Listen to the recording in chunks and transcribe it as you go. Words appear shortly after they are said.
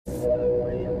Flyover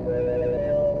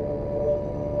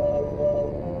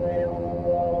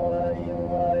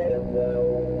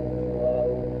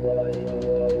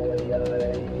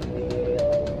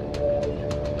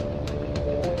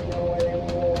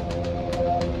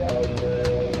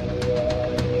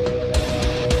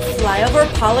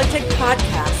Politic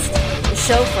Podcast, the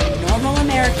show for normal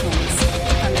Americans.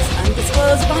 From this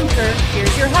undisclosed bunker,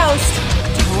 here's your host,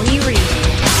 Tony Reed.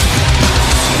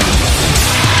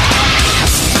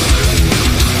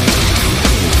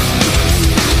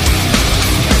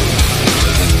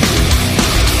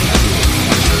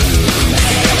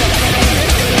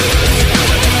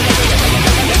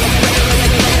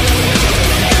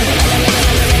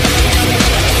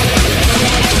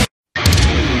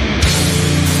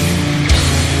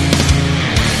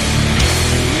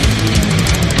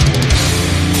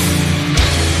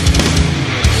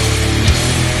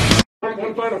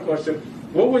 Question.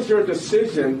 What was your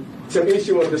decision to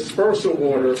issue a dispersal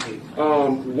order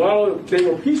while they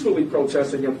were peacefully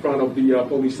protesting in front of the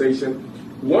police station?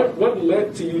 What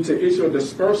led to you to issue a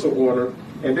dispersal order,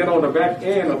 and then on the back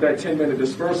end of that 10-minute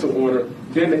dispersal order,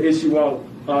 then to issue out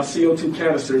CO2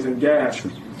 canisters and gas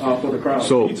for the crowd?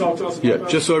 So, can you talk to us about that?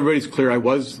 Just so everybody's clear, I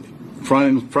was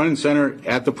front and center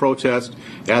at the protest,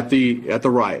 at the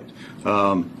riot.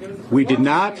 We did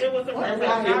not. There was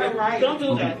not a riot. Don't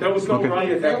do that. There was no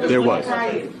riot. There was.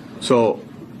 So,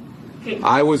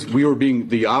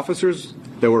 the officers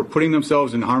that were putting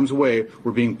themselves in harm's way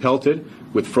were being pelted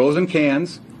with frozen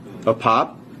cans of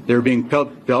pop. They were being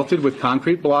pelted with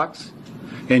concrete blocks.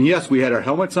 And yes, we had our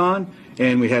helmets on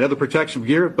and we had other protection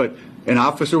gear, but an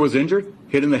officer was injured,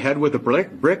 hit in the head with a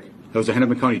brick. That was a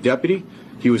Hennepin County deputy.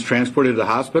 He was transported to the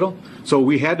hospital. So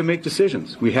we had to make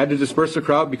decisions. We had to disperse the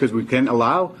crowd because we can't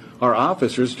allow our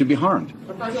officers to be harmed.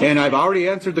 And I've already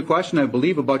answered the question, I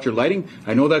believe, about your lighting.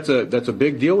 I know that's a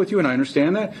big deal with you, and I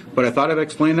understand that, but I thought I'd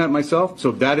explain that myself.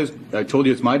 So I told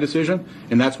you it's my decision,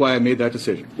 and that's why I made that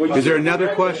decision. Is there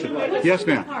another question? Yes,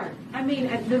 ma'am. I mean,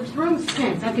 the room's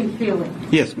tense. I can feel it.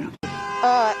 Yes, ma'am.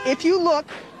 If you look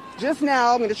just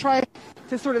now, I'm going to try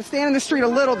to sort of stand in the street a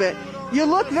little bit. You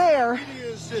look there.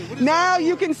 Now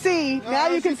you can see. Now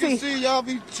you can see. Y'all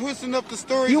be twisting up the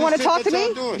story. You want to talk to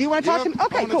me? Do you want to talk to me?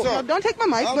 Okay, cool. No, don't take my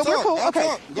mic, but we're cool. Okay.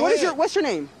 What's your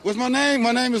name? What's my name?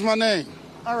 My name is my name.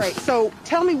 All right. So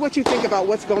tell me what you think about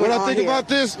what's going on here. What I think about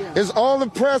this is all the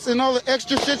press and all the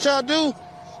extra shit y'all do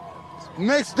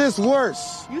makes this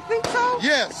worse. You think so?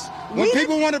 Yes. When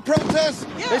people want to protest,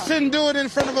 they shouldn't do it in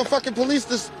front of a fucking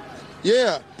police.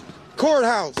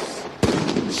 Courthouse.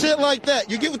 Shit like that.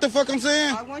 You get what the fuck I'm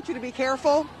saying? I want you to be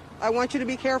careful. I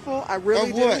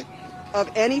really do. What? Of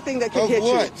anything that can hit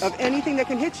you. Of anything that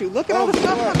can hit you. Look at all the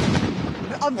stuff.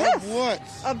 Of this. Of what?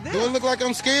 Of this. Do it look like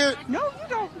I'm scared? No, you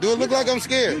don't. Do it look like I'm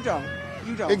scared? You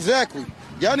don't. Exactly.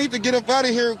 Y'all need to get up out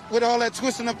of here with all that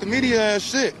twisting up the media ass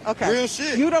shit. Okay. Real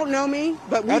shit. You don't know me,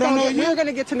 but we're going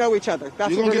to get to know each other.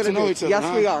 That's what we're going to know each other.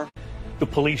 Yes, we are. The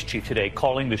police chief today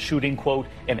calling the shooting, quote,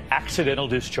 an accidental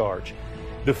discharge.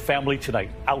 The family tonight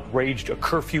outraged, a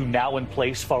curfew now in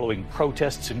place following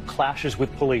protests and clashes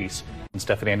with police. And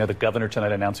Stephanie, I know the governor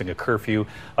tonight announcing a curfew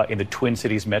in the Twin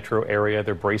Cities metro area.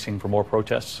 They're bracing for more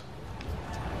protests.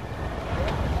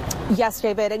 Yes,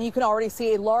 David, and you can already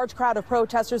see a large crowd of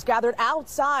protesters gathered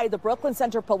outside the Brooklyn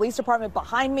Center Police Department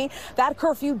behind me. That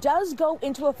curfew does go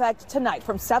into effect tonight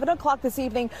from 7 o'clock this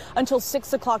evening until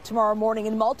 6 o'clock tomorrow morning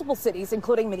in multiple cities,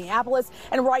 including Minneapolis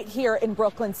and right here in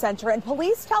Brooklyn Center. And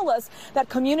police tell us that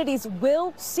communities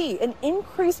will see an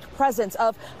increased presence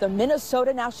of the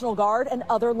Minnesota National Guard and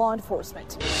other law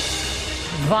enforcement.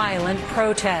 Violent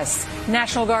protests.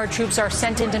 National Guard troops are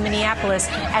sent into Minneapolis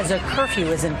as a curfew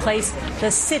is in place.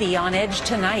 The city on edge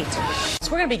tonight.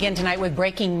 So we're going to begin tonight with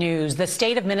breaking news. The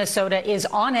state of Minnesota is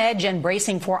on edge and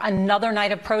bracing for another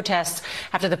night of protests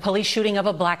after the police shooting of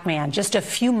a black man just a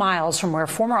few miles from where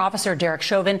former officer Derek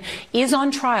Chauvin is on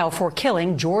trial for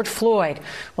killing George Floyd.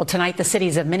 Well, tonight the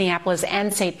cities of Minneapolis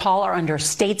and St. Paul are under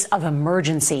states of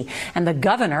emergency, and the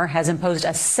governor has imposed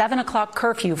a 7 o'clock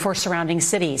curfew for surrounding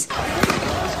cities.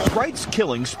 Wright's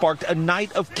killing sparked a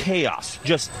night of chaos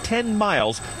just 10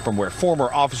 miles from where former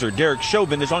officer Derek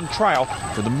Chauvin is on trial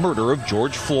for the murder of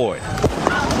George Floyd.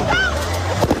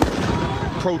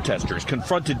 Protesters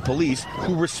confronted police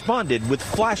who responded with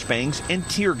flashbangs and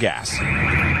tear gas,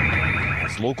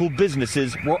 as local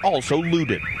businesses were also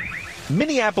looted.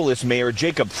 Minneapolis Mayor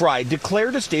Jacob Frey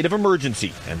declared a state of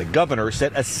emergency, and the governor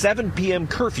set a 7 p.m.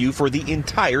 curfew for the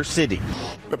entire city.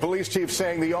 The police chief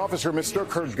saying the officer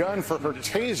mistook her gun for her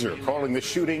taser, calling the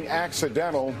shooting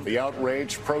accidental. The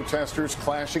outraged protesters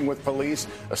clashing with police,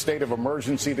 a state of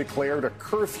emergency declared, a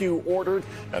curfew ordered,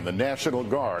 and the National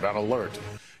Guard on alert.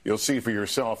 You'll see for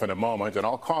yourself in a moment, and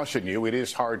I'll caution you, it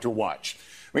is hard to watch.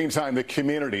 Meantime, the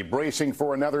community bracing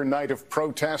for another night of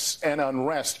protests and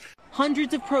unrest.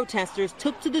 Hundreds of protesters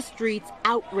took to the streets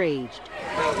outraged,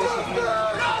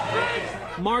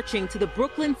 marching to the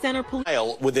Brooklyn Center Police.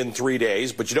 Within 3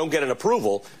 days, but you don't get an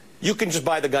approval, you can just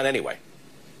buy the gun anyway.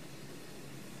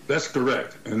 That's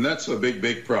correct, and that's a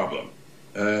big problem.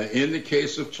 In the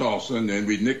case of Charleston, and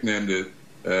we nicknamed it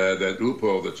that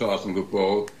loophole, the Charleston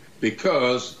loophole,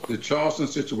 because the Charleston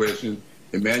situation,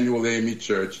 Emmanuel AME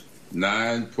Church,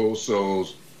 9 poor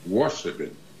souls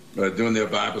worshiping, doing their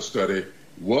Bible study,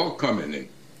 welcoming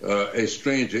a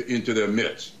stranger into their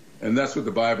midst. And that's what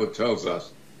the Bible tells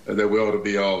us that we ought to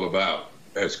be all about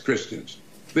as Christians.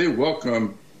 They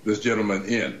welcomed this gentleman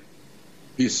in.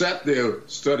 He sat there,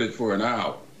 studied for an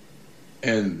hour,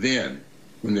 and then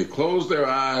when they closed their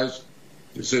eyes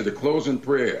to say the closing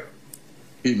prayer,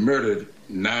 he murdered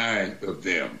 9 of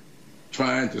them,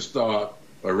 trying to start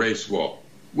a race war.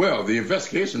 Well, the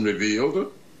investigation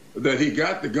revealed that he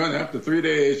got the gun after 3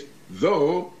 days,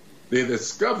 though they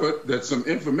discovered that some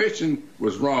information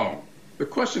was wrong. The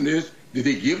question is, did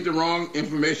he give the wrong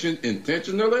information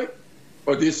intentionally,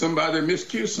 or did somebody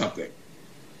miscue something?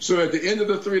 So at the end of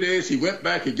the 3 days, he went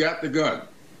back, he got the gun.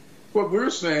 What we're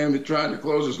saying, we're trying to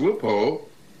close this loophole,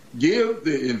 give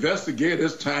the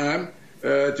investigators time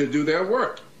to do their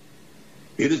work.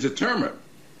 It is determined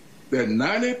that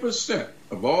 90%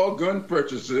 of all gun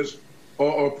purchases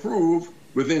are approved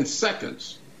within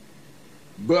seconds,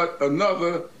 but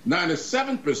another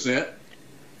 97%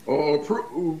 are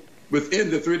approved within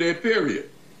the 3-day period.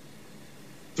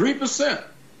 3%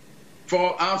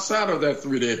 fall outside of that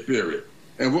 3-day period.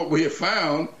 And what we have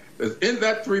found is in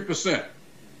that 3%,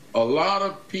 a lot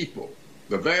of people,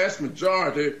 the vast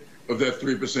majority of that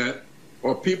 3%,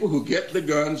 are people who get the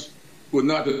guns, who are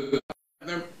not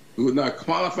them, who are not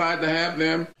qualified to have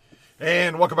them.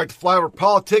 And welcome back to Flyover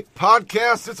Politics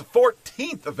Podcast. It's the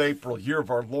 14th of April, year of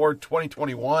our Lord,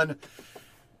 2021.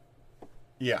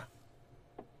 Yeah.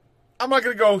 I'm not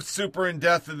going to go super in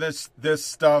depth in this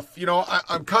stuff. You know,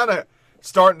 I'm kind of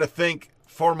starting to think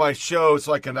for my show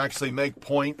so I can actually make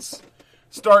points.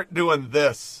 Start doing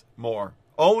this more.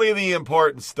 Only the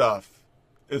important stuff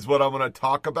is what I'm going to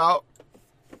talk about.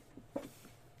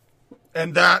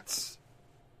 And that's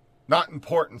not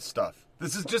important stuff.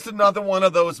 This is just another one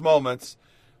of those moments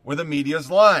where the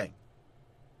media's lying.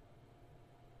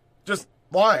 Just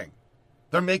lying.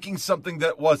 They're making something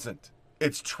that wasn't.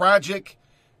 It's tragic.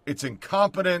 It's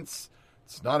incompetence.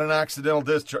 It's not an accidental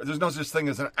discharge. There's no such thing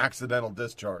as an accidental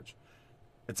discharge.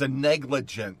 It's a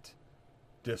negligent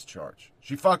discharge.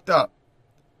 She fucked up.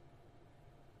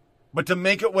 But to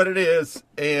make it what it is,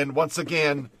 and once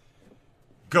again,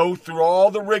 go through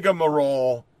all the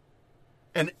rigmarole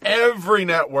and every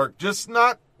network, just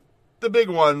not the big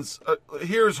ones.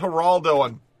 Here's Geraldo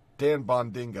and Dan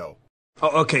Bondingo.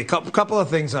 Oh, okay, couple of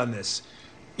things on this.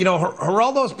 You know,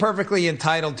 Geraldo's perfectly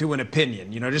entitled to an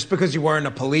opinion. You know, just because you weren't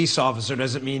a police officer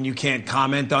doesn't mean you can't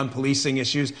comment on policing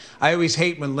issues. I always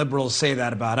hate when liberals say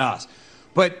that about us.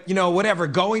 But, you know, whatever,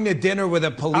 going to dinner with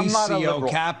a police CO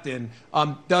captain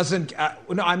doesn't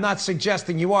no, I'm not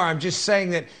suggesting you are. I'm just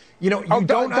saying that, you know, you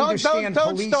don't understand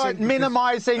policing. Don't start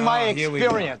minimizing my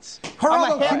experience.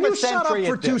 Geraldo, can you shut up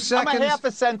for 2 seconds? I'm a half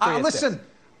a century. Listen,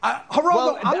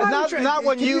 Geraldo, I'm not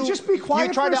when you just be quiet.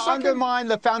 You try to undermine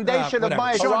the foundation of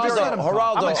my experience.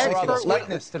 Geraldo, I'm an expert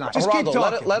witness tonight. Just keep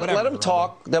talking. Let him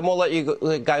talk, then we'll let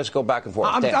you guys go back and forth.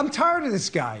 I'm tired of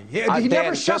this guy. He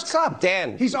never shuts up.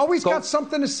 Dan, he's always got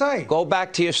something to say. Go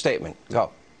back to your statement. Go.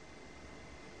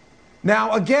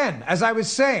 Now, again, as I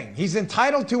was saying, he's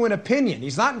entitled to an opinion.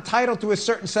 He's not entitled to a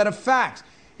certain set of facts.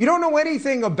 You don't know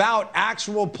anything about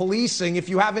actual policing if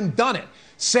you haven't done it.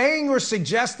 Saying or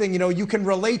suggesting, you know, you can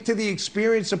relate to the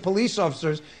experience of police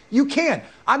officers, you can't.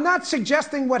 I'm not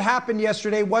suggesting what happened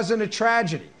yesterday wasn't a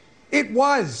tragedy. It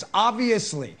was,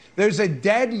 obviously. There's a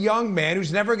dead young man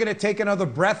who's never going to take another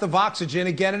breath of oxygen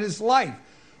again in his life.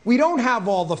 We don't have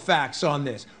all the facts on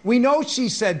this. We know she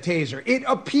said taser. It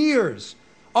appears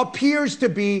to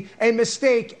be a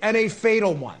mistake and a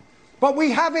fatal one. But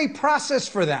we have a process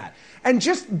for that. And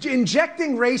just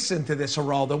injecting race into this,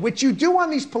 Geraldo, which you do on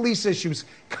these police issues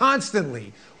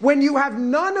constantly, when you have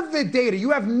none of the data, you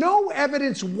have no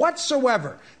evidence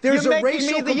whatsoever. There's a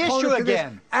racial component to this. You're making me the issue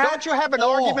again. Don't you have an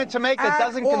argument to make that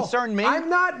doesn't concern me? I'm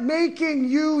not making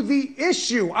you the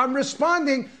issue. I'm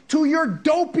responding to your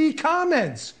dopey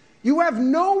comments. You have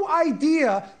no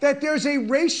idea that there's a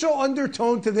racial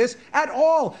undertone to this at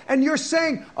all. And you're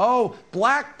saying, oh,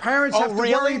 black parents have to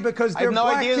worry because they're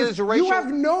black kids. You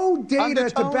have no data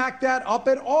to back that up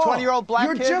at all. 20-year-old black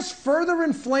kid? You're just further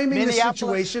inflaming the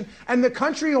situation, and the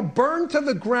country will burn to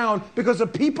the ground because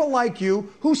of people like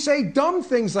you who say dumb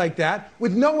things like that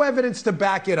with no evidence to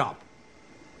back it up.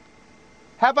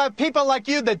 How about people like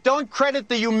you that don't credit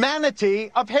the humanity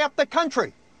of half the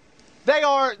country? They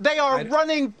are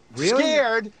running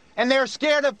scared, and they're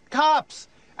scared of cops.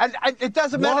 And it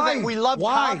doesn't matter that we love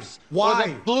cops, or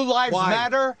that blue lives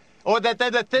matter, or that they're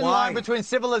the thin line between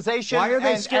civilization and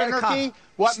anarchy.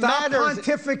 What Stop matters?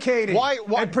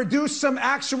 Pontificating and produce some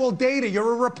actual data.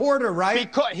 You're a reporter,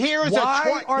 right? Because here's a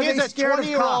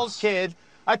 20-year-old kid.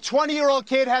 A 20-year-old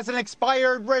kid has an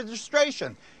expired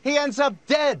registration. He ends up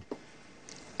dead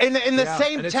in the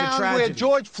same town where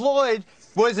George Floyd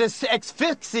was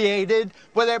asphyxiated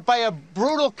by a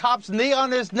brutal cop's knee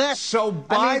on his neck. So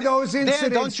by those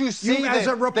incidents, don't you see as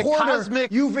a reporter,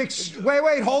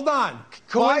 wait, hold on.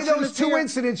 By those two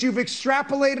incidents, you've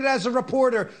extrapolated as a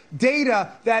reporter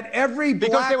data that every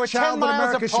black child in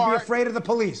America should be afraid of the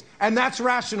police. And that's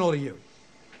rational to you.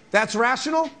 That's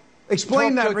rational?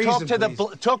 Explain that reason,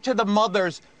 please. Talk to the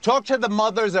mothers. Talk to the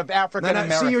mothers of African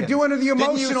Americans. See, you're doing the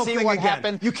emotional thing again.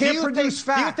 Happened? You can't produce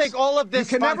facts. Do you think all of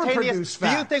this you can never produce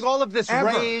facts. Do you think all of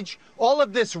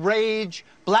this rage,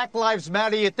 Black Lives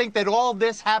Matter, you think that all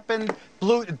this happened,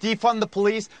 defund the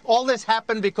police, all this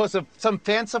happened because of some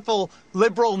fanciful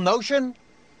liberal notion?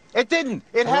 It didn't.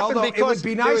 It happened because it would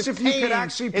be nice if you could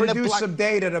actually produce some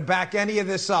data to back any of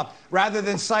this up, rather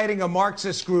than citing a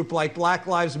Marxist group like Black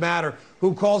Lives Matter,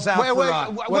 who calls out for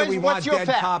what do we want dead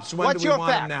cops? When do we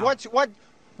want them now? What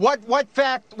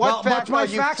fact are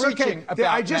you preaching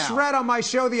about I just read on my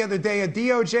show the other day a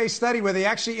DOJ study where they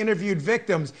actually interviewed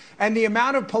victims, and the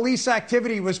amount of police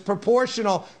activity was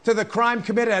proportional to the crime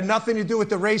committed. It had nothing to do with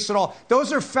the race at all.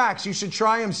 Those are facts. You should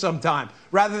try them sometime,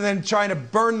 rather than trying to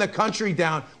burn the country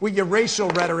down with your racial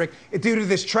rhetoric due to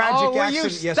this tragic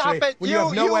accident yesterday when you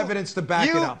have no evidence to back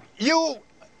it up.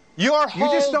 You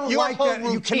just don't like that.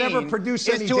 You can never produce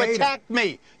any data. Is to attack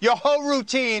me. Your whole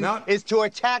routine is to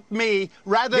attack me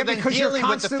rather than dealing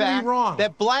with the fact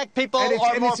that black people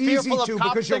are more fearful of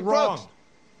cops than crooks.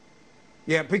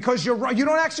 Yeah, because you're wrong. You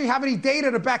don't actually have any data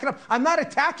to back it up. I'm not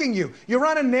attacking you. You're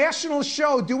on a national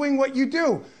show doing what you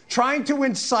do, trying to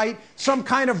incite some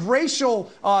kind of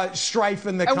racial strife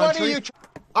in the country.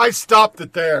 I stopped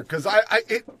it there because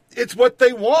it's what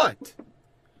they want.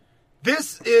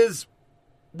 This is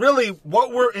really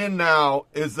what we're in now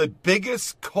is the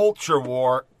biggest culture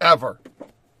war ever.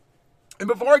 And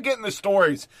before I get into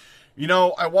stories,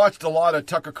 I watched a lot of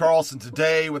Tucker Carlson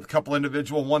today with a couple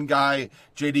individuals. One guy,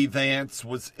 J.D. Vance,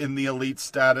 was in the elite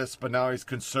status, but now he's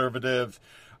conservative.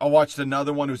 I watched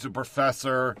another one who's a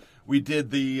professor. We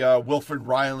did the Wilfred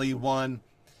Riley one.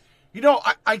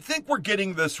 I think we're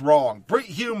getting this wrong. Brit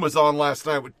Hume was on last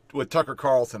night with Tucker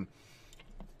Carlson.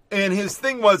 And his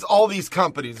thing was all these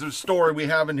companies. There's a story we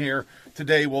have in here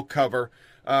today we'll cover.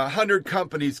 100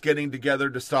 companies getting together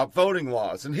to stop voting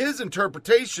laws. And his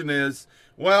interpretation is,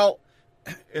 well,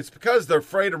 it's because they're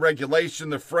afraid of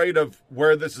regulation. They're afraid of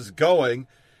where this is going.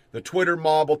 The Twitter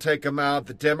mob will take them out.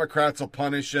 The Democrats will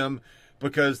punish them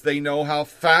because they know how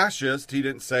fascist, he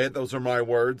didn't say it, those are my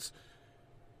words,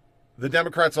 the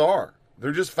Democrats are.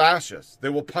 They're just fascists. They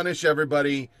will punish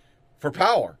everybody for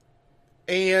power.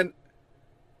 And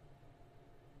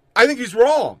I think he's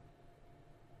wrong.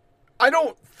 I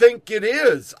don't think it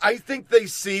is. I think they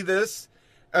see this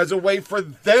as a way for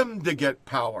them to get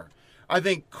power. I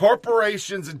think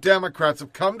corporations and Democrats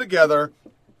have come together.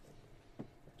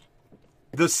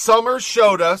 The summer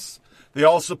showed us. They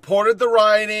all supported the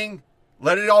rioting,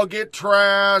 let it all get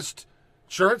trashed.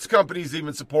 Insurance companies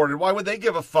even supported. Why would they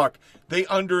give a fuck? They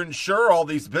underinsure all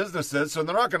these businesses, so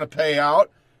they're not going to pay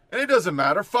out. And it doesn't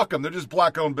matter. Fuck them. They're just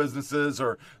black-owned businesses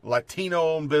or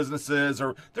Latino-owned businesses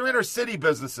or they're inner-city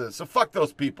businesses. So fuck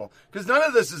those people. Because none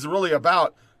of this is really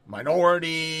about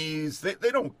minorities. They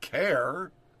don't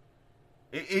care.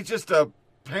 It's just a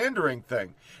pandering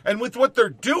thing. And with what they're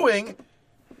doing,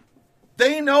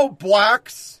 they know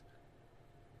blacks,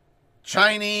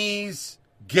 Chinese,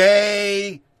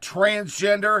 gay,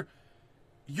 transgender,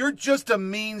 you're just a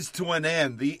means to an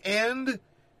end. The end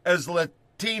is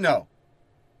Latino.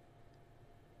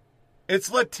 It's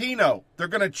Latino. They're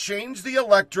going to change the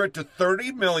electorate to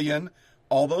 30 million.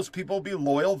 All those people will be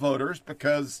loyal voters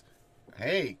because,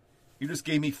 hey, you just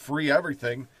gave me free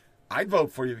everything. I'd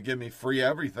vote for you to give me free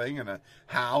everything and a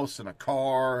house and a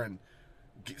car and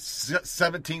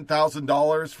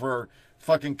 $17,000 for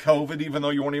fucking COVID, even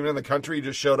though you weren't even in the country. You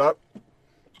just showed up.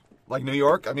 like New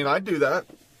York. I mean, I'd do that.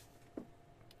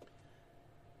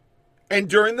 And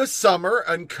during the summer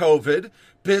and COVID,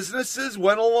 businesses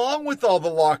went along with all the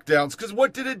lockdowns because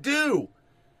what did it do?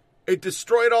 It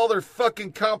destroyed all their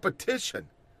fucking competition.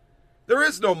 There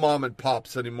is no mom and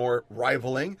pops anymore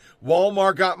rivaling.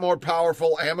 Walmart got more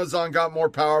powerful. Amazon got more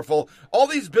powerful. All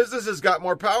these businesses got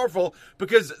more powerful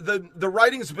because the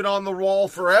writing's been on the wall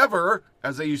forever,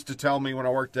 as they used to tell me when I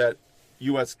worked at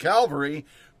U.S. Cavalry.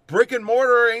 Brick and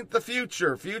mortar ain't the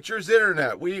future. Future's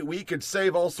internet. We could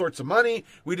save all sorts of money.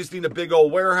 We just need a big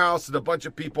old warehouse and a bunch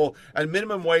of people at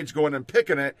minimum wage going and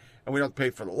picking it. And we don't have to pay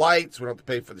for the lights. We don't have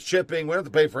to pay for the shipping. We don't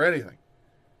have to pay for anything.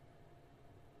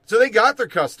 So they got their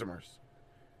customers.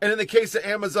 And in the case of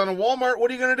Amazon and Walmart, what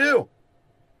are you going to do?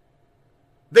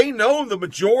 They know the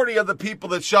majority of the people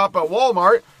that shop at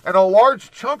Walmart and a large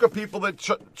chunk of people that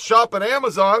shop at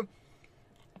Amazon,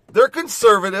 they're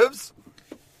conservatives.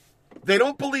 They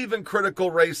don't believe in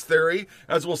critical race theory,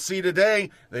 as we'll see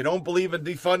today. They don't believe in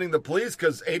defunding the police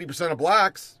because 80% of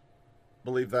blacks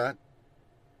believe that.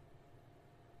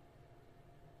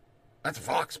 That's a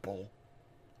Vox poll.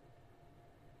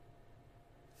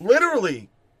 Literally,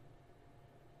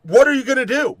 what are you going to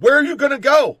do? Where are you going to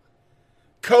go?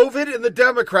 COVID and the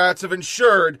Democrats have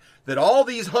ensured that all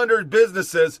these 100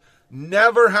 businesses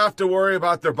never have to worry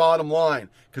about their bottom line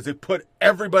because they put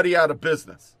everybody out of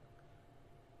business.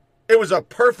 It was a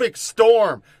perfect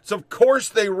storm. So, of course,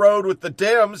 they rode with the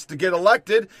Dems to get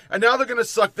elected, and now they're going to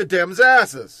suck the Dems'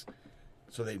 asses.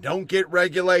 So they don't get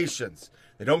regulations.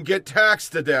 They don't get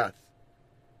taxed to death.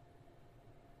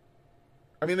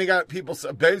 I mean, they got people,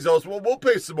 Bezos, well, we'll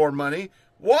pay some more money.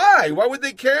 Why? Why would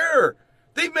they care?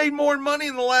 They've made more money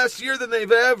in the last year than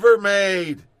they've ever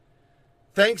made.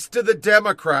 Thanks to the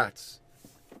Democrats.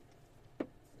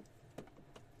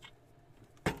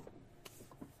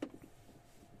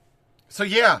 So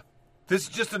yeah, this is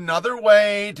just another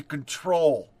way to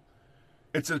control.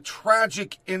 It's a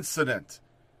tragic incident.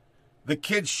 The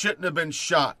kid shouldn't have been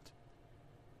shot.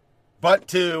 But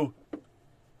to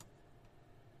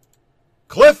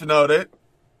Cliff Note it.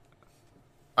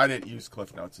 I didn't use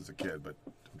Cliff Notes as a kid, but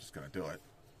I'm just going to do it.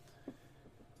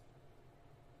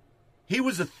 He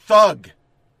was a thug.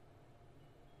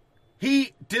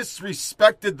 He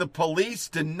disrespected the police,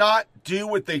 did not do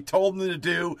what they told him to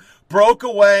do, broke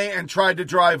away and tried to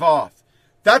drive off.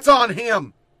 That's on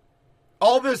him.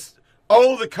 All this,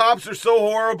 oh, the cops are so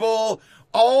horrible,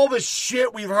 all the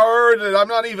shit we've heard that I'm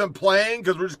not even playing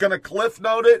because we're just going to Cliff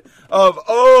Note it of,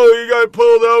 oh, you got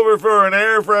pulled over for an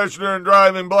air freshener and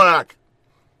driving black.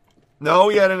 No,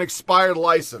 he had an expired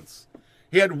license.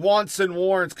 He had wants and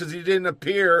warrants because he didn't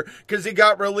appear because he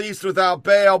got released without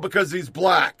bail because he's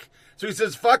black. So he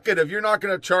says, fuck it, if you're not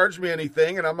going to charge me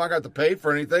anything and I'm not going to pay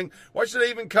for anything, why should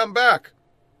I even come back?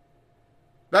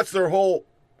 That's their whole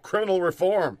criminal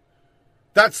reform.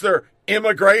 That's their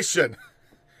immigration.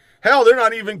 Hell, they're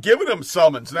not even giving him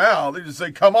summons now. They just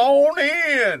say, come on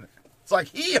in. It's like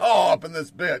hee-haw up in this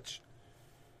bitch.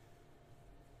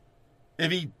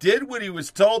 If he did what he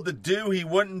was told to do, he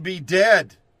wouldn't be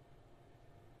dead.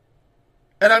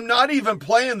 And I'm not even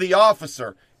playing the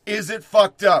officer. Is it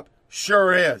fucked up?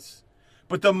 Sure is.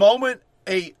 But the moment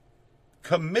a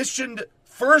commissioned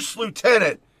first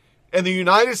lieutenant in the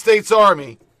United States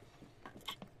Army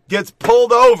gets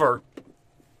pulled over,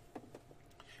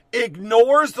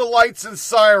 ignores the lights and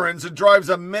sirens, and drives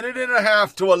a minute and a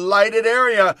half to a lighted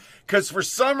area because for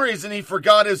some reason he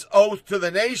forgot his oath to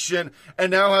the nation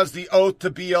and now has the oath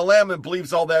to BLM and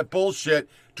believes all that bullshit,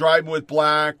 driving with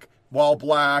black, while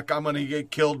black, I'm going to get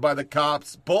killed by the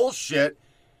cops, bullshit,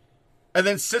 and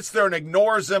then sits there and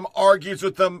ignores them, argues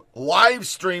with them, live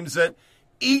streams it.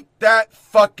 Eat that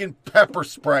fucking pepper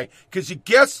spray. Because you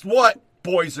guess what,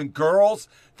 boys and girls?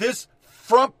 This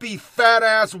frumpy,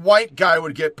 fat-ass white guy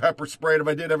would get pepper sprayed if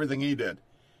I did everything he did.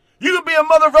 You could be a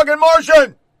motherfucking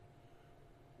Martian!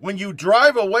 When you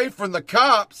drive away from the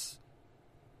cops,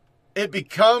 it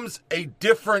becomes a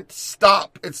different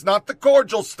stop. It's not the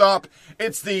cordial stop.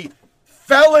 It's the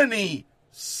felony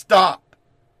stop.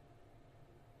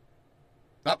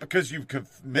 Not because you've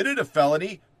committed a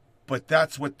felony, but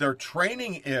that's what their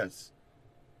training is.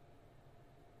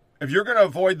 If you're going to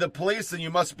avoid the police, then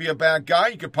you must be a bad guy.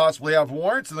 You could possibly have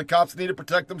warrants, and the cops need to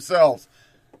protect themselves.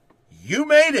 You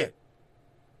made it.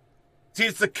 See,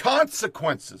 it's the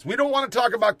consequences. We don't want to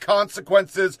talk about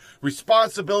consequences,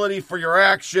 responsibility for your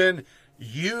action.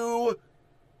 You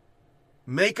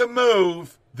make a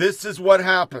move. This is what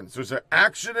happens. There's an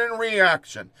action and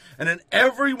reaction. And in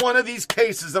every one of these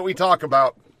cases that we talk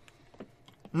about,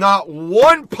 not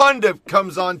one pundit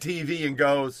comes on TV and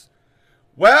goes,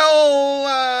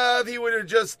 well, he would have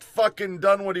just fucking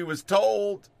done what he was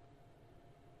told.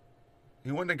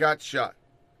 He wouldn't have got shot.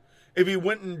 If he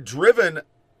went and driven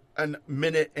a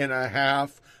minute and a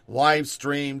half, live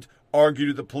streamed, argued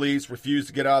with the police, refused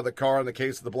to get out of the car in the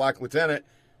case of the black lieutenant,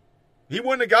 he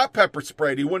wouldn't have got pepper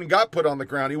sprayed. He wouldn't have got put on the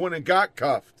ground. He wouldn't have got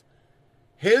cuffed.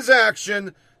 His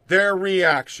action, their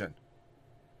reaction.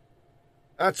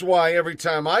 That's why every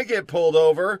time I get pulled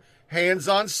over, hands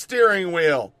on steering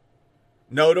wheel.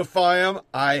 Notify them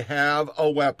I have a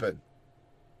weapon.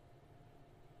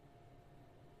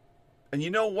 And you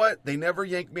know what? They never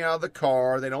yank me out of the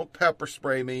car. They don't pepper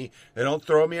spray me. They don't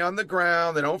throw me on the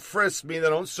ground. They don't frisk me. They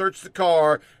don't search the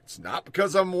car. It's not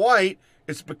because I'm white.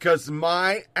 It's because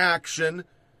my action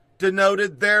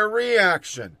denoted their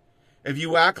reaction. If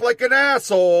you act like an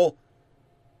asshole,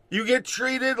 you get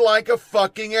treated like a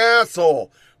fucking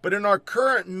asshole. But in our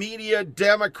current media,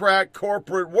 Democrat,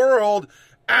 corporate world,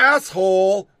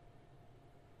 asshole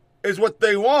is what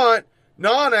they want.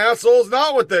 Non-asshole's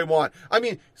not what they want. I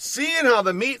mean, seeing how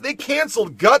they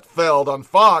canceled Gutfeld on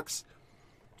Fox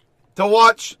to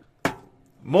watch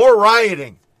more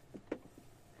rioting.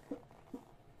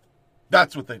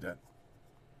 That's what they did.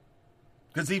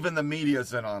 Because even the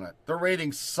media's in on it. The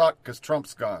ratings suck because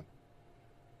Trump's gone.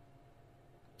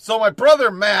 So my brother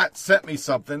Matt sent me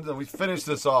something, and we finished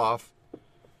this off.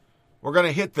 We're going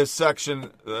to hit this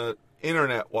section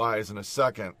internet-wise in a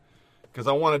second, because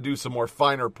I want to do some more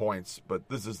finer points, but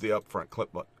this is the upfront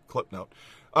clip note.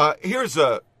 Here's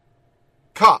a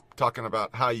cop talking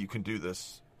about how you can do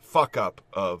this fuck up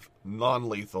of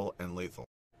non-lethal and lethal.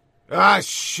 Ah,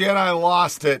 shit, I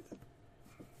lost it.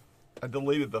 I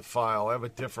deleted the file. I have a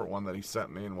different one that he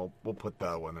sent me, and we'll put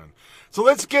that one in. So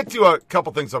let's get to a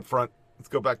couple things up front. Let's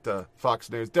go back to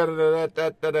Fox News.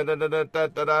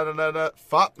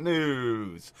 FOP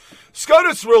News.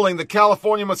 SCOTUS ruling that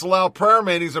California must allow prayer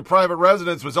meetings in private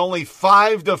residence was only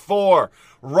 5-4.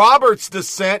 Roberts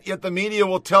dissent, yet the media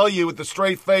will tell you with a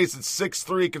straight face it's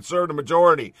 6-3 conservative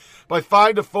majority. By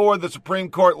 5-4, the Supreme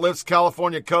Court lifts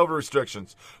California COVID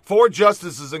restrictions. 4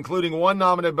 justices, including one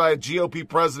nominated by a GOP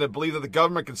president, believe that the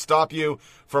government can stop you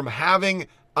from having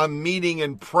a meeting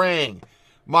and praying.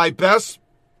 My best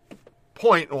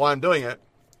point while I'm doing it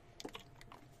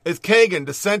is Kagan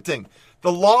dissenting.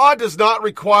 The law does not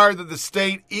require that the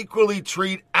state equally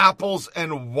treat apples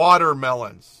and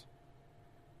watermelons.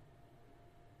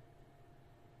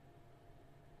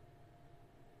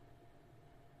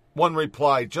 One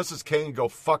replied, Justice Kagan go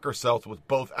fuck herself with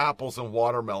both apples and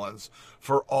watermelons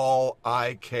for all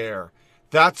I care.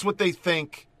 That's what they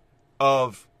think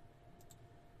of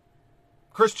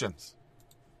Christians.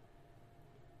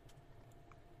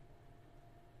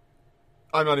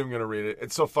 I'm not even going to read it.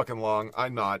 It's so fucking long.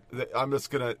 I'm not. I'm just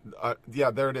going to...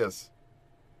 yeah, there it is.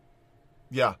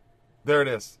 Yeah, there it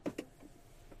is.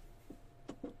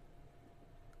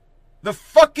 The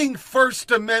fucking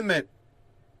First Amendment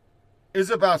is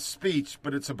about speech,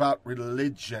 but it's about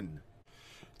religion.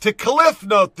 To Cliff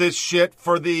note this shit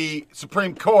for the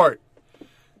Supreme Court.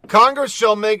 Congress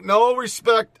shall make no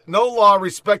law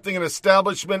respecting an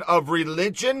establishment of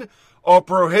religion or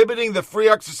prohibiting the free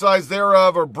exercise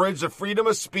thereof or abridge the freedom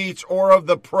of speech or of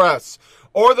the press,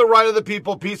 or the right of the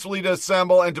people peacefully to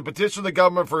assemble and to petition the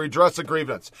government for redress of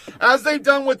grievance. As they've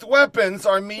done with weapons,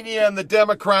 our media and the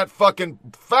Democrat fucking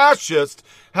fascists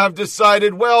have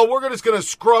decided, well, we're just going to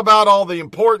scrub out all the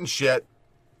important shit.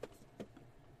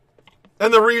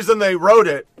 And the reason they wrote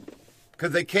it,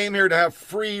 because they came here to have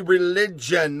free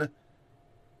religion.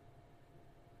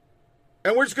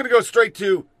 And we're just going to go straight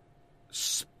to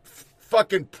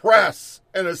fucking press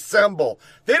and assemble.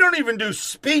 They don't even do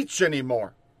speech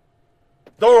anymore.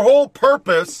 Their whole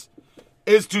purpose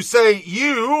is to say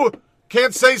you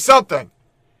can't say something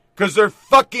because they're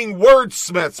fucking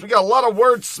wordsmiths. We got a lot of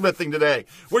wordsmithing today.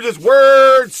 We're just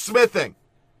wordsmithing.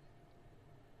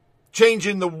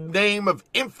 Changing the name of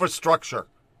infrastructure.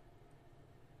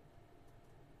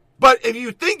 But if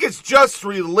you think it's just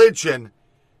religion,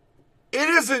 it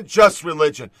isn't just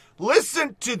religion.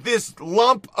 Listen to this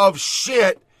lump of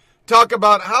shit talk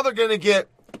about how they're going to get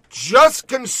just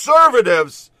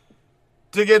conservatives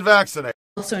to get vaccinated.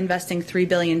 Also investing $3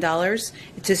 billion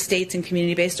to states and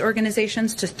community-based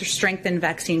organizations to strengthen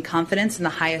vaccine confidence in the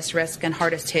highest risk and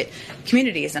hardest hit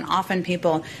communities. And often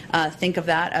people think of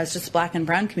that as just black and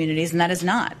brown communities, and that is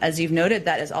not. As you've noted,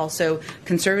 that is also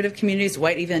conservative communities,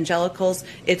 white evangelicals.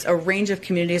 It's a range of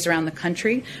communities around the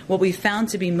country. What we found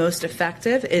to be most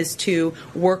effective is to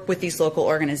work with these local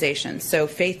organizations. So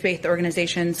faith-based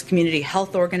organizations, community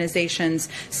health organizations,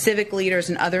 civic leaders,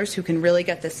 and others who can really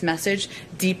get this message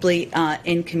deeply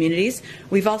in communities.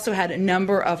 We've also had a number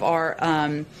number of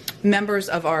our members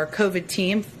of our COVID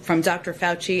team, from Dr.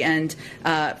 Fauci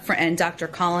and Dr.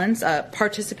 Collins,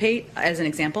 participate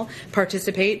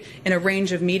in a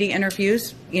range of media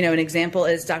interviews. You know, an example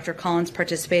is Dr. Collins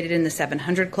participated in the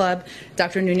 700 Club.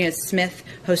 Dr. Nunez-Smith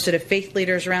hosted a faith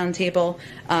leaders roundtable.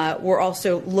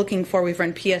 We've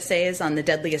run PSAs on the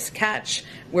deadliest catch.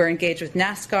 We're engaged with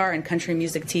NASCAR and Country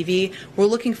Music TV. We're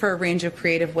looking for a range of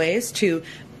creative ways to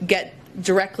get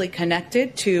directly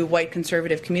connected to white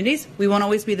conservative communities. We won't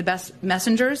always be the best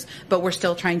messengers, but we're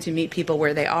still trying to meet people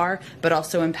where they are, but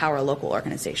also empower local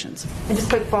organizations. And just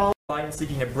quick follow-up. Biden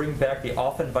seeking to bring back the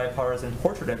often bipartisan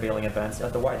portrait unveiling events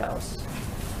at the White House.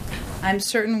 I'm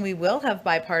certain we will have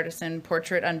bipartisan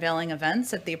portrait unveiling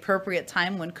events at the appropriate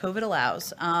time when COVID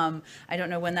allows. I don't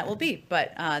know when that will be,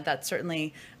 but that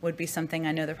certainly would be something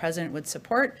I know the president would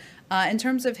support. In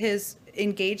terms of his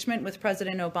engagement with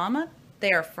President Obama,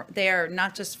 they are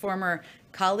not just former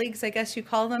colleagues, I guess you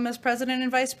call them, as president and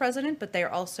vice president, but they are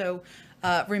also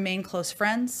remain close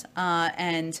friends,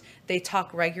 and they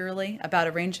talk regularly about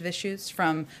a range of issues,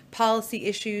 from policy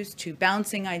issues to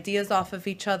bouncing ideas off of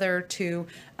each other to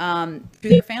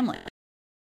their family.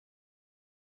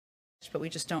 But we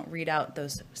just don't read out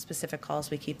those specific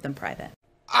calls. We keep them private.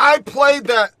 I played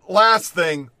that last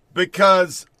thing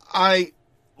because I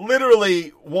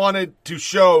literally wanted to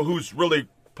show who's really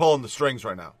pulling the strings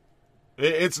right now.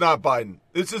 It's not Biden.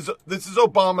 This is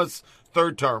Obama's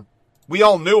third term. We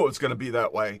all knew it was going to be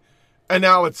that way, and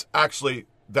now it's actually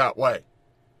that way.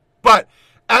 But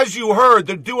as you heard,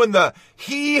 they're doing the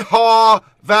hee-haw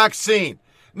vaccine.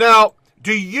 Now,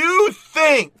 do you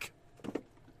think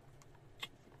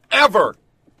ever,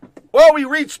 well, we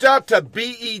reached out to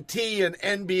BET and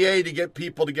NBA to get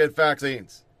people to get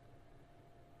vaccines.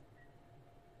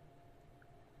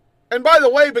 And by the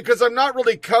way, because I'm not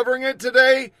really covering it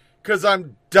today, because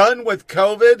I'm done with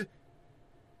COVID,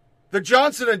 the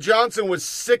Johnson & Johnson was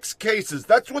 6 cases.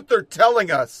 That's what they're telling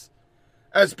us.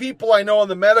 As people I know in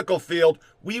the medical field,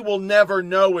 we will never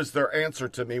know is their answer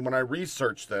to me when I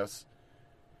research this.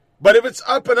 But if it's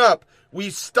up and up, we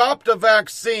stopped a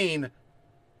vaccine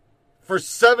for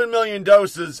 7 million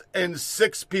doses and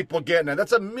 6 people getting it.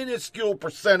 That's a minuscule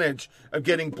percentage of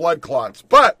getting blood clots.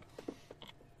 But,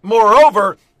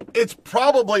 moreover, it's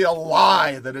probably a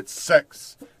lie that it's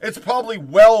 6. It's probably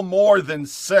well more than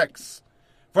 6.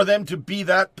 For them to be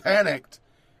that panicked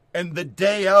and the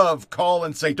day of call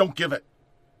and say, don't give it.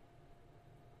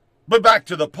 But back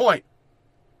to the point.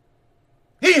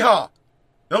 Hee-haw!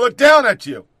 They'll look down at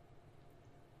you.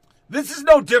 This is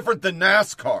no different than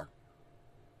NASCAR.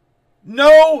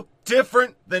 No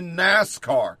different than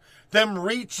NASCAR. Them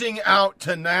reaching out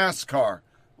to NASCAR.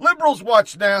 Liberals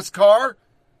watch NASCAR.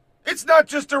 It's not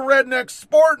just a redneck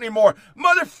sport anymore.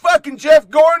 Motherfucking Jeff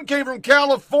Gordon came from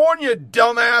California,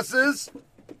 dumbasses.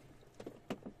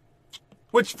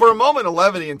 Which, for a moment of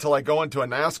levity until I go into a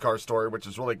NASCAR story, which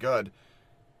is really good.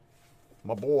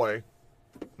 My boy.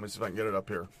 Let me see if I can get it up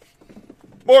here.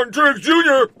 Martin Truex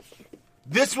Jr.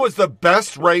 This was the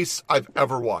best race I've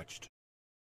ever watched.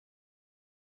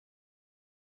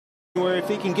 Where if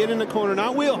he can get in the corner,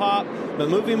 not wheel hop, but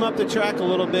move him up the track a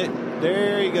little bit.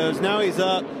 There he goes. Now he's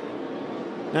up.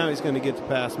 Now he's going to get the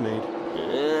pass made.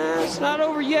 It's not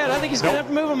over yet. I think he's going to have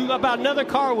to move him about another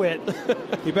car width.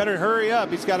 He better hurry up.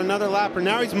 He's got another lapper.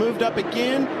 Now he's moved up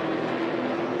again.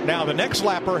 Now the next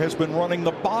lapper has been running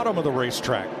the bottom of the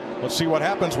racetrack. Let's see what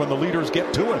happens when the leaders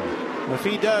get to him. If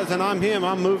he does, and I'm him,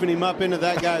 I'm moving him up into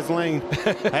that guy's lane.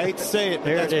 I hate to say it.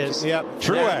 There it is. Yep.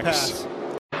 Truex.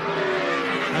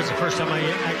 That was the first time I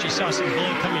actually saw some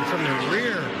glow coming from the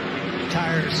rear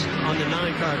tires on the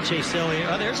 9 car of Chase Elliott.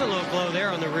 Oh, there's a little glow there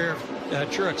on the rear of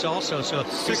Truex also. So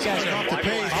 6 guys off the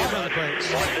pace. On the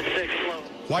brakes.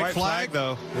 White flag,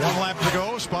 though. 1 lap to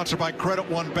go. Sponsored by Credit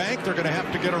One Bank. They're going to have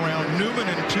to get around Newman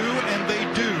in 2, and they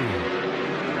do.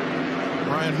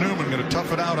 Ryan Newman going to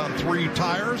tough it out on 3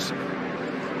 tires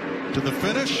to the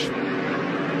finish.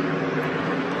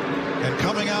 And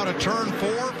coming out of turn 4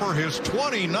 for his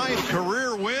 29th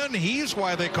career win, he's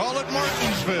why they call it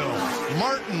Martinsville.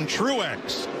 Martin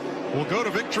Truex will go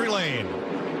to victory lane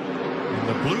in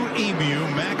the Blue Emu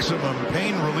Maximum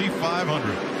Pain Relief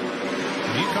 500.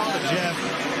 You called it, Jeff.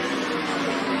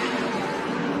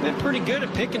 Been pretty good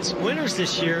at picking some winners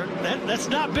this year. That's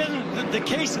not been the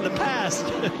case in the past.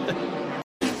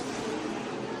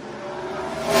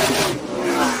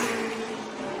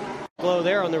 Glow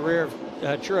there on the rear of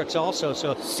Truex also.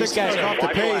 So 6 guys off the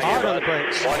pace. Hard on the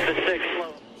brakes.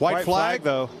 White flag,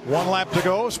 though. 1 lap to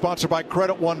go. Sponsored by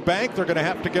Credit One Bank. They're going to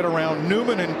have to get around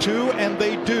Newman in 2, and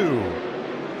they do.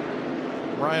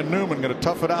 Ryan Newman going to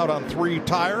tough it out on 3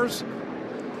 tires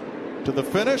to the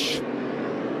finish.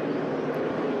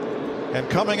 And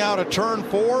coming out of turn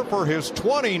 4 for his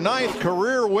 29th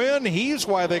career win, he's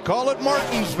why they call it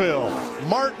Martinsville.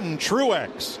 Martin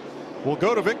Truex will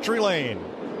go to victory lane.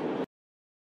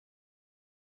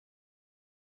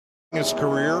 His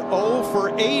career 0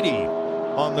 for 80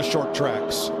 on the short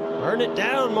tracks. Burn it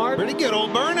down, Martin. Pretty good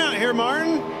old burnout here,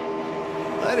 Martin.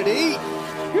 Let it eat.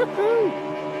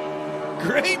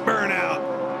 Great burnout.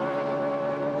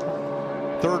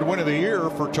 Third win of the year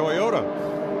for Toyota.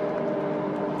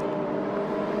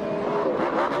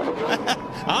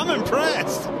 I'm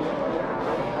impressed.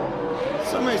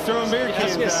 Somebody's throwing beer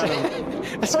cans at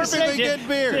him. Perfectly good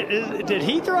beer. Did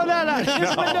he throw that out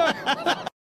his window?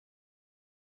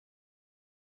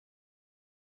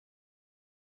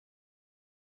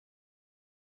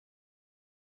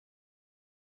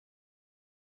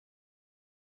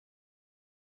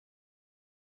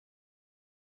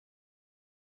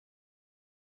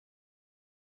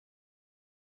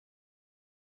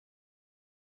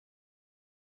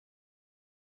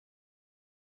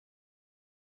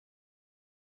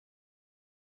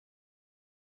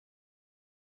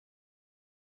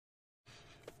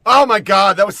 Oh, my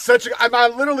God. That was such a... I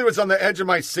literally was on the edge of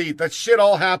my seat. That shit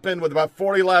all happened with about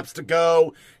 40 laps to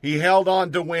go. He held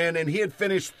on to win, and he had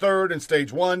finished third in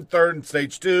stage 1, third in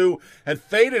stage 2, had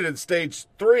faded in stage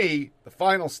 3, the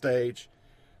final stage.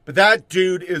 But that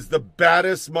dude is the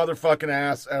baddest motherfucking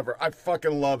ass ever. I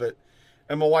fucking love it.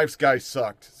 And my wife's guy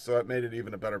sucked, so it made it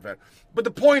even a better event. But the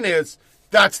point is,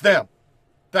 that's them.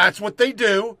 That's what they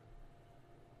do.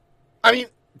 I mean,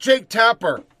 Jake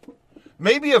Tapper...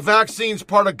 Maybe a vaccine's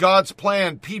part of God's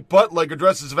plan. Pete Buttigieg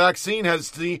addresses vaccine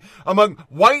hesitancy among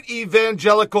white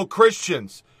evangelical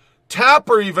Christians.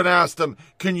 Tapper even asked him,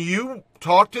 can you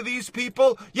talk to these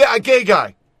people? Yeah, a gay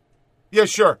guy. Yeah,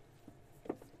 sure.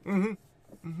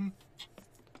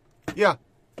 Yeah,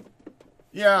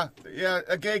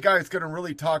 a gay guy is going to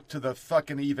really talk to the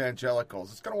fucking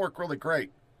evangelicals. It's going to work really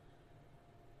great.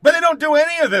 But they don't do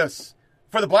any of this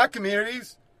for the black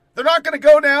communities. They're not going to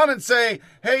go down and say,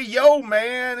 hey, yo,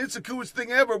 man, it's the coolest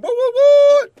thing ever.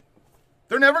 What?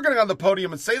 They're never going to go on the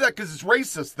podium and say that because it's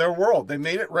racist, their world. They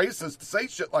made it racist to say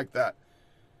shit like that.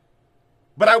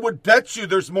 But I would bet you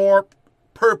there's more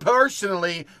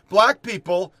proportionally black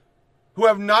people who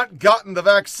have not gotten the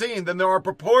vaccine than there are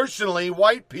proportionally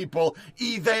white people,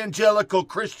 evangelical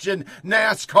Christian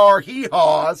NASCAR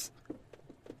hee-haws.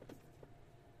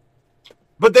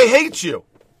 But they hate you.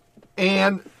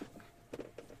 And...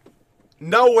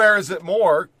 nowhere is it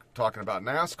more, talking about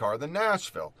NASCAR, than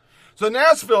Nashville. So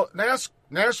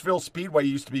Nashville Speedway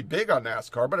used to be big on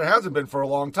NASCAR, but it hasn't been for a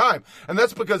long time. And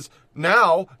that's because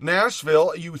now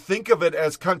Nashville, you think of it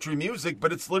as country music,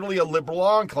 but it's literally a liberal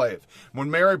enclave.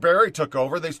 When Mary Berry took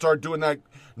over, they started doing that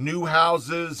new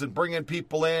houses and bringing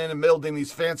people in and building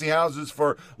these fancy houses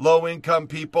for low-income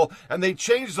people. And they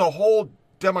changed the whole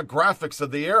demographics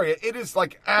of the area. It is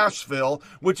like Asheville,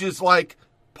 which is like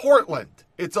Portland.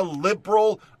 It's a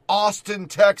liberal, Austin,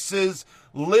 Texas,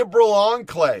 liberal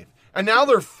enclave. And now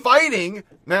they're fighting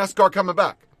NASCAR coming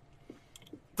back.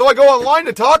 So I go online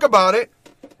to talk about it,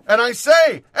 and I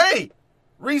say, hey,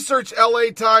 research LA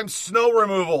Times snow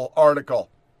removal article.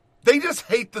 They just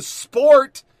hate the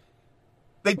sport.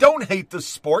 They don't hate the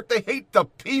sport. They hate the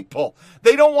people.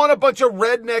 They don't want a bunch of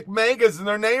redneck megas in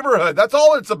their neighborhood. That's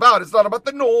all it's about. It's not about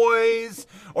the noise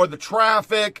or the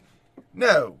traffic.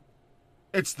 No.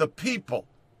 It's the people.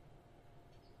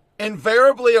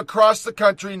 Invariably across the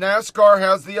country, NASCAR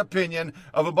has the opinion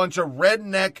of a bunch of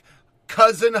redneck,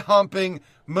 cousin-humping,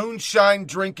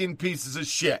 moonshine-drinking pieces of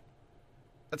shit.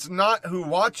 That's not who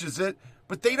watches it,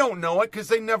 but they don't know it because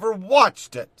they never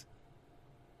watched it.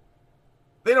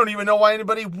 They don't even know why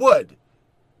anybody would.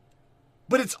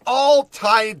 But it's all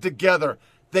tied together.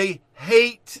 They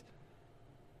hate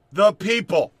the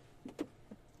people.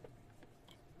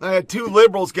 I had two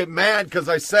liberals get mad because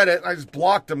I said it. I just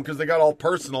blocked them because they got all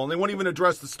personal, and they wouldn't even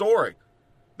address the story.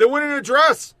 They wouldn't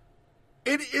address.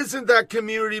 It isn't that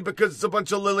community because it's a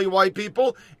bunch of lily white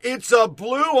people. It's a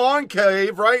blue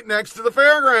enclave right next to the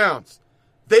fairgrounds.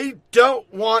 They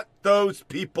don't want those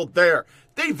people there.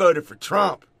 They voted for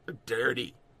Trump. They're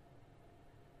dirty.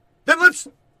 Then let's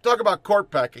talk about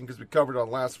court packing because we covered it on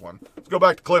the last one. Let's go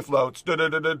back to Cliff Notes.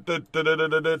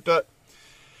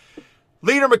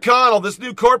 Leader McConnell, this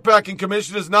new court packing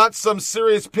commission is not some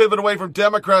serious pivot away from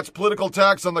Democrats' political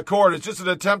attacks on the court. It's just an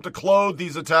attempt to clothe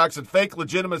these attacks in fake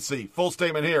legitimacy. Full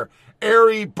statement here.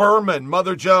 Ari Berman,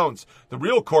 Mother Jones. The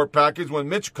real court package when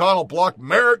Mitch McConnell blocked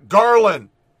Merrick Garland.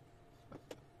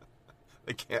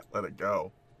 They can't let it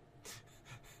go.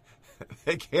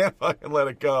 They can't fucking let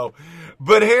it go.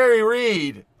 But Harry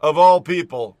Reid, of all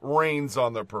people, reigns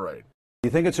on the parade. Do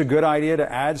you think it's a good idea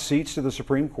to add seats to the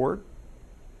Supreme Court?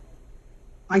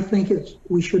 I think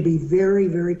we should be very,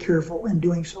 very careful in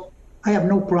doing so. I have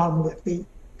no problem with the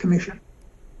commission,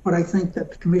 but I think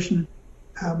that the commission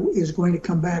is going to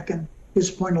come back and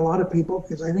disappoint a lot of people,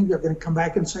 because I think they're going to come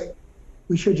back and say,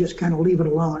 we should just kind of leave it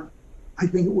alone. I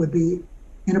think it would be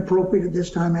inappropriate at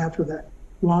this time, after that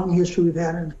long history we've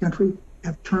had in the country,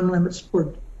 have term limits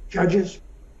for judges.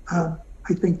 I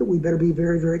think that we better be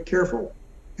very, very careful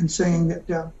in saying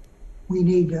that we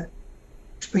need to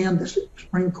expand the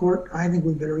Supreme Court. I think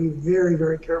we better be very,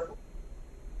 very careful.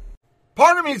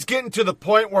 Part of me is getting to the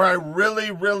point where I really,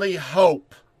 really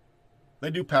hope they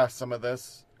do pass some of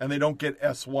this and they don't get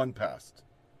S1 passed.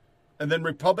 And then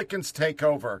Republicans take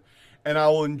over. And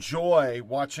I'll enjoy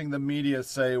watching the media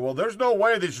say, well, there's no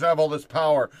way they should have all this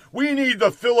power. We need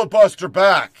the filibuster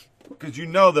back. Because you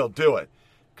know they'll do it.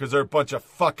 Because they're a bunch of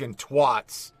fucking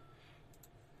twats.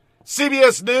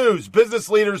 CBS News. Business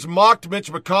leaders mocked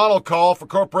Mitch McConnell call for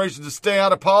corporations to stay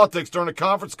out of politics during a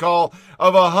conference call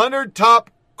of 100 top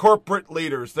corporate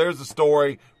leaders. There's the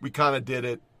story. We kind of did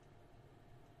it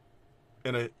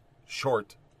in a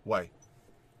short way.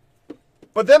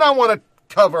 But then I want to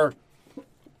cover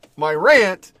my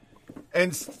rant,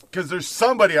 and because there's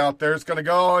somebody out there that's going to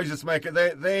go, oh, he's just making,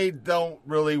 they don't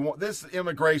really want this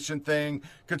immigration thing,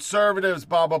 conservatives,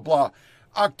 blah, blah, blah.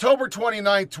 October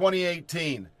 29,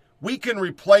 2018, we can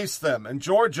replace them. And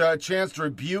Georgia, a chance to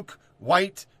rebuke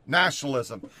white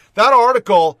nationalism. That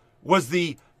article was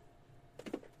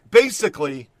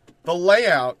basically the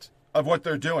layout of what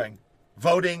they're doing,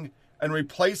 voting and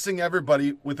replacing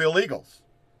everybody with illegals.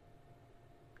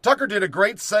 Tucker did a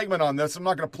great segment on this. I'm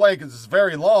not going to play it because it's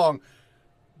very long,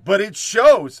 but it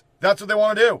shows that's what they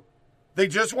want to do. They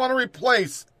just want to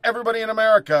replace everybody in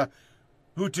America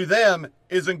who to them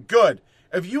isn't good.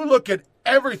 If you look at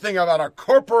everything about our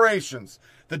corporations,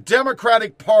 the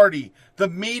Democratic Party, the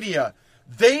media,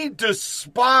 they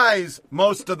despise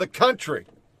most of the country.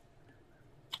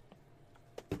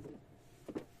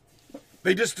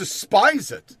 They just despise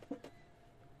it.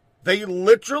 They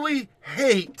literally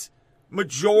hate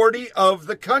majority of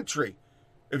the country.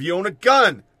 If you own a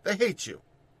gun, they hate you.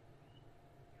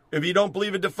 If you don't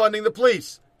believe in defunding the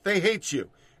police, they hate you.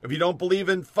 If you don't believe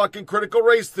in fucking critical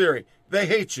race theory, they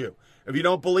hate you. If you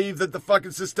don't believe that the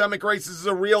fucking systemic racism is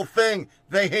a real thing,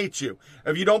 they hate you.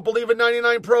 If you don't believe in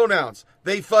 99 pronouns,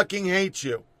 they fucking hate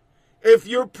you. If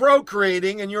you're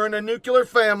procreating and you're in a nuclear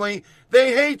family,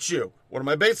 they hate you. What am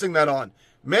I basing that on?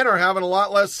 Men are having a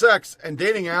lot less sex, and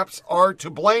dating apps are to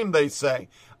blame, they say.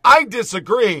 I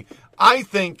disagree. I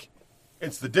think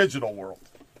it's the digital world.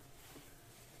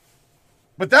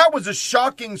 But that was a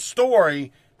shocking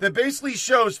story that basically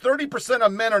shows 30%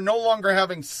 of men are no longer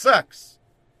having sex.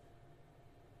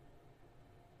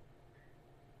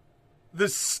 The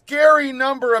scary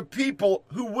number of people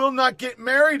who will not get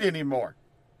married anymore.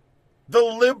 The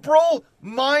liberal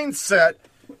mindset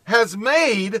has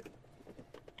made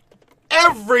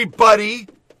everybody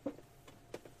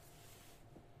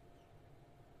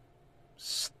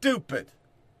stupid.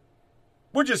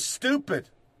 We're just stupid.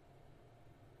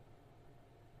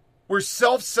 We're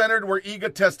self-centered. We're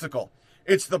egotistical.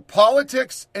 It's the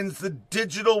politics and the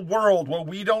digital world where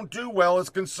we don't do well as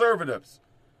conservatives.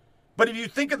 But if you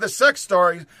think of the sex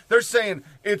stories, they're saying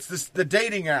it's the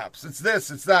dating apps. It's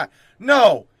this, it's that.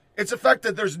 No, it's the fact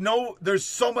that there's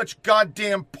so much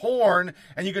goddamn porn,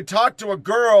 and you can talk to a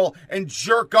girl and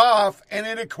jerk off, and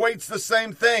it equates the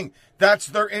same thing. That's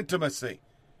their intimacy.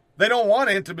 They don't want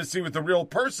intimacy with a real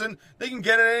person. They can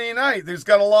get it any night. They just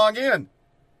got to log in.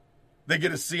 They get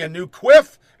to see a new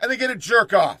quiff, and they get to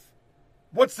jerk off.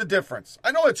 What's the difference?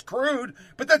 I know it's crude,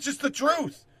 but that's just the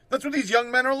truth. That's what these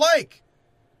young men are like.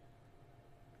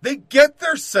 They get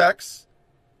their sex,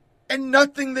 and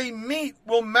nothing they meet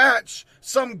will match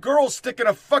some girl sticking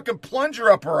a fucking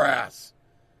plunger up her ass.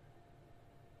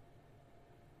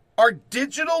 Our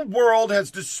digital world has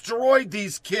destroyed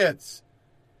these kids.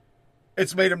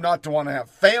 It's made them not to want to have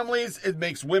families. It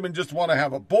makes women just want to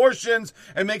have abortions.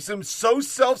 It makes them so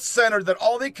self-centered that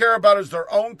all they care about is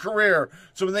their own career.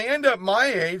 So when they end up my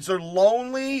age, they're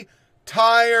lonely,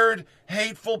 tired,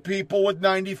 hateful people with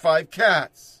 95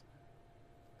 cats.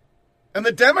 And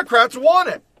the Democrats want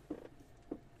it.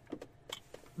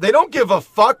 They don't give a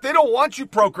fuck. They don't want you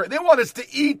procreate. They want us to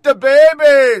eat the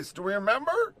babies. Do we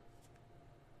remember?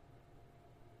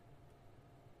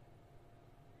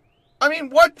 I mean,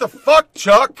 what the fuck,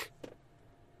 Chuck?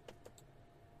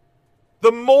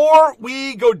 The more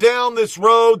we go down this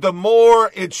road, the more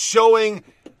it's showing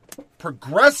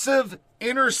progressive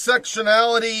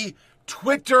intersectionality,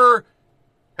 Twitter,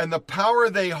 and the power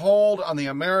they hold on the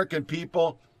American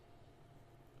people.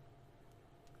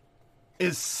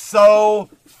 is so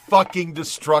fucking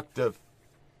destructive.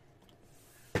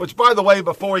 Which, by the way,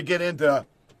 before we get into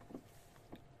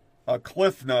a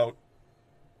cliff note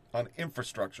on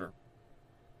infrastructure,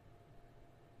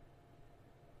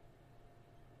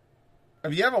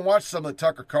 if you haven't watched some of the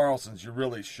Tucker Carlsons, you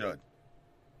really should.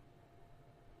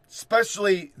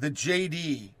 Especially the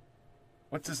JD.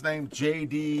 What's his name?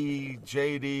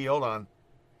 JD, hold on.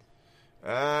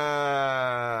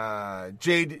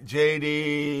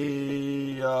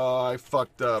 JD, I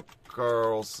fucked up.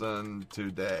 Carlson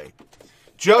today.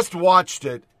 Just watched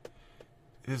it.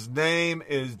 His name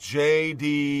is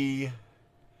JD.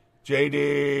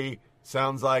 JD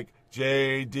sounds like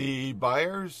JD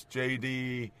Byers.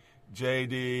 JD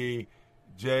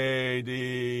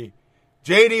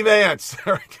Vance.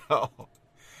 There we go.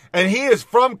 And he is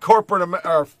from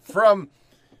from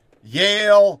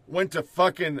Yale, went to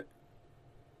fucking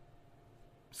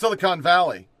Silicon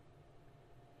Valley.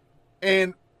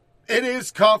 And it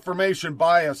is confirmation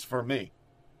bias for me.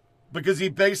 Because he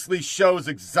basically shows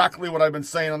exactly what I've been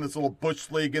saying on this little Bush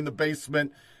League in the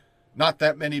basement. Not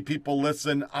that many people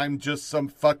listen. I'm just some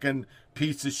fucking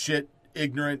piece of shit,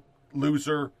 ignorant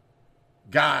loser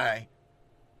guy.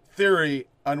 Theory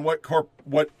on what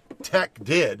tech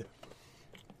did.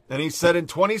 And he said in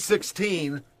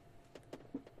 2016,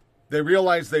 they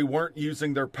realized they weren't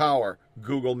using their power.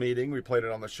 Google meeting, we played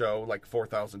it on the show like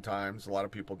 4,000 times. A lot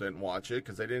of people didn't watch it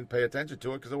because they didn't pay attention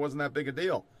to it because it wasn't that big a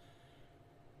deal.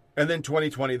 And then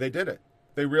 2020, they did it.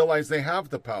 They realized they have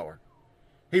the power.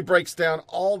 He breaks down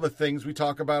all the things we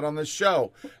talk about on this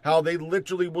show. How they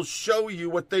literally will show you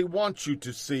what they want you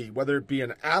to see. Whether it be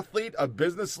an athlete, a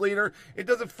business leader, it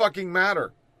doesn't fucking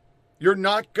matter. You're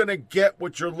not going to get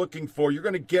what you're looking for. You're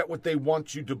going to get what they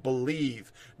want you to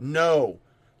believe. No.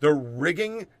 They're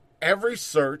rigging every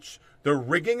search. They're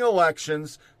rigging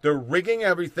elections. They're rigging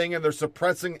everything. And they're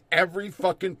suppressing every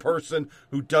fucking person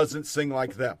who doesn't sing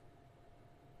like them.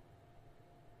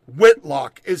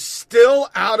 Whitlock is still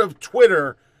out of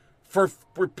Twitter for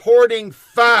reporting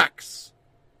facts.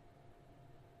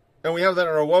 And we have that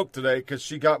in our woke today because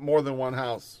she got more than one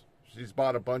house. She's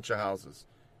bought a bunch of houses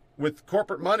with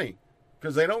corporate money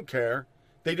because they don't care.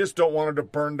 They just don't want her to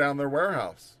burn down their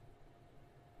warehouse.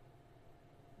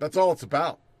 That's all it's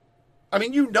about. I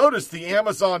mean, you noticed the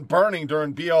Amazon burning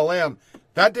during BLM.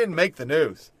 That didn't make the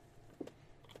news.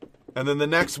 And then the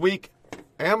next week,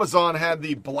 Amazon had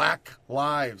the Black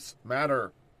Lives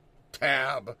Matter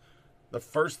tab. The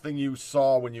first thing you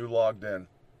saw when you logged in.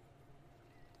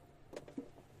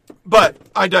 But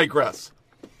I digress.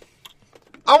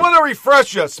 I want to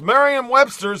refresh us.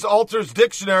 Merriam-Webster's alters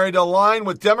dictionary to align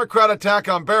with Democrat attack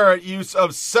on Barrett use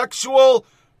of sexual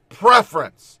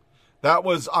preference. That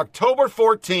was October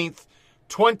 14th,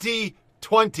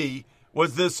 2020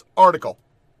 was this article.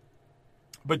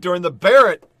 But during the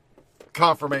Barrett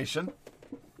confirmation,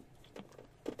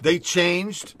 they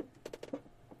changed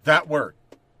that word.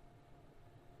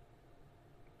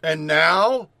 And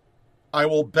now, I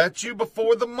will bet you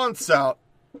before the month's out,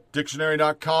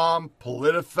 dictionary.com,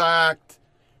 PolitiFact,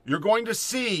 you're going to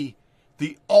see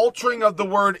the altering of the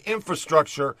word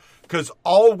infrastructure because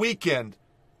all weekend,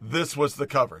 this was the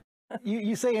coverage.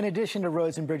 You say in addition to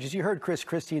roads and bridges, you heard Chris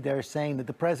Christie there saying that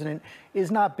the president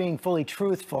is not being fully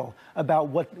truthful about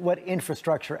what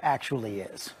infrastructure actually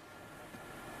is.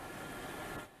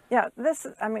 Yeah,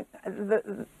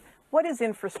 what is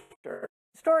infrastructure?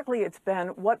 Historically, it's been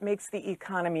what makes the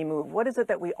economy move. What is it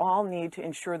that we all need to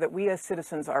ensure that we as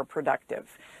citizens are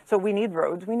productive? So we need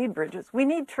roads, we need bridges, we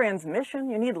need transmission,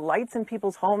 you need lights in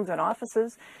people's homes and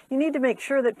offices. You need to make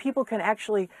sure that people can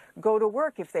actually go to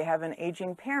work if they have an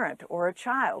aging parent or a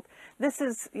child. This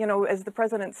is, as the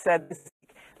president said,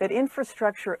 that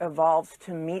infrastructure evolves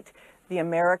to meet the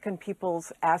American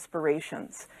people's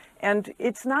aspirations. And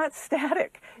it's not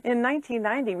static. In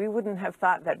 1990, we wouldn't have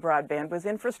thought that broadband was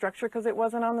infrastructure because it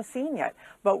wasn't on the scene yet.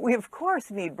 But we, of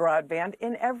course, need broadband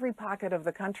in every pocket of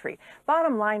the country.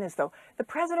 Bottom line is, though, the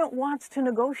president wants to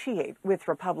negotiate with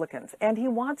Republicans, and he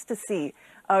wants to see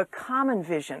a common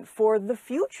vision for the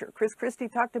future. Chris Christie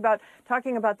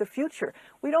talking about the future.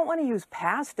 We don't want to use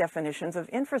past definitions of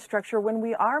infrastructure when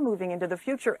we are moving into the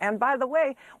future. And by the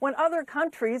way, when other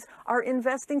countries are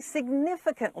investing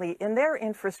significantly in their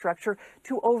infrastructure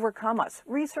to overcome us.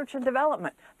 Research and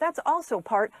development, that's also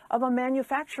part of a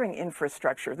manufacturing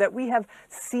infrastructure that we have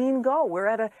seen go. We're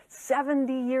at a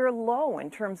 70-year low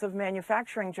in terms of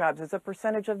manufacturing jobs as a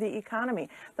percentage of the economy.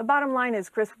 The bottom line is,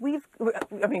 Chris, I'm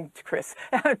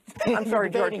sorry,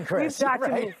 George, we've got to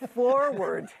move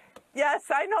forward Yes,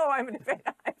 I know I'm in favor.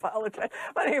 I apologize.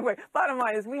 But anyway, bottom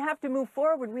line is we have to move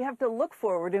forward. We have to look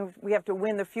forward, and we have to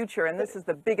win the future. And this is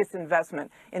the biggest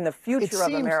investment in the future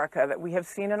of America that we have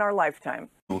seen in our lifetime.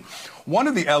 One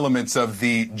of the elements of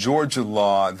the Georgia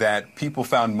law that people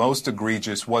found most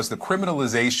egregious was the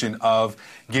criminalization of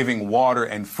giving water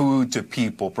and food to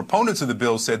people. Proponents of the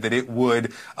bill said that it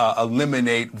would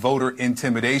eliminate voter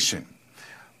intimidation.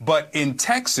 But in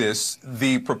Texas,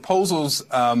 the proposals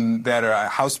that are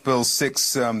House Bill 6,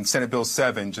 Senate Bill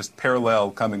 7, just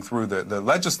parallel coming through the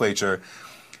legislature,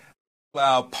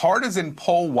 allow partisan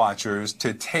poll watchers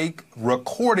to take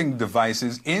recording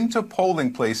devices into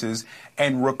polling places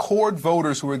and record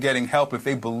voters who are getting help if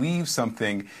they believe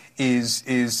something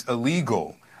is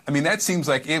illegal. I mean, that seems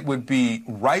like it would be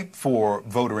ripe for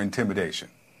voter intimidation.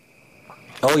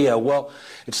 Oh, yeah. Well,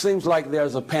 it seems like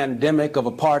there's a pandemic of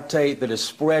apartheid that is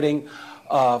spreading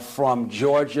from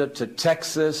Georgia to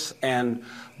Texas, and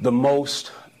the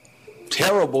most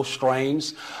terrible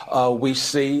strains we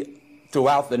see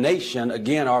throughout the nation,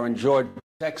 again, are in Georgia,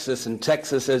 Texas, and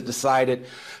Texas has decided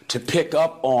to pick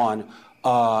up on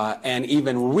and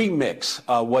even remix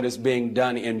what is being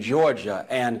done in Georgia.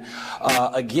 And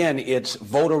again, it's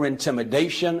voter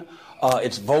intimidation,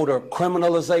 it's voter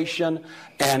criminalization,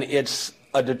 and it's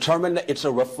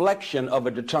a reflection of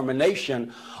a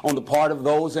determination on the part of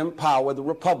those in power, the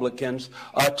Republicans,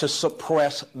 to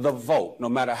suppress the vote. No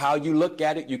matter how you look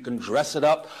at it, you can dress it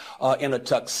up in a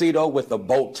tuxedo with a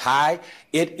bow tie.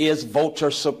 It is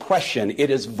voter suppression. It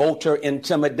is voter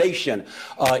intimidation.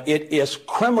 It is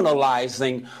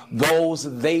criminalizing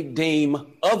those they deem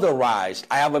otherized.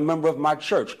 I have a member of my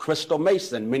church, Crystal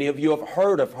Mason. Many of you have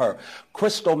heard of her.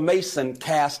 Crystal Mason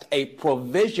cast a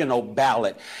provisional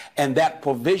ballot, and that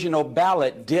provisional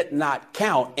ballot did not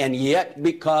count. And yet,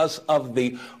 because of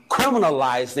the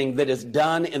criminalizing that is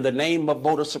done in the name of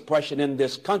voter suppression in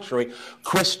this country,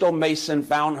 Crystal Mason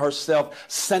found herself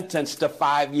sentenced to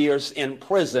 5 years in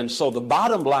prison. So the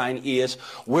bottom line is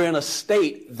we're in a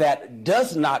state that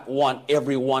does not want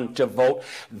everyone to vote.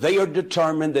 They are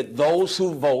determined that those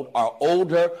who vote are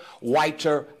older,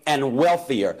 whiter, and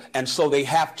wealthier. And so they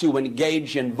have to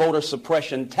engage in voter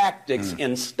suppression tactics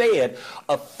instead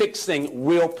of fixing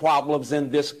real problems in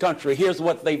this country. Here's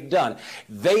what they've done.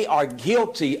 They are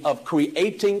guilty of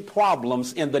creating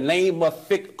problems in the name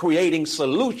of creating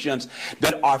solutions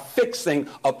that are fixing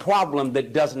a problem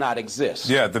that does not exist.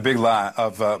 Yeah, the big lie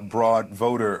of broad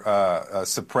voter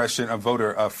suppression, of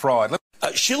voter fraud.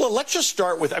 Sheila, let's just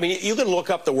start with, you can look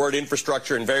up the word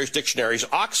infrastructure in various dictionaries.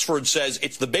 Oxford says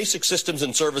it's the basic systems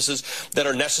and services that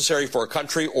are necessary for a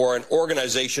country or an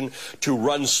organization to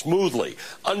run smoothly.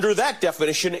 Under that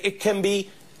definition, it can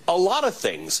be a lot of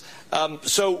things.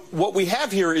 So what we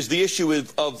have here is the issue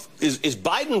of is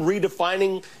Biden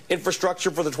redefining infrastructure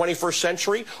for the 21st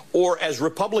century? Or, as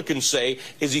Republicans say,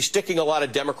 is he sticking a lot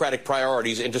of Democratic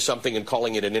priorities into something and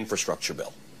calling it an infrastructure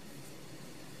bill?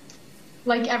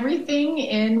 Like everything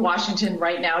in Washington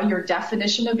right now, your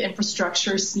definition of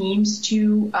infrastructure seems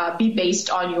to be based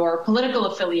on your political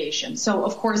affiliation. So,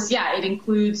 of course, yeah, it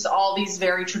includes all these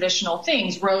very traditional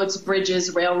things: roads,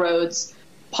 bridges, railroads,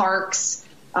 parks,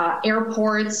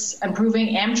 airports,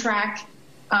 improving Amtrak.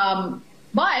 But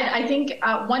I think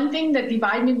one thing that the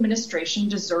Biden administration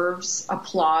deserves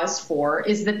applause for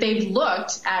is that they've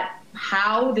looked at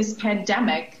how this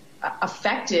pandemic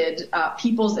affected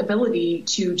people's ability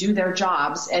to do their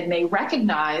jobs, and they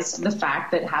recognize the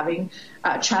fact that having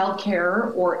child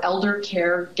care or elder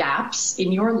care gaps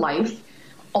in your life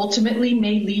ultimately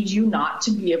may lead you not to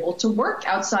be able to work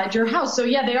outside your house. So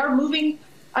yeah, they are moving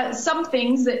some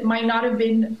things that might not have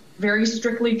been very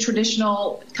strictly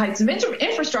traditional kinds of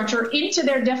infrastructure into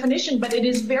their definition, but it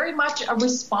is very much a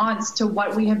response to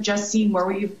what we have just seen, where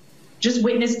we've just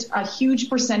witnessed a huge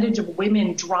percentage of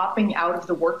women dropping out of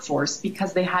the workforce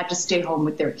because they had to stay home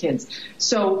with their kids.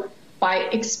 So by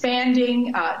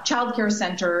expanding childcare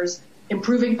centers,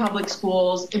 improving public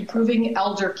schools, improving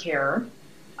elder care,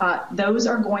 those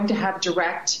are going to have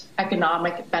direct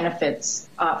economic benefits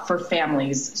for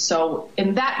families. So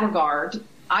in that regard,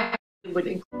 I would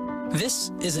include.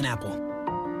 This is an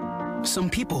apple.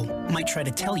 Some people might try to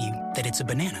tell you that it's a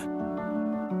banana.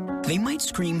 They might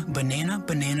scream banana,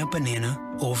 banana,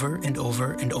 banana over and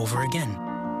over and over again.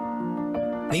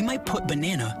 They might put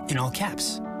banana in all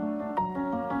caps.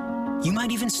 You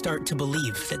might even start to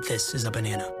believe that this is a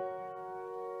banana.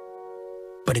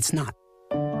 But it's not.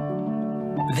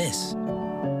 This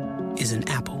is an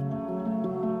apple.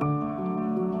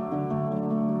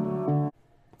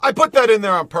 I put that in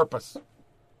there on purpose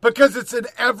because it's in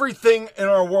everything in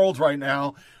our world right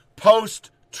now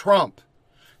post-Trump.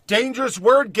 Dangerous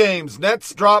word games.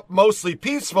 Nets drop mostly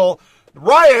peaceful.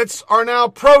 Riots are now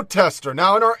protester.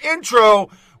 Now, in our intro,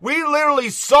 we literally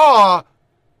saw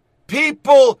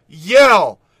people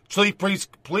yell.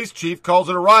 Police chief calls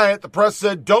it a riot. The press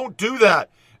said, don't do that,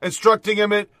 instructing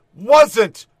him it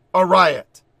wasn't a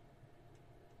riot.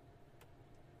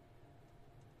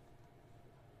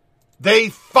 They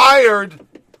fired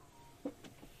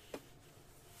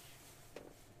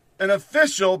an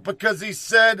official because he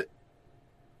said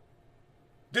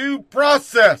due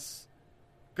process.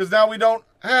 Because now we don't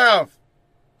have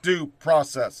due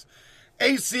process.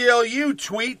 ACLU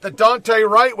tweet that Daunte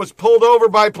Wright was pulled over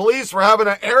by police for having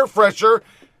an air freshener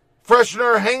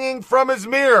hanging from his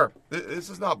mirror. This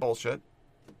is not bullshit.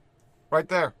 Right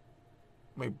there.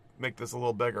 Let me make this a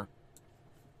little bigger.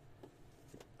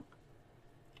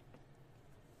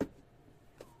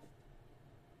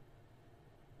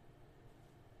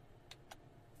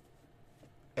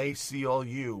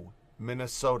 ACLU,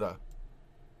 Minnesota.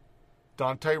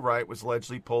 Daunte Wright was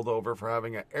allegedly pulled over for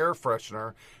having an air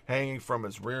freshener hanging from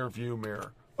his rear view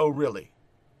mirror. Oh, really?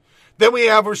 Then we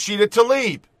have Rashida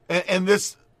Tlaib. And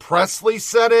this, Presley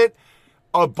said it.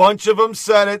 A bunch of them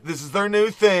said it. This is their new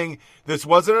thing. This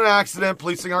wasn't an accident.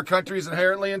 Policing our country is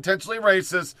inherently intentionally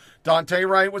racist. Daunte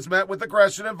Wright was met with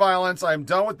aggression and violence. I am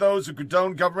done with those who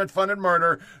condone government-funded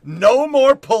murder. No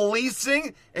more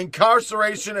policing,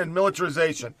 incarceration, and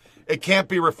militarization. It can't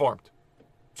be reformed.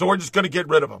 So we're just going to get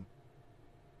rid of them.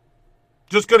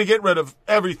 Just going to get rid of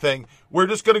everything. We're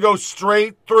just going to go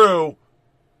straight through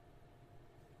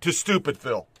to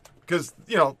Stupidville. Because,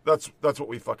 you know, that's what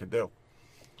we fucking do.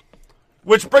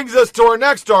 Which brings us to our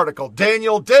next article.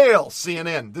 Daniel Dale,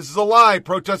 CNN. This is a lie.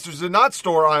 Protesters did not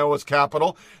storm Iowa's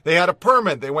Capitol. They had a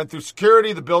permit. They went through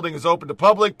security. The building is open to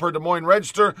public. Per Des Moines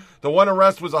Register, the one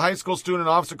arrest was a high school student. An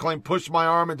officer claimed pushed my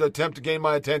arm in to attempt to gain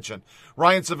my attention.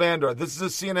 Ryan Savandra. This is a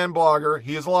CNN blogger.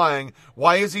 He is lying.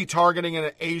 Why is he targeting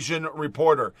an Asian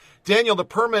reporter? Daniel, the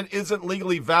permit isn't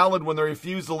legally valid when they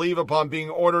refuse to leave upon being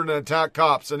ordered and attack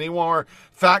cops. Any more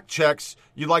fact checks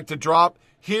you'd like to drop?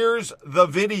 Here's the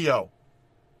video.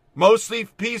 Mostly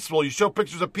peaceful. You show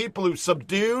pictures of people who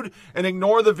subdued and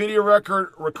ignore the video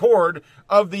record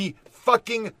of the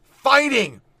fucking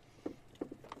fighting.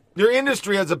 Your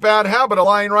industry has a bad habit of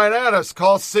lying right at us.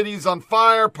 Call cities on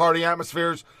fire, party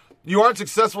atmospheres. You aren't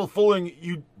successful fooling.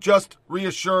 You just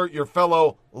reassure your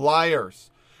fellow liars.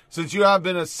 Since you have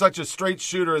been such a straight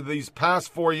shooter these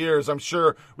past 4 years, I'm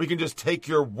sure we can just take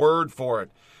your word for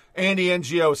it. Andy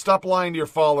NGO, stop lying to your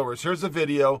followers. Here's a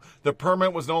video. The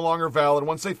permit was no longer valid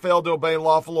once they failed to obey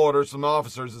lawful orders from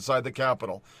officers inside the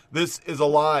Capitol. This is a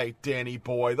lie, Danny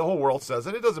boy. The whole world says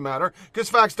it. It doesn't matter because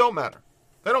facts don't matter.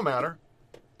 They don't matter.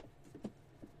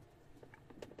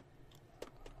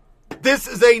 This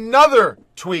is another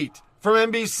tweet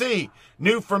from NBC.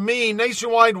 New from me,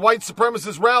 nationwide white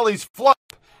supremacist rallies flop.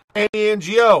 Andy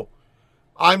NGO.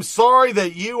 I'm sorry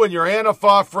that you and your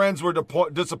Antifa friends were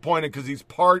disappointed because he's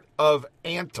part of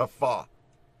Antifa.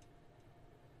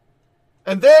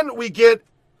 And then we get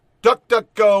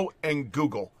DuckDuckGo and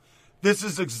Google. This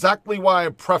is exactly why I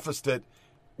prefaced it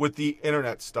with the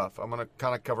internet stuff. I'm going to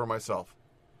kind of cover myself.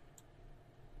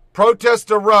 Protest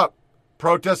erupt.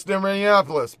 Protest in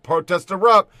Minneapolis. Protest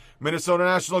erupt. Minnesota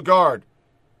National Guard.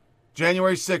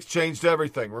 January 6th changed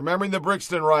everything. Remembering the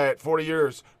Brixton riot, 40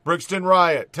 years. Brixton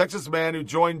riot. Texas man who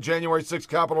joined January 6th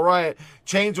Capitol riot.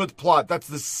 Changed with plot. That's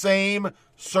the same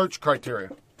search criteria.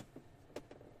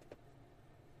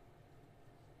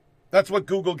 That's what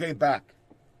Google gave back.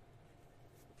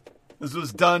 This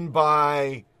was done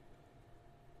by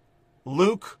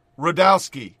Luke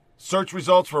Rudowski. Search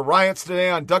results for riots today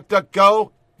on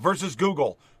DuckDuckGo versus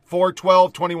Google.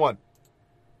 4/12/21.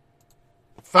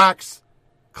 Facts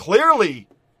clearly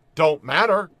don't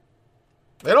matter.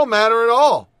 They don't matter at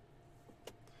all.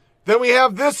 Then we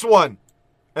have this one.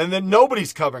 And then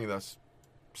nobody's covering this.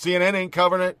 CNN ain't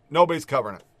covering it. Nobody's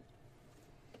covering it.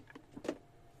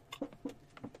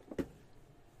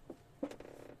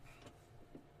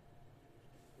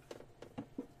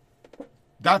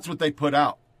 That's what they put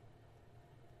out.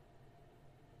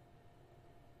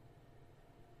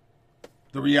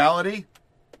 The reality?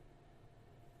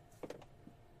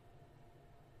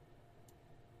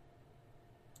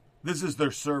 This is their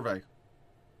survey.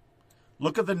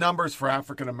 Look at the numbers for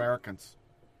African Americans.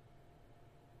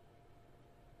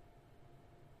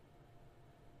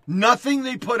 Nothing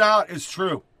they put out is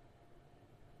true.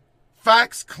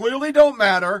 Facts clearly don't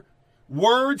matter.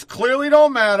 Words clearly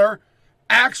don't matter.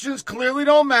 Actions clearly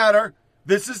don't matter.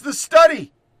 This is the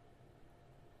study.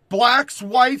 Blacks,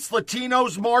 whites,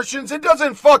 Latinos, Martians, it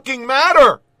doesn't fucking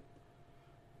matter.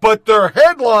 But their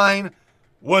headline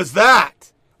was that.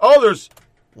 Oh, there's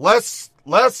less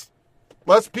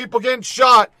people getting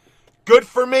shot. Good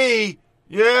for me.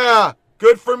 Yeah,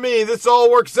 good for me. This all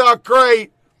works out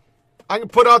great. I can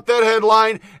put out that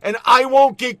headline, and I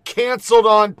won't get canceled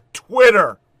on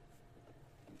Twitter.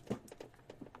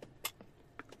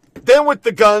 Then with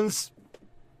the guns,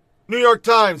 New York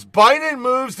Times, Biden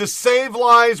moves to save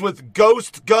lives with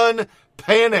ghost gun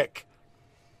panic.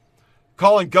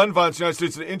 Calling gun violence in the United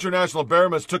States an international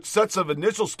embarrassment, took sets of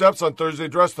initial steps on Thursday to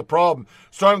address the problem,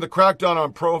 starting with the crackdown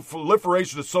on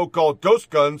proliferation of so-called ghost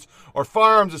guns, or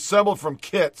firearms assembled from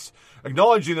kits,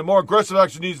 acknowledging that more aggressive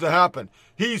action needs to happen.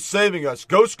 He's saving us.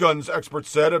 Ghost guns,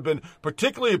 experts said, have been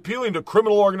particularly appealing to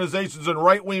criminal organizations and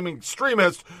right-wing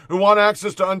extremists who want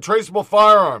access to untraceable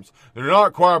firearms. They do not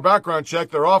require a background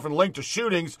check. They're often linked to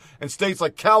shootings in states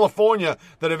like California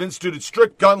that have instituted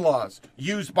strict gun laws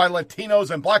used by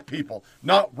Latinos and black people,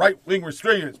 not right-wing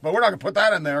extremists. But we're not going to put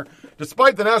that in there.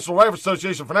 Despite the National Rifle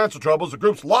Association financial troubles, the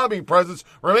group's lobbying presence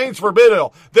remains forbidden.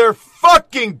 They're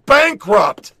fucking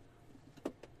bankrupt.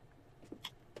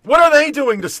 What are they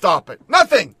doing to stop it?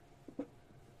 Nothing.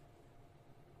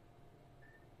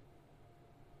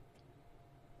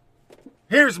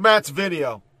 Here's Matt's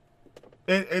video.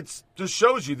 It just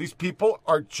shows you these people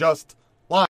are just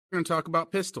lying. We're going to talk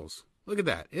about pistols. Look at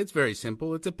that. It's very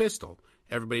simple. It's a pistol.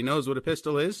 Everybody knows what a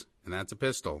pistol is, and that's a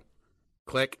pistol.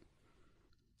 Click.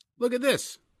 Look at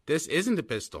this. This isn't a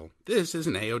pistol. This is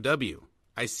an AOW.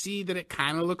 I see that it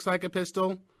kind of looks like a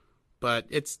pistol, but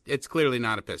it's clearly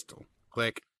not a pistol.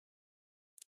 Click.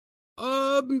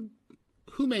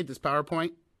 Who made this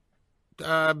PowerPoint?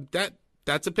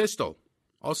 That's a pistol.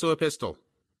 Also a pistol.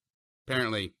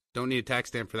 Apparently, don't need a tax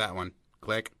stamp for that one.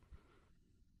 Click.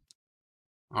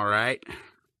 All right.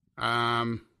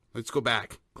 Let's go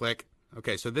back. Click.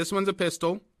 Okay, so this one's a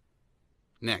pistol.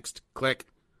 Next. Click.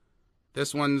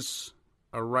 This one's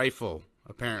a rifle,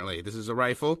 apparently. This is a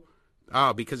rifle.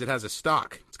 Oh, because it has a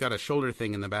stock. It's got a shoulder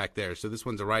thing in the back there, so this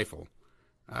one's a rifle.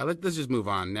 Let's just move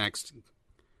on. Next.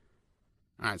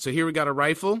 All right, so here we got a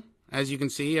rifle. As you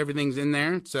can see, everything's in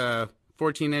there. It's a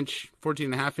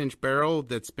 14.5-inch barrel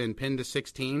that's been pinned to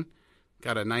 16.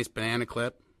 Got a nice banana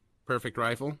clip. Perfect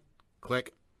rifle.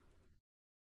 Click.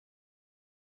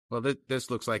 Well,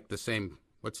 this looks like the same.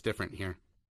 What's different here?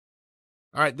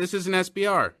 All right, this is an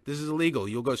SBR. This is illegal.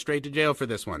 You'll go straight to jail for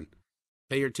this one.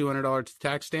 Pay your $200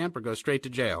 tax stamp or go straight to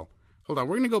jail. Hold on,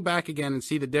 we're going to go back again and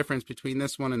see the difference between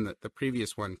this one and the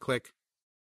previous one. Click.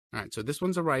 All right, so this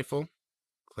one's a rifle.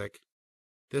 Click.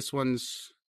 This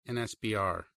one's an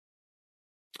SBR.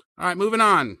 All right, moving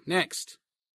on. Next.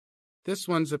 This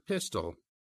one's a pistol. All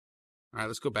right,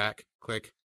 let's go back.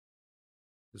 Click.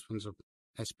 This one's a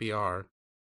SBR.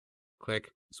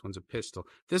 Click. This one's a pistol.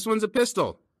 This one's a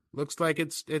pistol. Looks like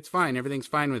it's fine. Everything's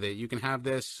fine with it. You can have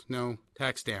this. No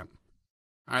tax stamp.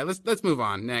 All right, let's move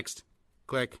on. Next.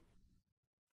 Click.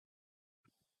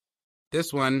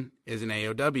 This one is an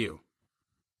AOW.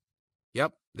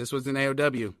 Yep, this was an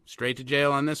AOW. Straight to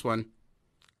jail on this one.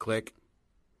 Click.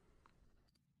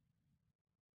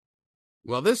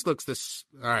 Well, this looks this.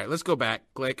 All right, let's go back.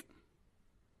 Click.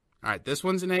 All right, this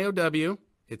one's an AOW.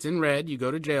 It's in red. You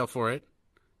go to jail for it.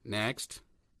 Next.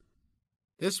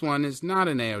 This one is not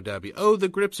an AOW. Oh, the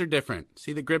grips are different.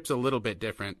 See, the grip's a little bit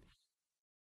different.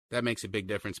 That makes a big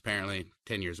difference, apparently.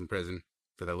 10 years in prison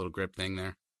for that little grip thing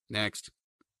there. Next.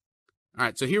 All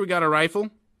right, so here we got a rifle.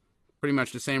 Pretty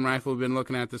much the same rifle we've been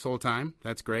looking at this whole time.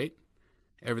 That's great.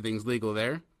 Everything's legal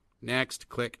there. Next,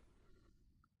 click.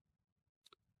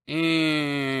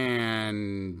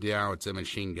 And now it's a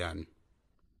machine gun.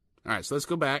 All right, so let's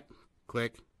go back.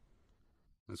 Click.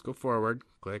 Let's go forward.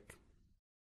 Click.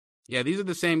 Yeah, these are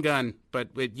the same gun, but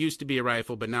it used to be a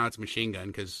rifle, but now it's a machine gun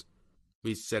because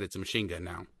we said it's a machine gun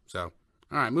now. So,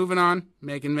 all right, moving on.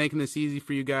 Making this easy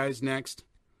for you guys. Next.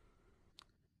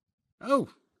 Oh,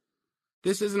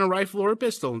 this isn't a rifle or a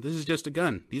pistol. This is just a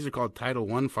gun. These are called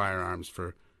Title I firearms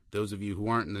for those of you who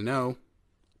aren't in the know.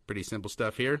 Pretty simple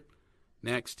stuff here.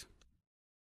 Next.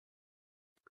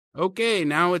 Okay,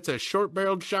 now it's a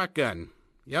short-barreled shotgun.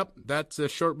 Yep, that's a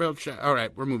short-barreled shot. All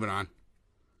right, we're moving on.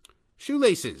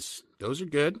 Shoelaces. Those are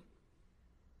good.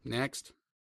 Next.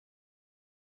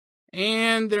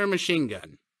 And they're a machine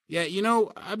gun. Yeah, you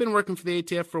know, I've been working for the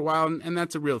ATF for a while, and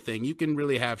that's a real thing. You can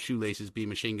really have shoelaces be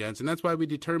machine guns, and that's why we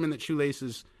determined that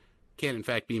shoelaces can, in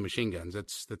fact, be machine guns.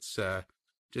 That's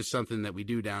just something that we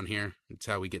do down here. It's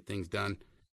how we get things done.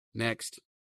 Next.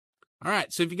 All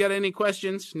right, so if you got any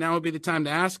questions, now would be the time to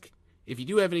ask. If you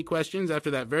do have any questions after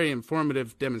that very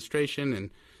informative demonstration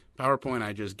and PowerPoint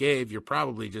I just gave, you're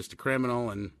probably just a criminal,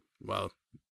 and, well,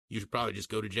 you should probably just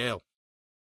go to jail.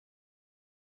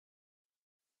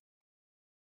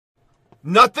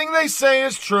 Nothing they say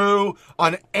is true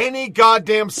on any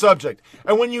goddamn subject.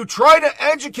 And when you try to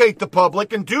educate the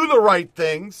public and do the right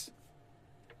things,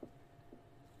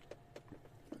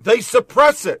 they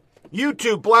suppress it.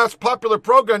 YouTube blasts popular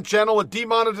pro-gun channel with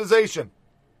demonetization.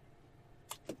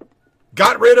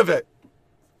 Got rid of it.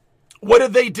 What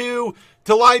did they do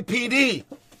to Live PD?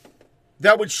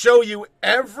 That would show you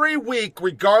every week,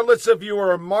 regardless if you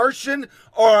are a Martian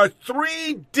or a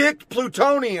three-dicked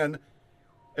Plutonian.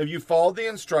 If you followed the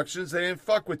instructions, they didn't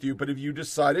fuck with you. But if you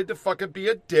decided to fucking be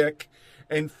a dick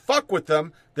and fuck with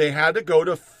them, they had to go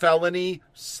to felony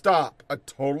stop. A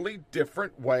totally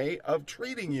different way of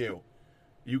treating you.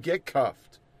 You get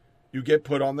cuffed. You get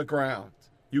put on the ground.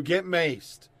 You get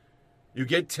maced. You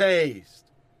get tased.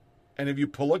 And if you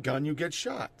pull a gun, you get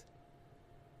shot.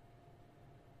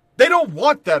 They don't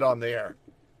want that on the air.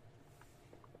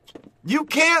 You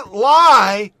can't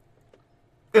lie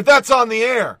if that's on the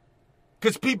air.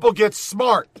 Because people get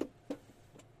smart.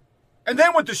 And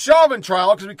then with the Chauvin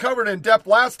trial, because we covered it in depth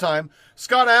last time,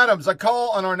 Scott Adams, I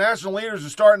call on our national leaders who are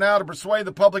starting now to persuade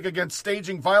the public against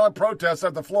staging violent protests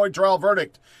at the Floyd trial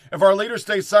verdict. If our leaders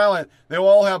stay silent, they will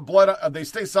all have blood. They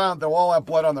stay silent, they'll all have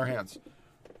blood on their hands.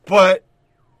 But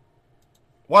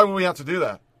why would we have to do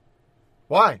that?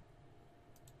 Why?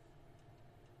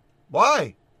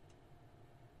 Why?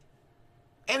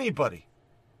 Anybody.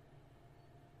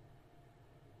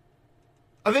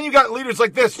 And then you got leaders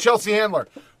like this, Chelsea Handler.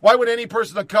 Why would any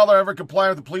person of color ever comply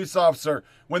with a police officer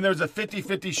when there's a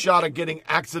 50-50 shot of getting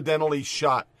accidentally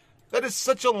shot? That is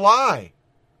such a lie.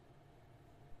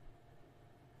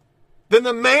 Then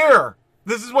the mayor.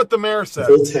 This is what the mayor said.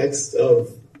 Full text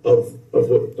of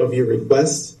your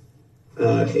request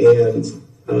and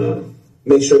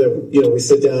make sure that we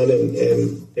sit down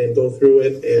and go through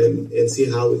it and see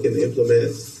how we can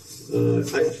implement.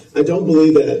 I don't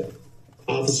believe that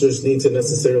officers need to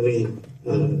necessarily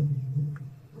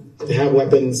have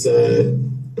weapons, every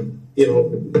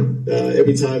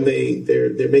time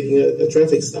they're making a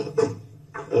traffic stop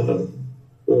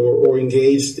or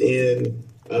engaged in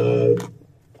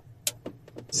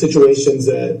situations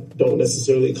that don't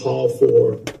necessarily call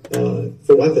for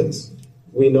weapons.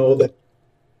 We know that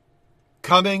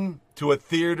coming to a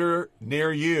theater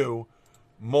near you,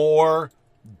 more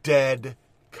dead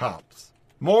cops.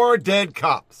 More dead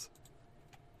cops.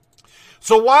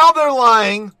 So while they're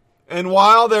lying and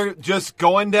while they're just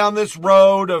going down this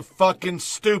road of fucking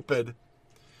stupid,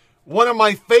 one of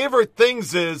my favorite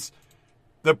things is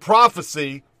the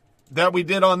prophecy that we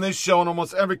did on this show, and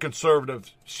almost every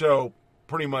conservative show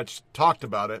pretty much talked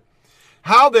about it,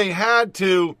 how they had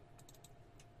to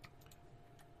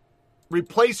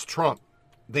replace Trump.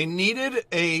 They needed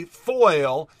a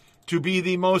foil to be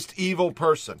the most evil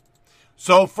person.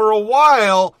 So for a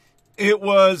while, it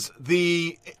was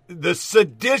the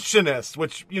seditionist,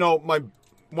 which,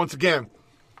 once again,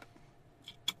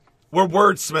 we're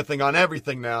wordsmithing on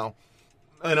everything now.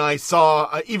 And I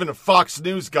saw even a Fox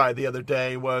News guy the other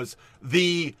day was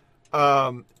the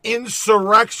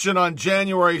insurrection on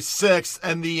January 6th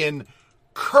and the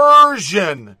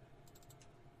incursion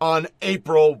on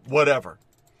April whatever.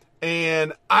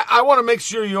 And I want to make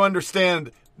sure you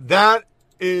understand that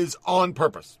is on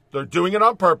purpose. They're doing it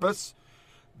on purpose.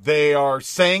 They are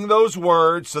saying those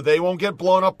words so they won't get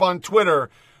blown up on Twitter,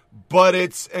 but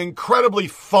it's incredibly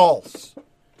false.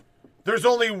 There's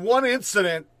only one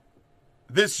incident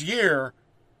this year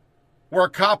where a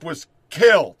cop was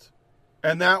killed,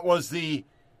 and that was the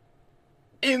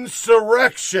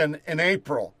insurrection in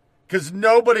April, because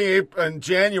nobody in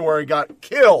January got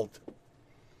killed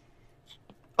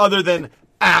other than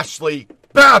Ashley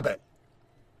Babbitt.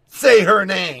 Say her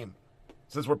name,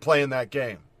 since we're playing that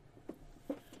game.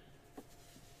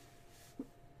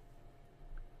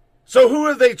 So who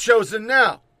have they chosen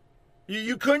now?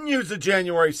 You couldn't use the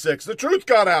January 6th. The truth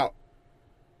got out.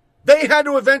 They had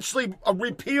to eventually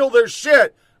repeal their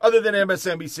shit, other than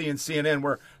MSNBC and CNN,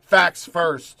 where facts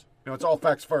first. It's all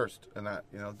facts first. And that,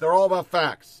 they're all about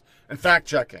facts and fact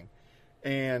checking.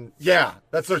 And yeah,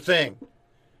 that's their thing.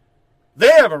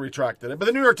 They haven't retracted it. But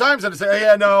the New York Times had to say,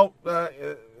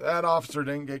 that officer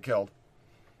didn't get killed.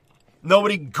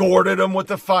 Nobody gored him with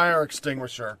the fire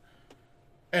extinguisher.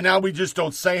 And now we just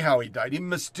don't say how he died. He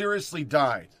mysteriously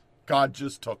died. God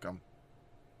just took him.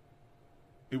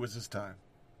 It was his time.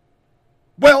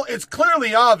 Well, it's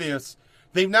clearly obvious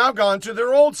they've now gone to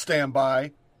their old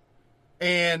standby.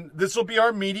 And this will be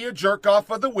our media jerk-off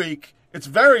of the week. It's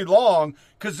very long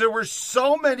because there were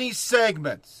so many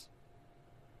segments.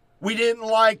 We didn't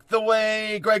like the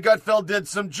way Greg Gutfeld did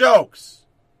some jokes.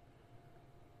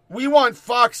 We want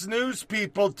Fox News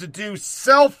people to do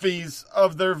selfies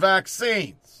of their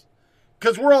vaccines.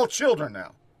 because we're all children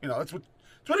now. You know, that's what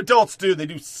adults do. They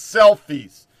do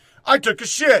selfies. I took a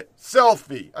shit.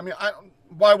 Selfie. I mean,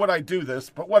 why would I do this?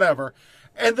 But whatever.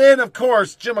 And then, of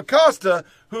course, Jim Acosta,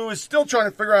 who is still trying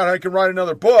to figure out how he can write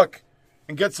another book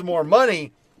and get some more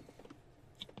money.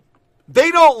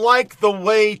 They don't like the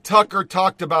way Tucker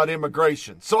talked about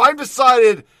immigration. So I've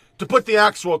decided to put the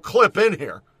actual clip in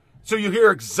here so you hear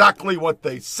exactly what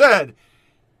they said.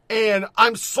 And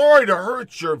I'm sorry to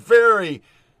hurt your very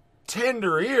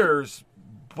tender ears,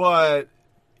 but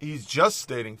he's just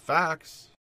stating facts.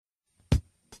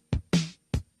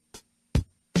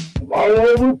 All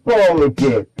over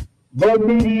politics, the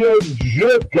media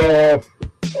jerk off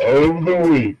of the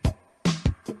week.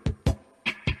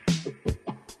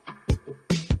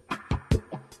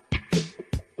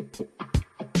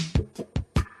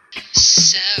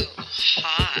 So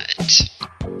hot.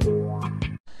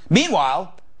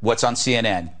 Meanwhile, what's on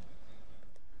CNN?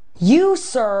 You,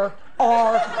 sir,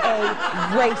 are a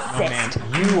racist.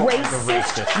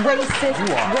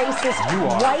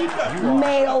 White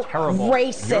male terrible.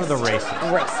 Racist. You're the racist.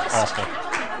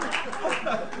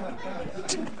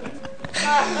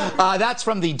 Awful. That's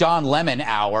from the Don Lemon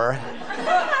Hour.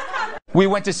 We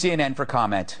went to CNN for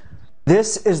comment.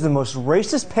 This is the most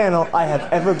racist panel I have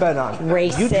ever been on.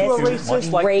 Racist, you two are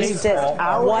racist, like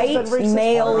racist, white racist,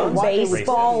 male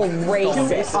baseball,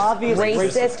 racist,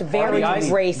 racist, very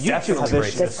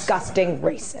racist, disgusting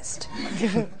racist.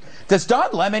 Does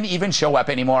Don Lemon even show up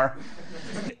anymore?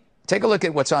 Take a look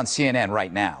at what's on CNN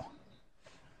right now.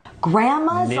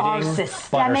 Grandmas are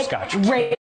systemic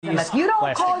racists. If you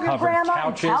don't call your grandma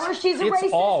and tell her she's a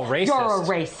racist, you're a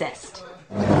racist.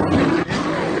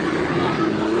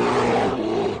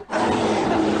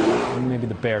 Maybe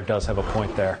the bear does have a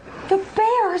point there. The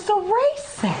bear is a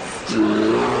racist.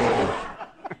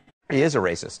 He is a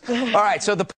racist. All right,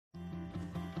 so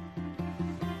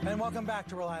And welcome back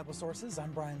to Reliable Sources.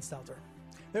 I'm Brian Stelter.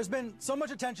 There's been so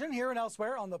much attention here and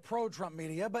elsewhere on the pro-Trump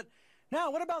media, but now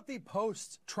what about the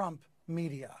post-Trump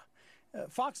media?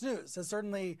 Fox News has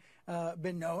certainly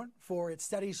been known for its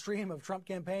steady stream of Trump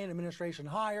campaign administration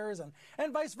hires and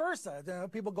vice versa,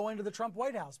 people going to the Trump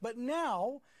White House. But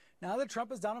now that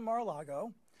Trump is down in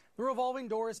Mar-a-Lago, the revolving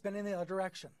door is spinning the other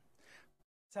direction.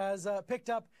 It has picked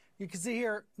up, you can see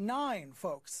here, 9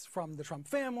 folks from the Trump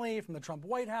family, from the Trump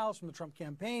White House, from the Trump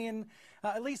campaign,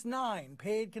 at least 9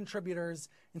 paid contributors,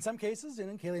 in some cases,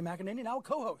 and Kayleigh McEnany, now a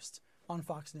co-host on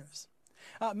Fox News.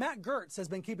 Matt Gertz has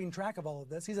been keeping track of all of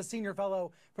this. He's a senior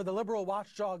fellow for the liberal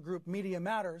watchdog group Media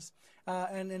Matters,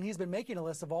 and he's been making a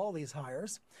list of all these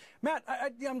hires. Matt,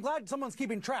 I'm glad someone's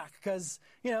keeping track because,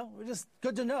 just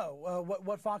good to know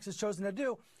what Fox has chosen to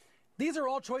do. These are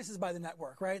all choices by the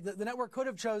network, right? The network could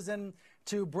have chosen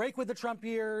to break with the Trump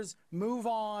years, move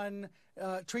on,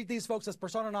 treat these folks as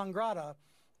persona non grata,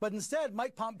 but instead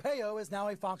Mike Pompeo is now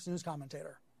a Fox News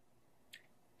commentator.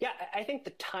 Yeah, I think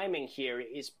the timing here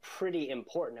is pretty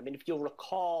important. I mean, if you'll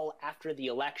recall, after the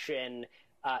election,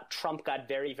 Trump got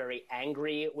very, very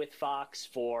angry with Fox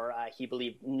for, he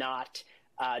believed, not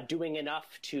doing enough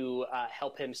to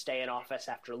help him stay in office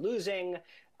after losing.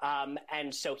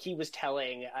 And so he was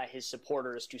telling his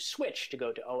supporters to switch, to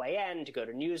go to OAN, to go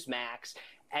to Newsmax.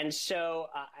 And so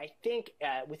I think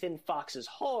within Fox's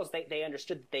halls, they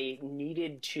understood that they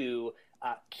needed to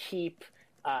keep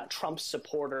Trump's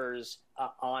supporters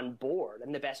on board.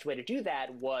 And the best way to do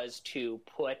that was to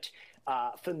put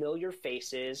familiar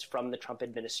faces from the Trump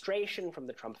administration, from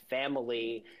the Trump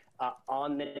family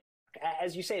on the network.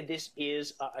 As you say, this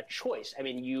is a choice. I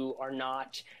mean, you are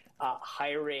not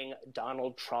hiring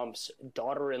Donald Trump's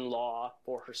daughter-in-law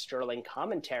for her sterling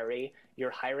commentary.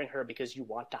 You're hiring her because you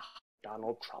want to hire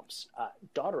Donald Trump's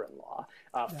daughter-in-law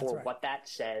for right. What that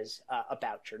says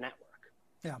about your network.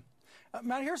 Yeah.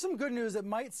 Matt, here's some good news that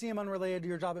might seem unrelated to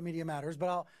your job at Media Matters,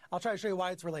 but I'll try to show you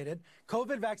why it's related.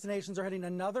 COVID vaccinations are hitting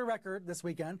another record this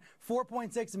weekend.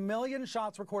 4.6 million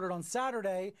shots recorded on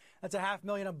Saturday. That's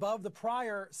 500,000 above the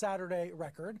prior Saturday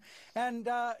record. And,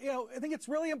 I think it's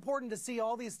really important to see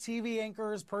all these TV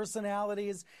anchors,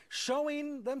 personalities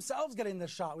showing themselves getting this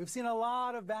shot. We've seen a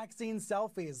lot of vaccine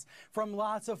selfies from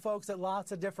lots of folks at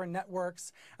lots of different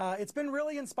networks. It's been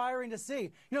really inspiring to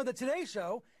see. The Today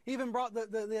Show even brought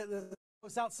the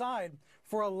was outside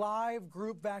for a live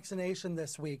group vaccination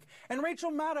this week. And Rachel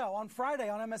Maddow on Friday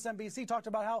on MSNBC talked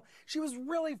about how she was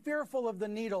really fearful of the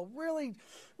needle, really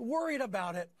worried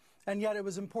about it. And yet it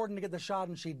was important to get the shot,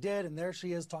 and she did. And there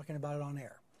she is talking about it on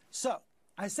air. So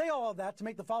I say all of that to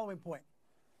make the following point.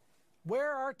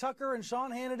 Where are Tucker and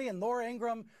Sean Hannity and Laura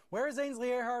Ingraham? Where is Ainsley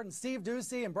Earhart and Steve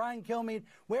Doocy and Brian Kilmeade?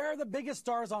 Where are the biggest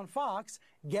stars on Fox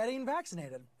getting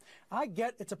vaccinated? I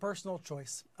get it's a personal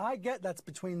choice. I get that's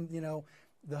between,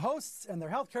 the hosts and their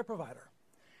healthcare provider.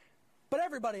 But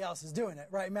everybody else is doing it,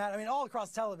 right, Matt? I mean, all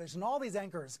across television, all these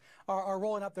anchors are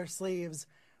rolling up their sleeves.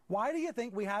 Why do you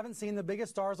think we haven't seen the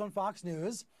biggest stars on Fox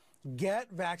News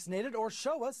get vaccinated or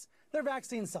show us their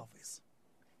vaccine selfies?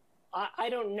 I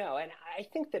don't know. And I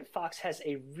think that Fox has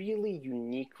a really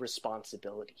unique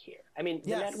responsibility here. I mean,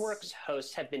 the network's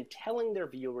hosts have been telling their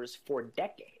viewers for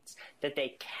decades that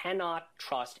they cannot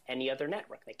trust any other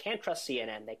network. They can't trust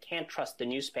CNN. They can't trust the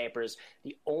newspapers.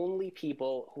 The only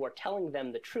people who are telling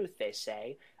them the truth, they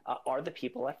say, are the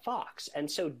people at Fox. And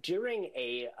so during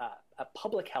a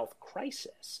public health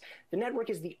crisis, the network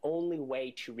is the only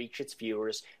way to reach its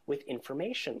viewers with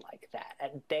information like that.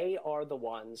 And they are the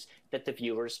ones that the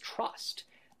viewers trust.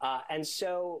 And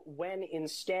so when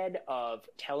instead of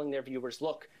telling their viewers,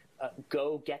 look,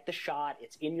 go get the shot,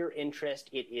 it's in your interest,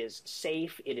 it is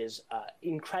safe, it is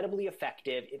incredibly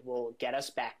effective, it will get us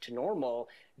back to normal,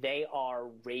 they are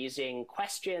raising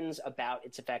questions about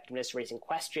its effectiveness, raising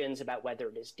questions about whether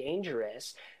it is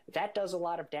dangerous. That does a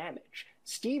lot of damage.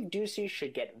 Steve Doocy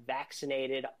should get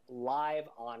vaccinated live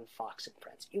on Fox and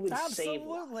Friends. It would save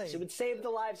lives. It would save the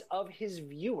lives of his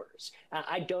viewers.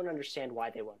 I don't understand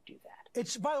why they won't do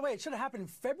that. By the way, it should have happened in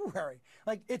February.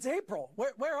 Like, it's April.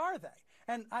 Where are they?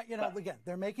 And, again,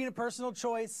 they're making a personal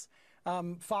choice.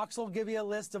 Fox will give you a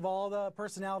list of all the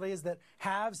personalities that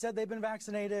have said they've been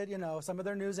vaccinated, some of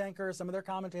their news anchors, some of their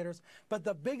commentators. But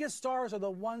the biggest stars are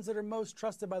the ones that are most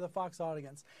trusted by the Fox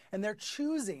audience. And they're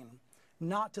choosing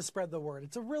not to spread the word.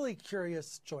 It's a really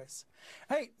curious choice.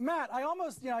 Hey, Matt, I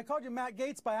called you Matt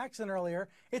Gaetz by accident earlier.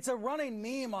 It's a running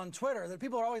meme on Twitter that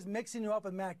people are always mixing you up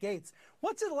with Matt Gaetz.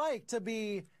 What's it like to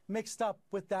be mixed up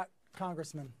with that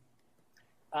congressman?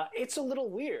 It's a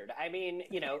little weird. I mean,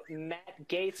 Matt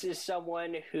Gaetz is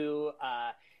someone who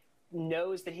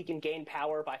knows that he can gain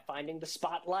power by finding the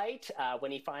spotlight.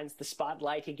 When he finds the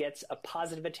spotlight, he gets a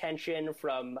positive attention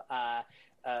from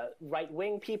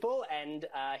right-wing people, and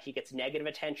he gets negative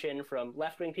attention from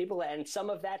left-wing people, and some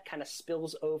of that kind of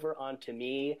spills over onto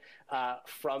me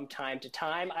from time to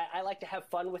time. I like to have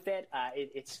fun with it.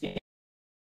 It's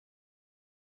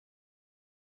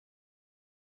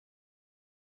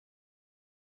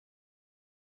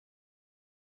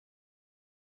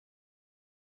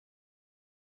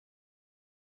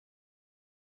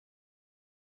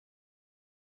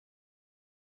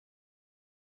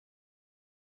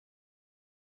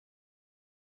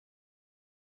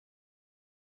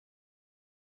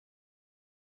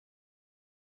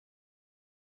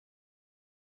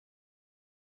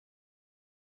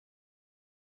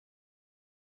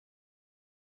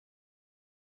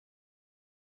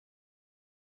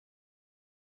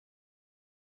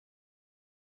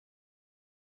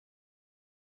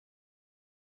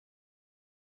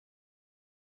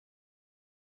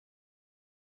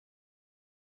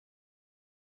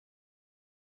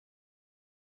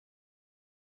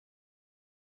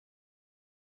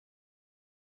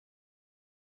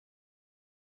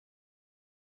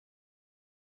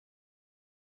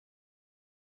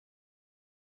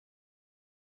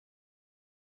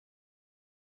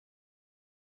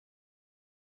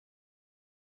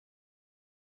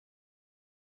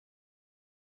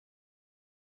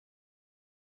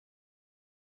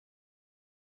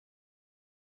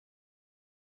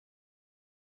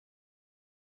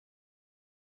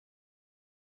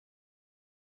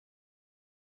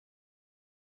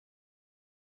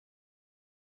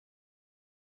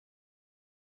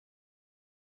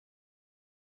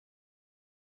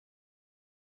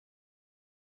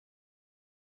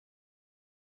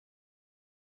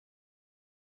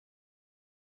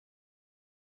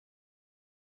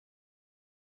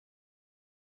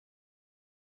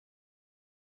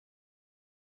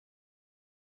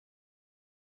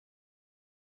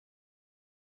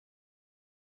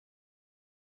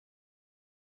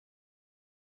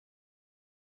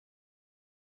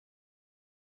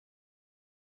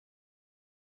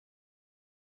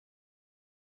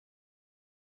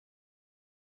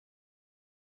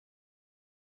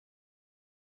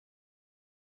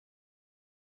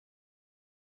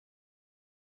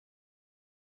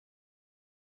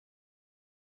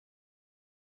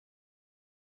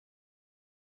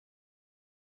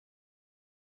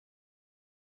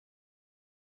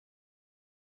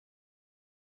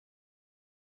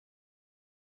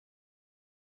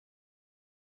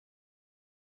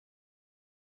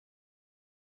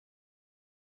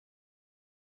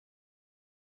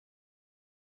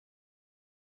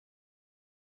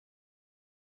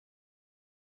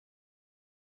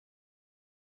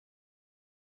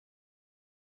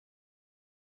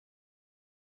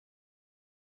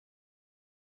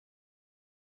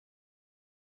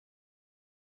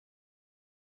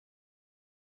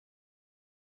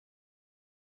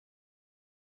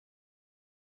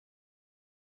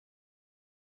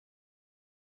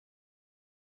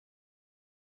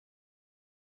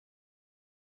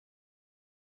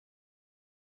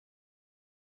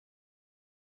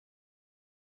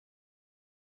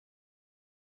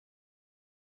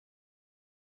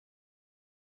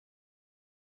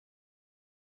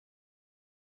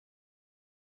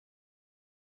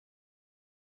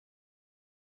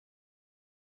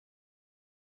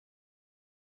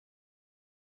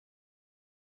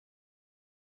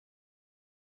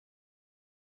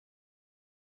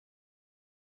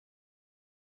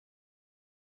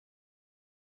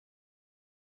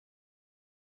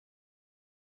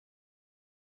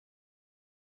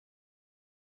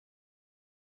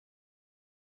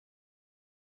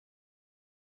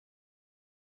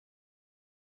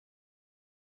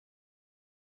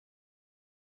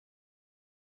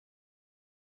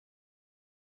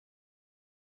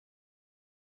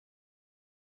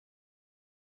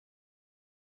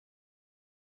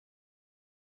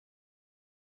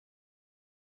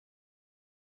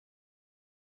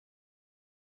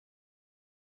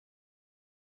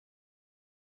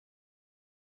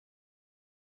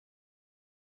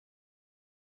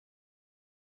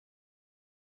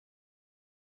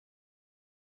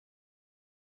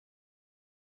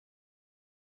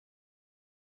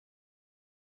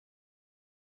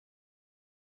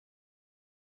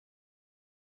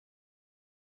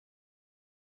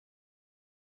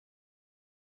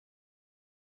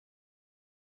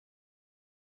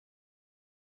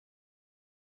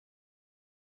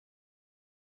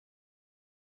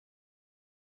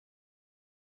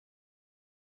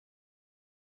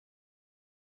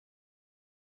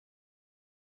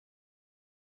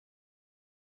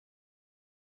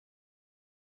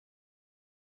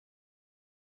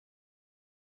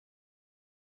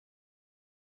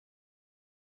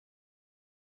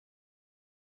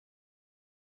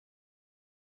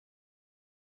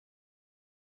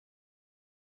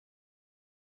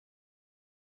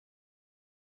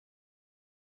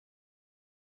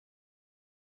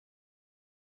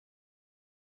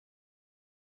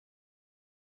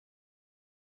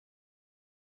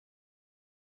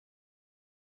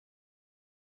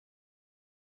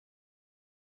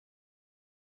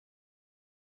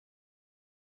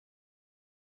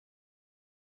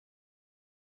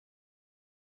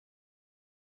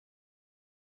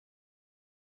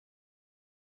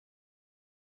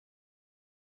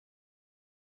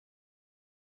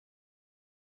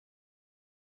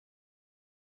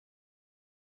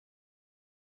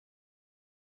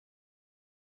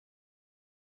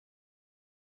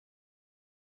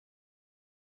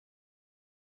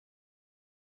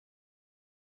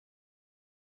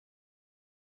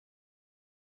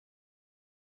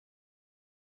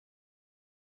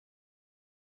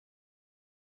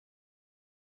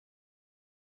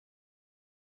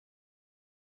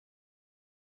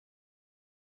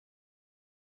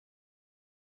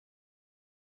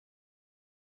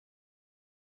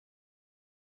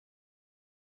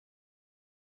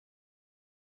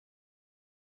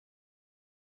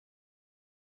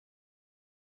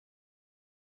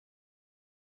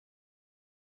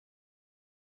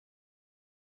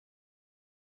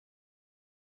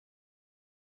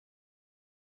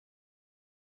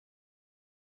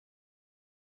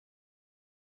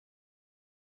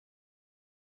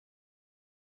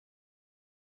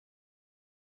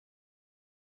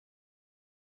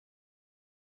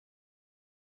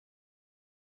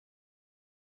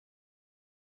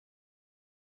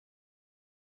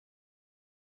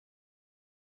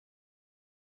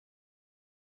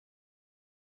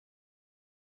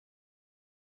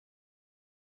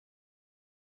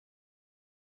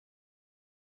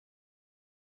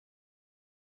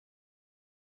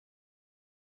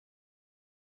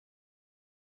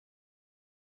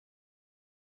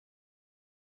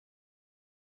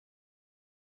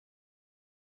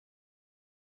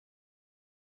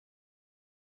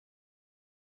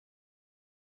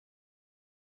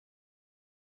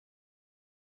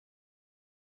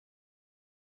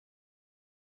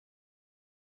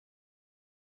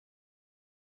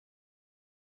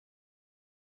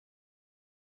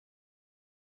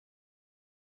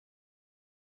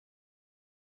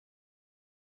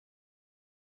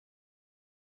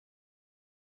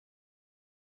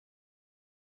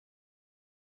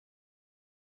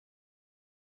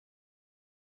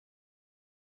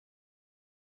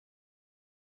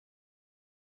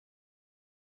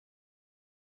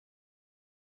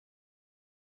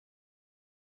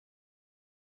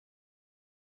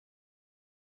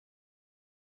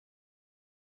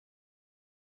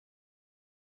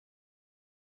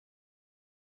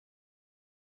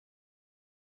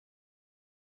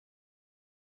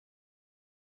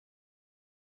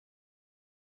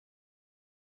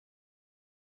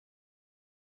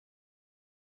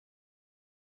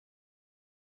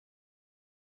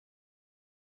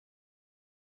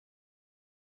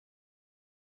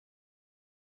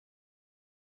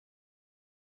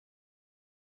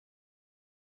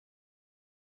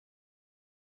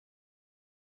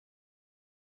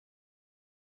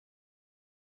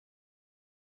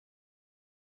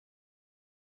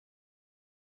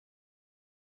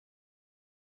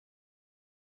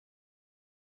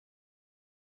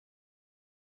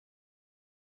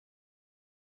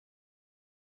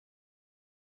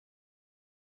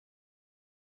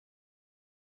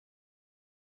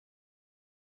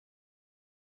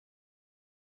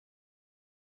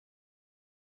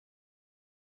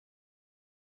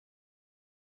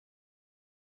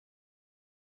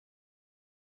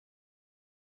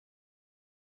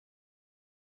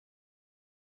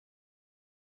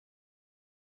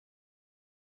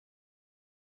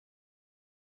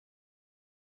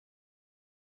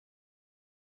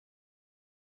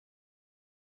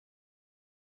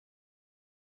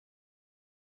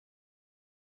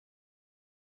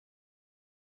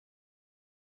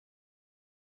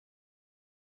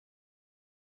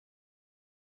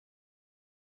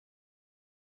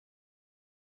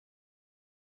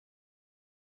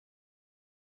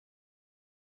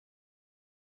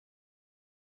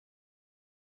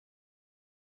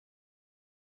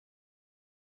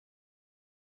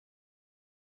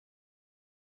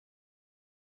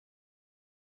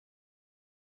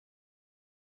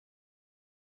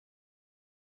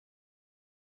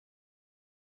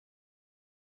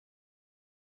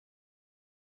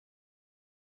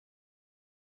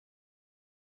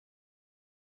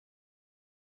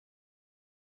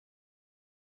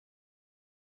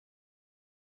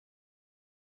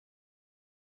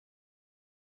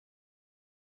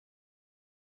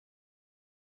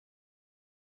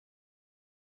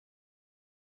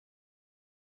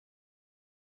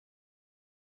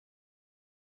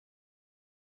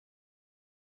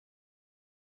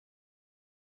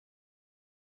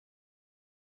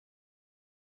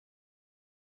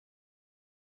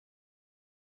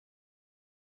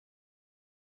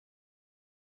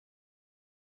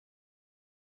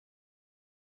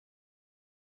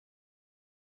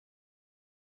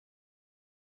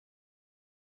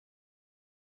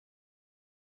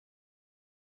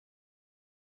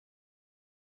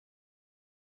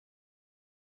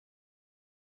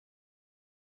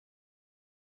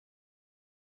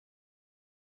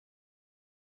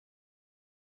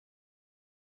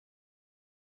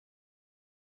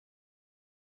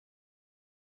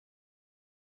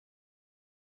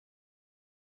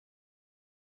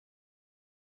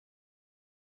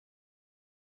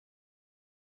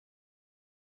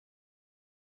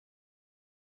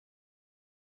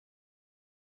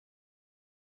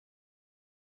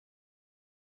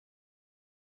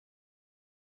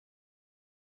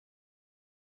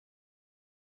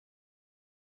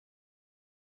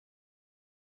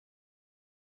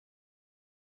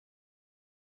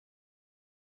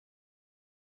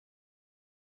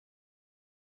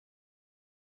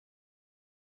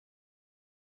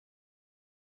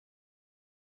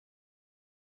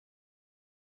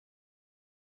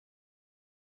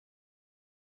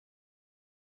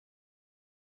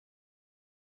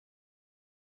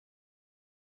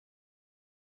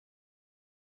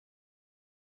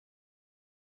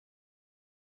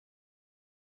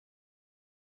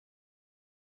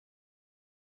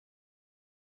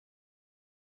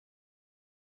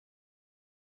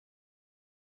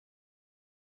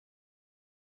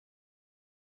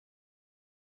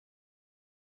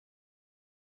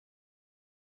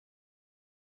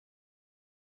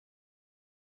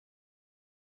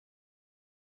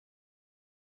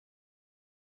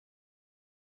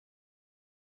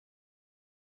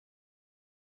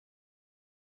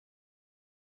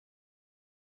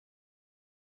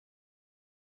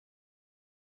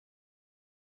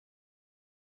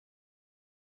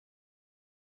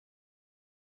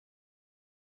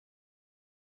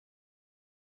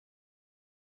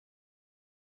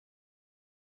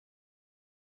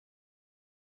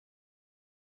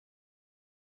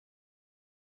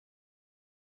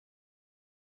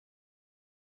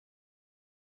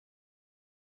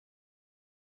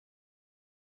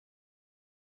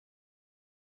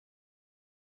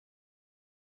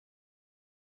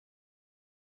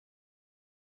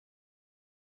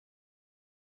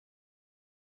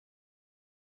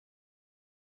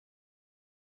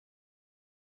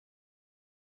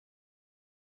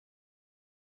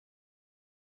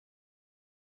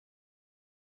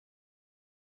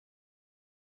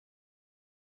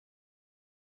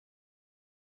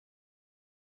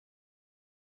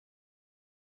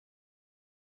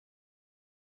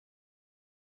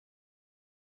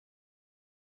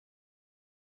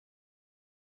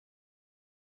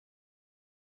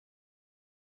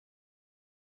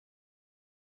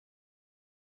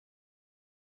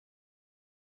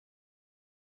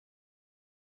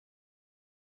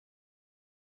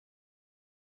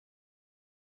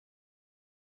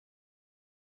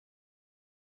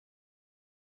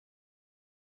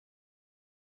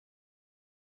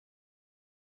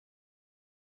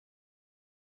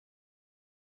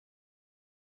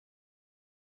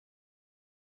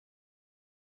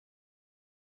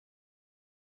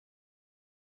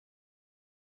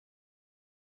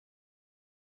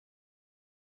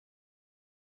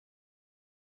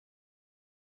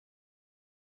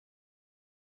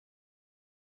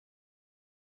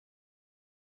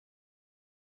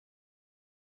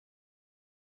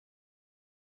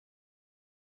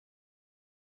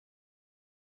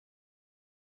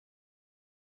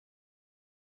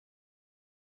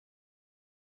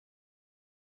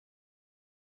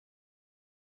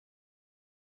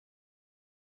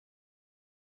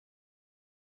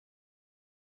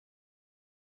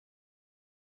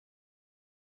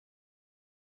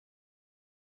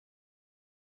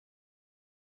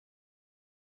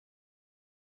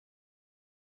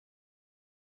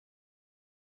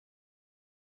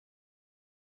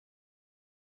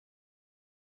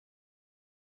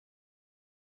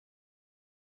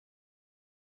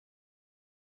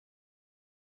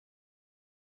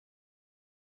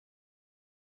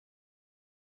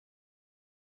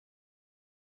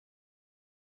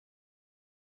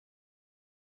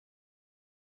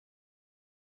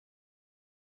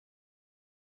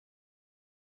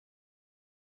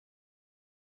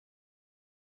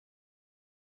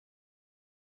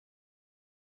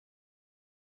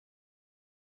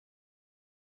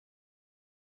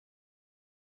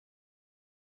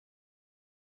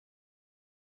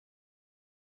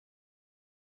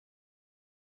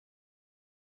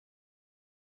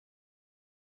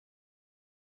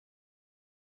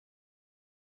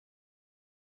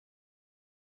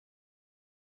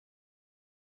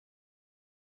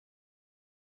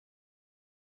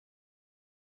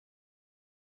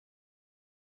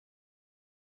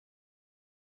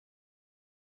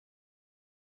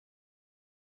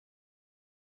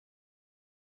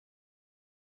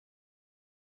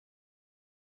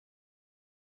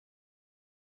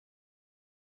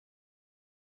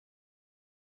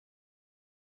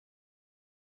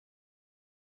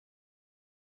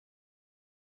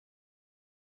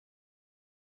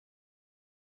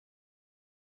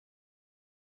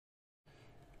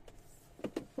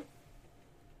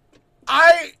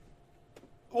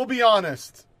we'll be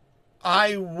honest.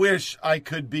 I wish I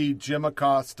could be Jim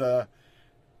Acosta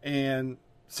and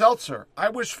Seltzer. I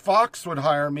wish Fox would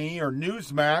hire me or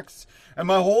Newsmax, and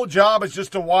my whole job is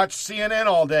just to watch CNN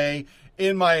all day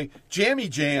in my jammy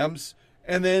jams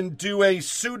and then do a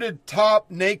suited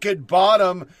top, naked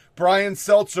bottom Brian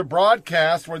Seltzer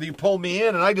broadcast where they pull me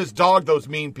in and I just dog those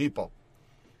mean people.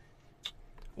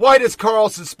 Why does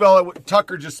Carlson spell it,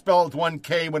 Tucker just spell it with one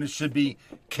K when it should be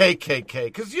KKK?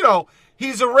 Because, you know,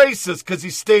 he's a racist because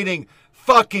he's stating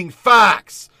fucking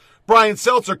facts. Brian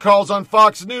Seltzer calls on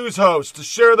Fox News hosts to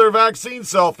share their vaccine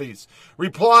selfies.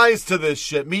 Replies to this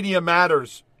shit. Media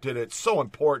Matters did it. So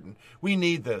important. We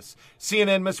need this.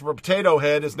 CNN Mr. Potato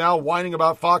Head is now whining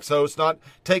about Fox hosts not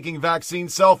taking vaccine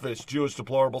selfies, Jewish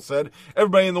deplorable said.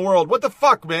 Everybody in the world, what the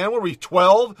fuck, man? Were we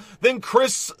 12? Then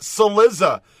Chris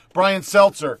Cillizza, Brian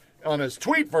Seltzer, on his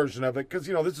tweet version of it, because,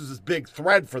 you know, this is his big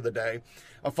thread for the day.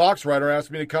 A Fox writer asked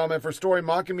me to comment for a story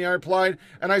mocking me. I replied,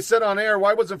 and I said on air,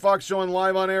 why wasn't Fox showing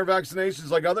live on-air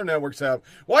vaccinations like other networks have?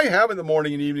 Why haven't the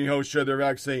morning and evening hosts showed their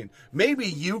vaccine? Maybe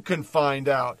you can find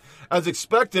out. As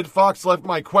expected, Fox left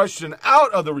my question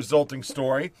out of the resulting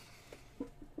story.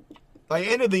 I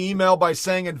ended the email by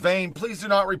saying in vain, please do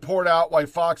not report out why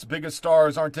Fox's biggest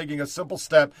stars aren't taking a simple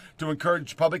step to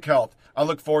encourage public health. I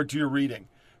look forward to your reading.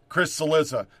 Chris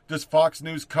Cillizza, does Fox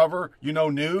News cover,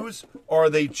 news, or are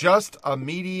they just a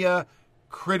media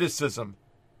criticism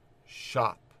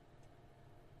shop?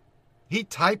 He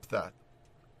typed that.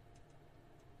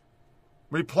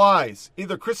 Replies,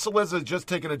 either Chris Cillizza has just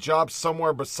taken a job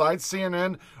somewhere besides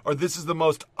CNN, or this is the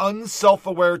most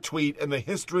unself-aware tweet in the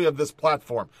history of this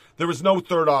platform. There is no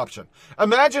third option.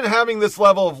 Imagine having this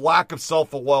level of lack of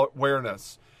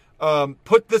self-awareness.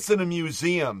 Put this in a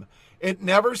museum. It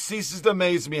never ceases to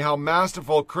amaze me how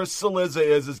masterful Chris Cillizza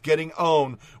is getting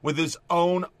owned with his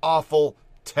own awful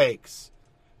takes.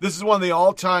 This is one of the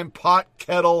all-time pot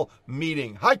kettle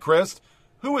meeting. Hi, Chris.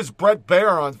 Who is Brett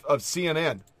Baier of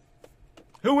CNN?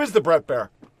 Who is the Brett Baier?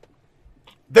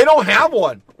 They don't have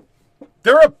one.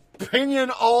 Their opinion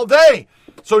all day.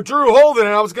 So Drew Holden,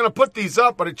 and I was going to put these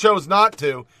up, but I chose not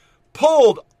to,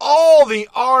 pulled all the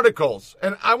articles.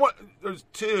 And there's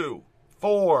 2,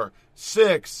 4,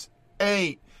 6,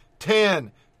 8,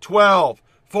 10, 12,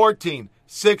 14,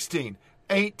 16,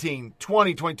 18,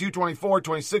 20, 22, 24,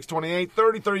 26, 28,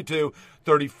 30, 32,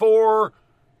 34,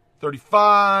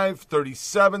 35,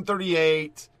 37,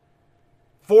 38,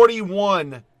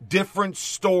 41 different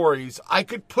stories I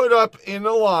could put up in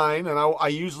a line, and I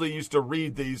usually used to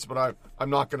read these, but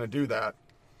I'm not going to do that,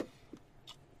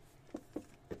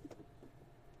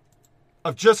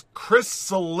 of just Chris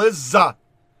Cillizza.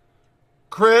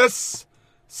 Chris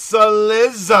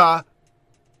Cillizza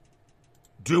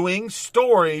doing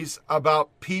stories about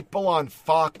people on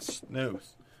Fox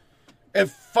News.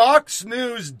 If Fox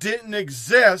News didn't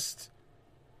exist,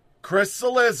 Chris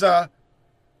Cillizza,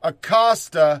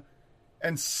 Acosta,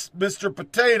 and Mr.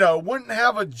 Potato wouldn't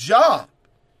have a job.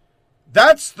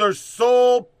 That's their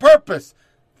sole purpose.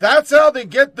 That's how they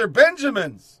get their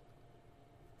Benjamins.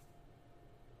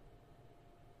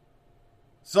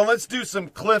 So let's do some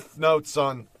cliff notes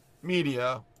on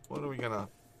media. What are we going to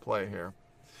play here?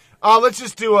 Let's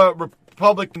just do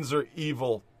Republicans are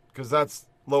evil, because that's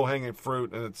low-hanging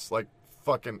fruit, and it's like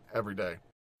fucking every day.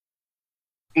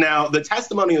 Now, the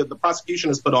testimony that the prosecution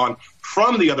has put on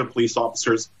from the other police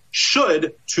officers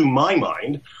should, to my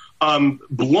mind,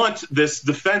 blunt this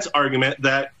defense argument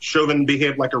that Chauvin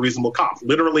behaved like a reasonable cop.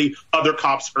 Literally, other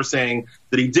cops are saying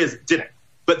that he didn't.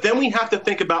 But then we have to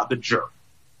think about the jury.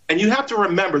 And you have to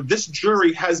remember, this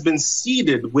jury has been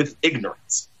seeded with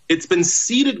ignorance. It's been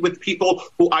seeded with people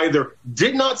who either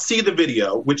did not see the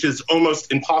video, which is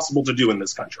almost impossible to do in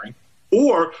this country,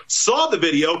 or saw the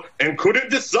video and couldn't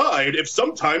decide if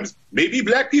sometimes maybe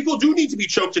black people do need to be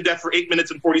choked to death for 8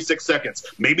 minutes and 46 seconds.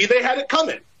 Maybe they had it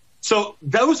coming. So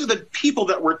those are the people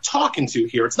that we're talking to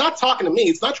here. It's not talking to me.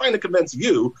 It's not trying to convince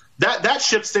you. That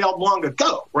ship sailed long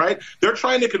ago, right? They're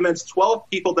trying to convince 12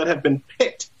 people that have been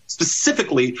picked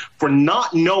specifically for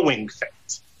not knowing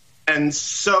things. And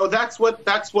so that's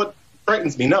what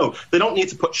frightens me. No, they don't need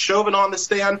to put Chauvin on the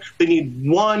stand. They need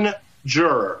one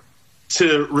juror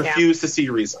to refuse to see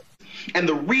reason. And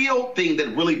the real thing that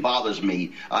really bothers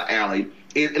me, Allie,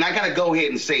 and I got to go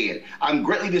ahead and say it, I'm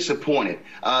greatly disappointed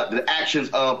the actions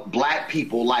of black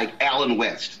people like Allen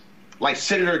West, like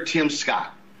Senator Tim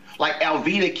Scott, like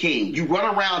Alveda King. You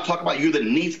run around talking about you're the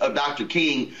niece of Dr.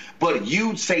 King, but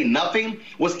you say nothing.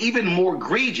 What's even more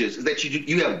egregious is that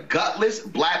you have gutless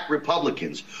black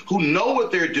Republicans who know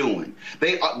what they're doing.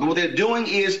 What they're doing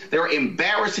is they're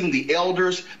embarrassing the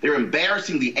elders, they're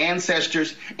embarrassing the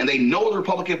ancestors, and they know what the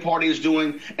Republican Party is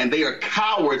doing, and they are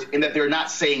cowards in that they're not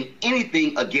saying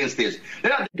anything against this.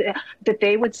 That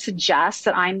they would suggest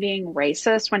that I'm being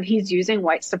racist when he's using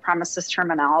white supremacist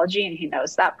terminology, and he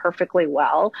knows that perfectly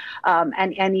well.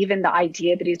 And even the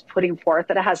idea that he's putting forth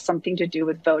that it has something to do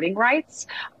with voting rights.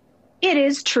 It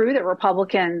is true that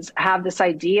Republicans have this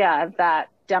idea that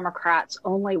Democrats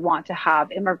only want to have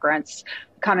immigrants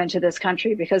come into this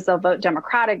country because they'll vote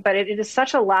Democratic, but it is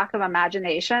such a lack of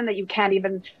imagination that you can't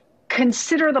even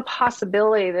consider the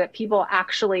possibility that people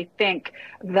actually think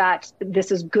that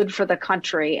this is good for the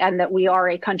country and that we are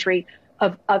a country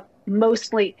of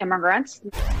mostly immigrants.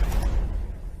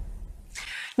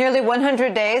 Nearly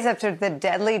 100 days after the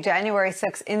deadly January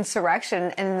 6th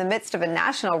insurrection and in the midst of a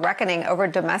national reckoning over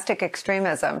domestic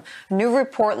extremism, a new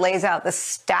report lays out the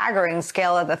staggering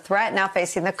scale of the threat now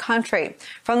facing the country.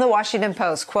 From the Washington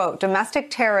Post, quote, domestic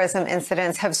terrorism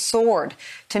incidents have soared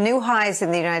to new highs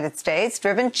in the United States,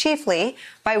 driven chiefly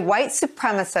by white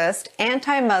supremacist,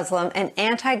 anti-Muslim, and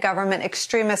anti-government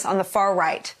extremists on the far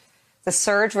right. The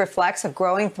surge reflects a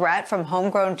growing threat from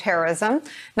homegrown terrorism,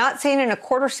 not seen in a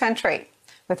quarter century,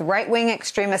 with right-wing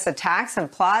extremist attacks and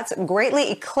plots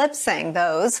greatly eclipsing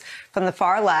those from the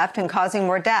far left and causing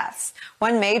more deaths.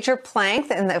 One major plank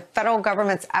in the federal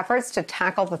government's efforts to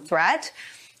tackle the threat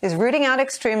is rooting out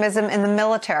extremism in the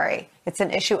military. It's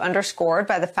an issue underscored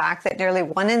by the fact that nearly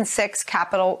 1 in 6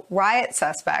 Capitol riot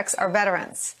suspects are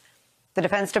veterans. The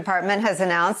Defense Department has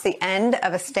announced the end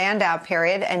of a standout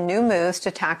period and new moves to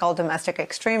tackle domestic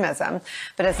extremism.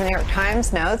 But as the New York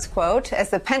Times notes, quote, as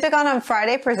the Pentagon on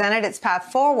Friday presented its path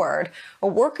forward, a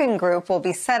working group will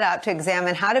be set up to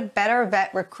examine how to better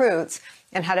vet recruits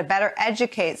and how to better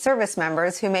educate service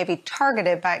members who may be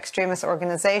targeted by extremist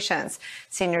organizations.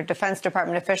 Senior Defense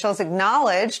Department officials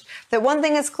acknowledged that one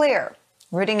thing is clear.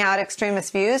 Rooting out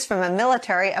extremist views from a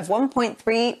military of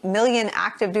 1.3 million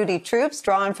active duty troops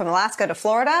drawn from Alaska to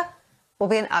Florida will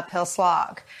be an uphill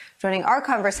slog. Joining our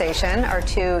conversation are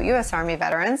 2 U.S. Army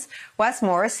veterans, Wes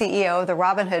Moore, CEO of the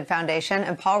Robin Hood Foundation,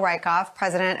 and Paul Rieckhoff,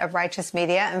 president of Righteous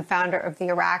Media and founder of the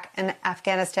Iraq and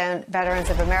Afghanistan Veterans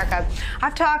of America.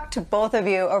 I've talked to both of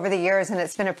you over the years, and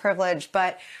it's been a privilege,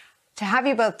 but to have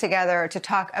you both together to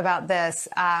talk about this,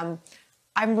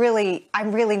 I'm really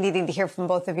needing to hear from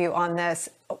both of you on this.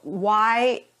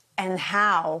 Why and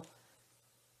how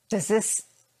does this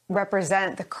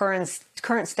represent the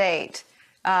current state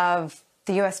of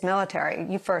the U.S.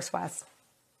 military? You first, Wes.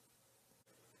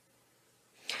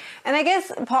 And I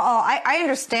guess, Paul, I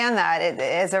understand that it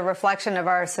is a reflection of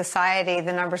our society.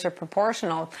 The numbers are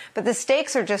proportional, but the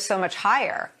stakes are just so much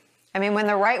higher. I mean, when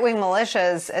the right-wing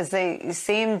militias, as they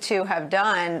seem to have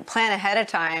done, plan ahead of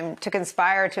time to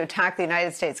conspire to attack the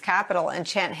United States Capitol and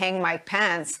chant "Hang Mike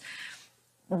Pence,"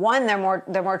 one, they're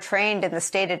more trained in the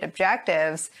stated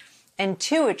objectives, and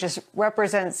two, it just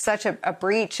represents such a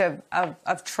breach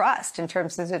of trust in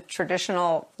terms of the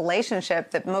traditional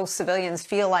relationship that most civilians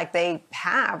feel like they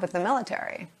have with the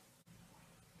military.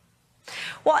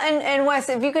 Well, and Wes,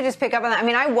 if you could just pick up on that. I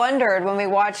mean, I wondered when we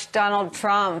watched Donald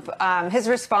Trump, his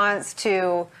response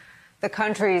to the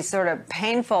country's sort of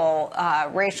painful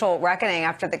racial reckoning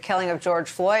after the killing of George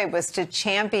Floyd was to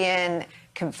champion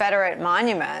Confederate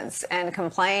monuments and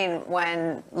complain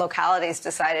when localities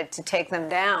decided to take them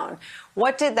down.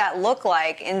 What did that look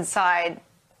like inside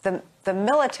the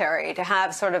military to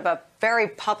have sort of a very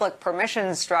public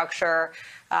permission structure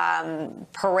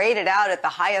paraded out at the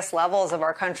highest levels of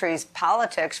our country's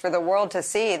politics for the world to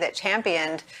see that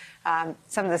championed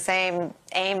some of the same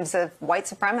aims of white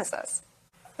supremacists?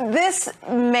 This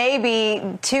may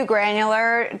be too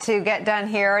granular to get done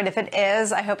here, and if it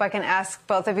is, I hope I can ask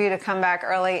both of you to come back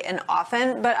early and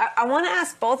often. But I want to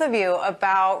ask both of you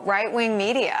about right-wing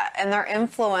media and their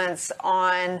influence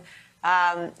on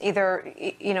either,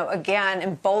 again,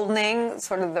 emboldening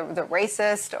sort of the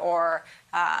racist or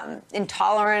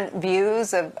intolerant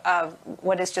views of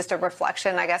what is just a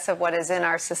reflection, I guess, of what is in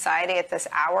our society at this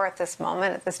hour, at this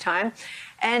moment, at this time.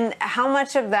 And how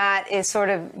much of that is sort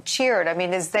of cheered? I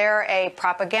mean, is there a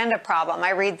propaganda problem?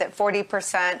 I read that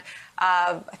 40%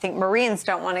 of, I think, Marines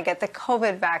don't want to get the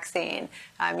COVID vaccine.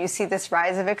 You see this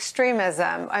rise of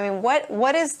extremism. I mean,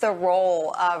 what is the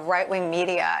role of right-wing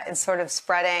media in sort of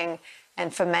spreading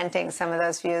and fomenting some of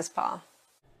those views, Paul?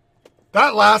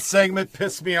 That last segment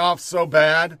pissed me off so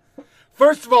bad.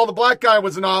 First of all, the black guy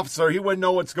was an officer. He wouldn't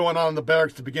know what's going on in the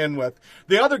barracks to begin with.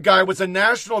 The other guy was a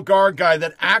National Guard guy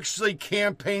that actually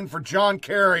campaigned for John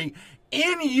Kerry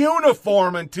in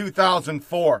uniform in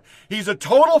 2004. He's a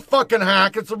total fucking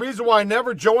hack. It's the reason why I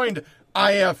never joined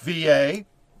IFVA.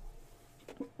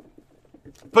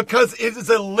 Because it is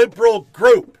a liberal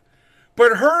group.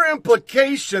 But her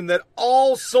implication that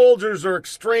all soldiers are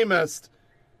extremists,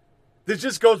 this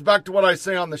just goes back to what I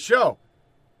say on the show.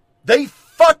 They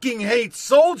fucking hate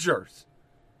soldiers.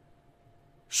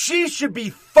 She should be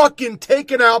fucking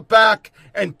taken out back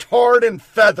and tarred and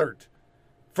feathered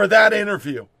for that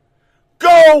interview.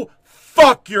 Go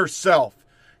fuck yourself.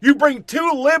 You bring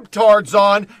two libtards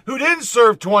on who didn't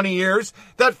serve 20 years.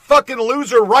 That fucking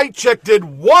loser right chick did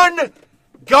one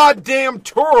goddamn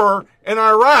tour in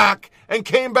Iraq and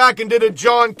came back and did a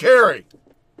John Kerry.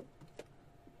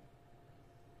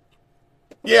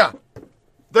 Yeah,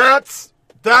 that's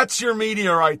your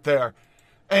media right there.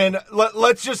 And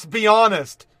let's just be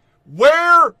honest.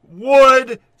 Where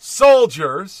would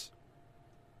soldiers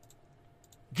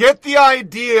get the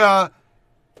idea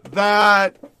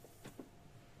that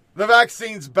the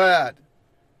vaccine's bad?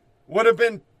 Would have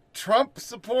been Trump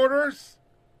supporters?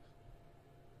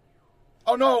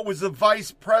 Oh, no, it was the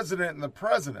vice president and the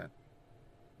president.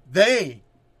 They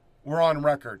were on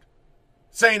record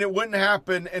saying it wouldn't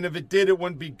happen, and if it did, it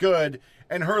wouldn't be good.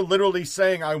 And her literally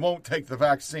saying, I won't take the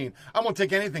vaccine. I won't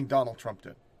take anything Donald Trump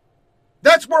did.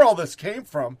 That's where all this came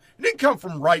from. It didn't come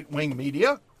from right-wing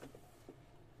media.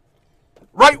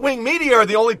 Right-wing media are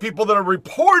the only people that are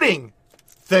reporting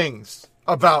things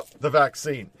about the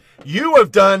vaccine. You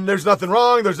have done, there's nothing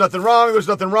wrong, there's nothing wrong, there's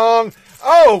nothing wrong.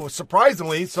 Oh,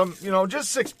 surprisingly, just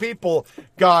 6 people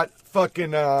got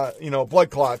fucking, blood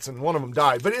clots and one of them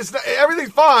died. But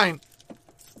everything's fine.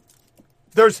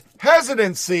 There's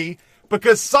hesitancy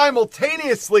because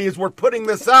simultaneously as we're putting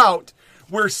this out,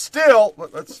 we're still,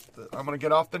 I'm going to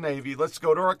get off the Navy. Let's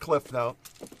go to our cliff note.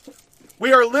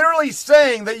 We are literally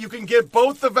saying that you can get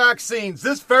both the vaccines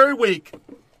this very week,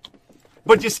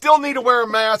 but you still need to wear a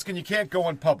mask and you can't go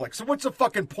in public. So what's the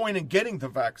fucking point in getting the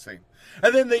vaccine?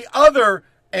 And then the other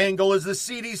angle is the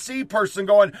CDC person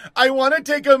going, I want to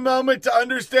take a moment to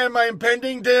understand my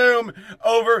impending doom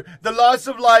over the loss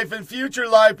of life and future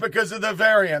life because of the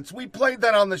variants. We played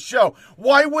that on the show.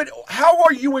 How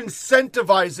are you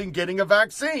incentivizing getting a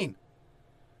vaccine?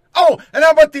 Oh, and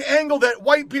how about the angle that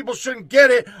white people shouldn't get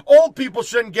it, old people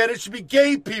shouldn't get it, should be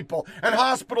gay people, and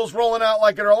hospitals rolling out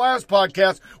like in our last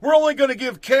podcast, we're only going to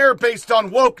give care based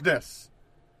on wokeness.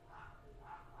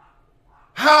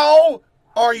 How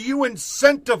are you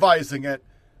incentivizing it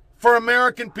for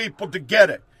American people to get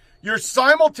it? You're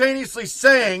simultaneously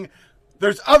saying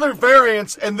there's other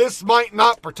variants and this might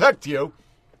not protect you.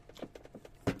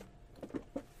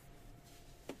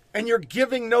 And you're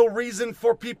giving no reason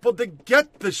for people to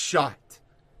get the shot.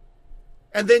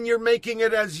 And then you're making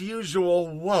it, as usual,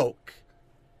 woke.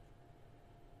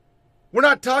 We're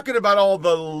not talking about all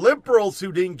the liberals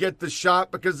who didn't get the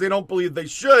shot because they don't believe they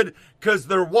should because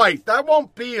they're white. That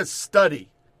won't be a study.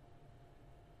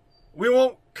 We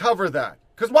won't cover that.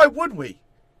 Because why would we?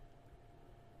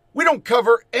 We don't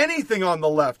cover anything on the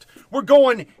left. We're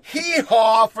going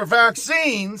hee-haw for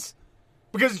vaccines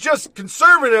because it's just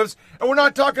conservatives, and we're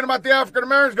not talking about the African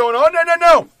Americans going, oh,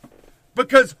 no.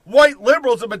 Because white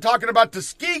liberals have been talking about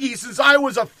Tuskegee since I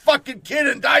was a fucking kid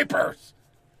in diapers.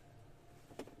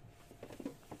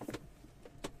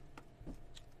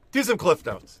 Do some cliff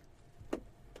notes.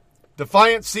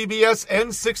 Defiant CBS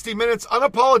ends 60 Minutes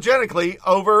unapologetically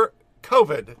over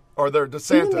COVID, or their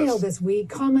DeSantis. In the Mail this week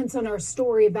comments on our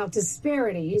story about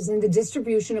disparities in the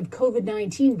distribution of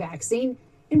COVID-19 vaccine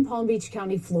in Palm Beach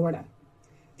County, Florida.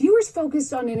 Viewers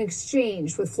focused on an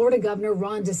exchange with Florida Governor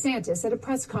Ron DeSantis at a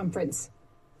press conference.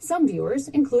 Some viewers,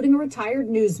 including a retired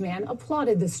newsman,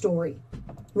 applauded the story.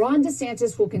 Ron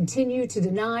DeSantis will continue to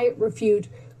deny, refute,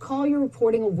 call your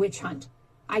reporting a witch hunt.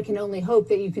 I can only hope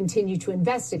that you continue to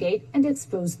investigate and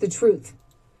expose the truth.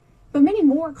 But many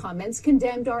more comments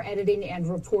condemned our editing and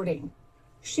reporting.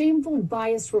 Shameful,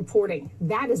 biased reporting.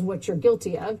 That is what you're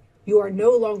guilty of. You are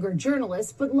no longer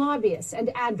journalists, but lobbyists and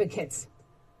advocates.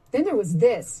 Then there was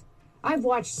this. I've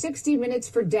watched 60 Minutes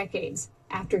for decades.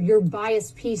 After your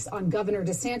biased piece on Governor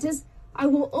DeSantis, I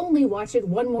will only watch it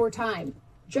one more time,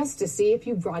 just to see if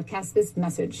you broadcast this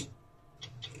message.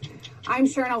 I'm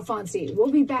Sharon Alfonsi.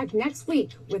 We'll be back next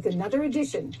week with another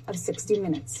edition of 60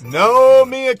 Minutes. No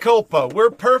mea culpa.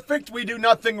 We're perfect. We do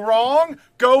nothing wrong.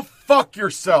 Go fuck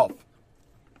yourself.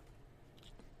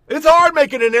 It's hard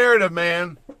making a narrative,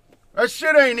 man. That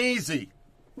shit ain't easy.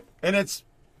 And it's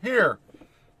here.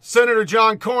 Senator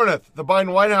John Cornyn, the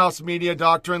Biden White House media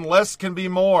doctrine, less can be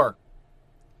more.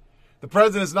 The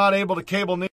president is not able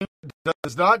to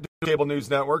does not do cable news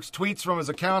networks. Tweets from his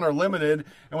account are limited,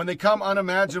 and when they come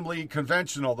unimaginably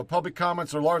conventional, the public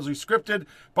comments are largely scripted.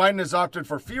 Biden has opted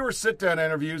for fewer sit-down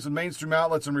interviews with mainstream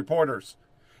outlets and reporters.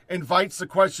 Invites the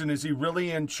question, is he really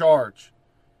in charge?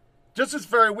 Just this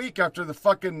very week after the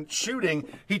fucking shooting,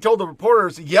 he told the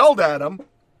reporters, yelled at him,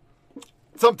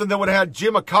 something that would have had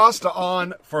Jim Acosta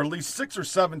on for at least 6 or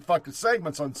 7 fucking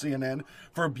segments on CNN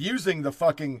for abusing the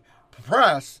fucking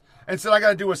press, and said, I got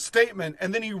to do a statement.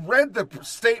 And then he read the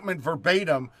statement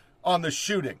verbatim on the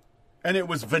shooting, and it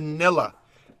was vanilla.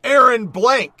 Aaron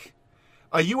Blank,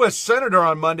 a U.S. senator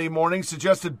on Monday morning,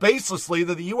 suggested baselessly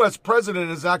that the U.S. president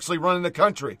is actually running the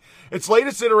country. Its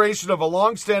latest iteration of a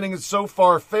long-standing and so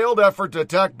far failed effort to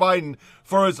attack Biden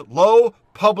for his low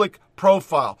public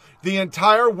profile. The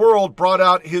entire world brought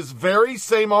out his very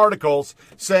same articles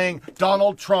saying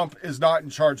Donald Trump is not in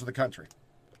charge of the country.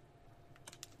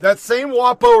 That same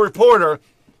WAPO reporter,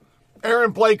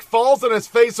 Aaron Blake, falls on his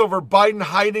face over Biden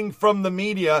hiding from the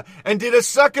media and did a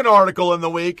second article in the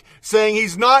week saying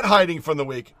he's not hiding from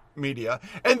the media,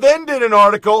 and then did an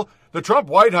article, the Trump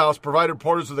White House provided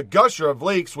reporters with a gusher of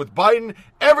leaks. With Biden,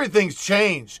 everything's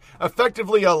changed.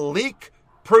 Effectively a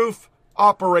leak-proof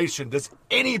operation. Does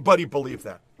anybody believe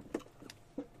that?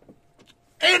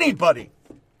 Anybody?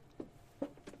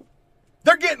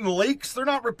 They're getting leaks. They're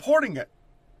not reporting it.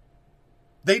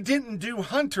 They didn't do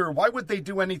Hunter. Why would they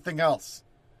do anything else?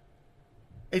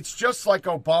 It's just like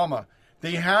Obama.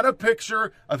 They had a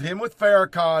picture of him with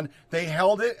Farrakhan. They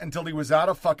held it until he was out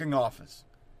of fucking office.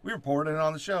 We reported it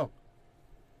on the show.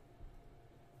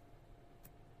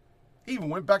 He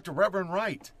even went back to Reverend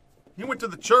Wright. He went to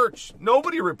the church.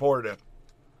 Nobody reported it.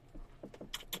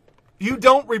 You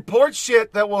don't report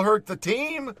shit that will hurt the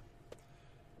team.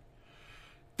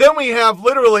 Then we have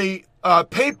literally a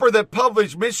paper that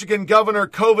published Michigan governor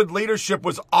COVID leadership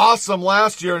was awesome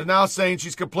last year is now saying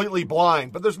she's completely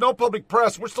blind. But there's no public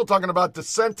press. We're still talking about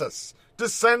DeSantis.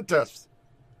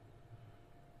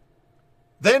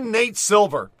 Then Nate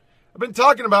Silver. I've been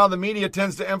talking about how the media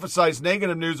tends to emphasize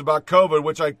negative news about COVID,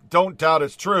 which I don't doubt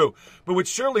is true, but which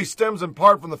surely stems in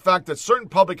part from the fact that certain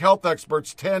public health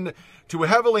experts tend to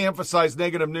heavily emphasize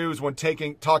negative news when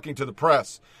talking to the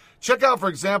press. Check out, for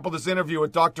example, this interview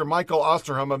with Dr. Michael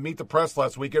Osterholm of Meet the Press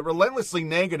last week. It's relentlessly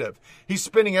negative. He's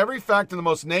spinning every fact in the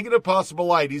most negative possible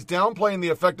light. He's downplaying the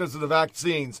effectiveness of the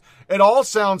vaccines. It all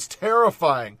sounds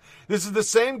terrifying. This is the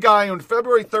same guy who on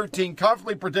February 13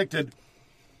 confidently predicted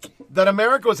that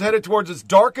America was headed towards its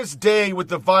darkest day with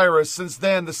the virus. Since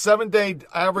then, the 7-day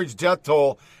average death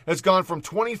toll has gone from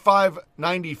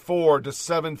 2,594 to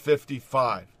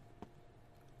 755.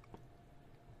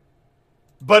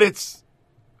 But it's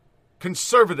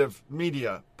conservative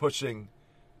media pushing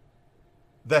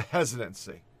the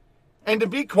hesitancy. And to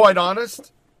be quite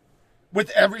honest, with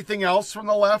everything else from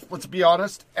the left, let's be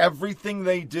honest, everything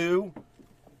they do,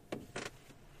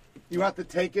 you have to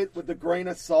take it with a grain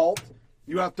of salt.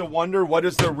 You have to wonder what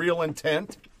is their real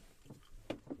intent.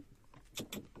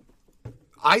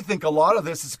 I think a lot of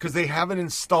this is because they haven't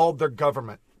installed their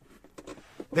government.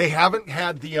 They haven't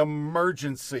had the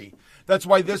emergency. That's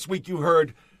why this week you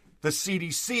heard the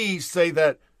CDC say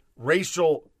that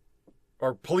racial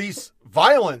or police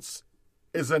violence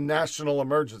is a national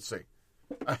emergency,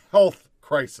 a health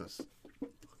crisis.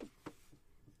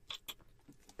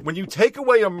 When you take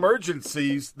away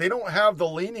emergencies, they don't have the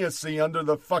leniency under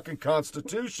the fucking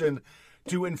Constitution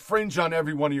to infringe on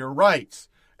every one of your rights.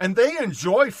 And they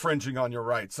enjoy fringing on your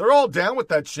rights. They're all down with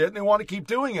that shit, and they want to keep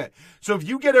doing it. So if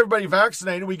you get everybody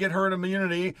vaccinated, we get herd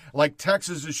immunity, like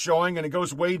Texas is showing, and it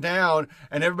goes way down,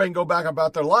 and everybody can go back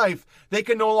about their life, they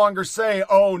can no longer say,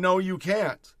 oh, no, you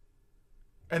can't.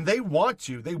 And they want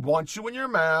you. They want you in your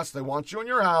mask. They want you in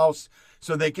your house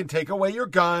so they can take away your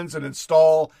guns and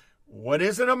install what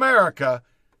is in America,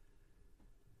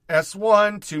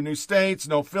 S1, 2 new states,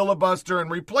 no filibuster, and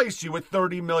replace you with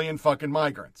 30 million fucking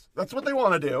migrants. That's what they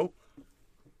want to do.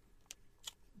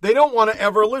 They don't want to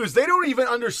ever lose. They don't even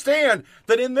understand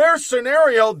that in their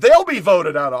scenario, they'll be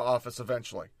voted out of office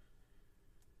eventually.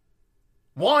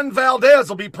 Juan Valdez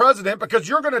will be president because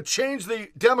you're going to change the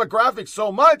demographics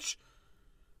so much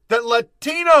that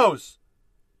Latinos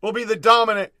will be the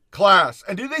dominant class.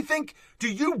 And do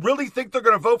you really think they're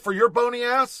going to vote for your bony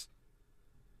ass?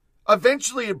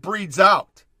 Eventually it breeds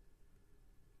out.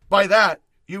 By that,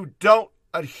 you don't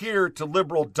adhere to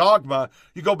liberal dogma.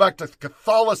 You go back to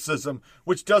Catholicism,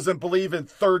 which doesn't believe in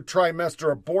third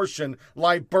trimester abortion,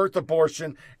 live birth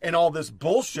abortion, and all this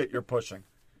bullshit you're pushing.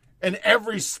 And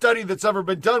every study that's ever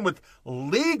been done with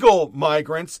legal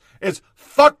migrants is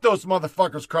fuck those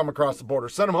motherfuckers come across the border.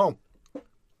 Send them home.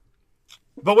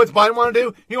 But what's Biden want to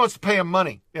do? He wants to pay him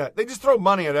money. Yeah, they just throw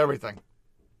money at everything.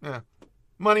 Yeah.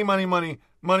 Money, money, money,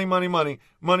 money, money, money,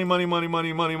 money, money, money,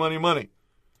 money, money, money, money.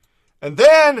 And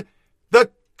then the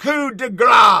coup de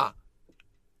grace.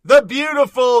 The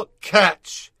beautiful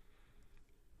catch.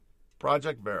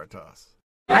 Project Veritas.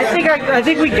 I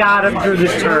think we got him through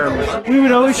this term. We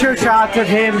would always show shots of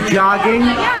him jogging,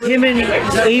 him in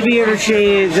aviator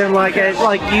shades, and like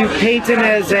you paint him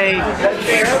as a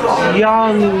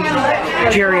young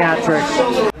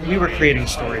geriatric. We were creating a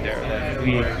story there that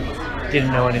we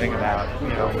didn't know anything about. You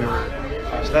know,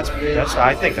 so that's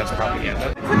I think that's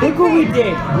propaganda. Look what we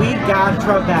did. We got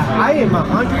Trump out. I am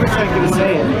 100% going to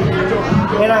say it,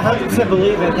 and I 100%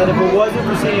 believe it, that if it wasn't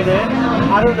for CNN,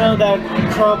 I don't know that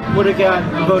Trump would have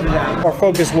got voted out. Our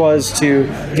focus was to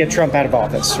get Trump out of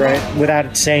office, right?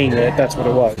 Without saying it, that's what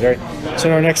it was, right?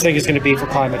 So our next thing is going to be for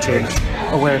climate change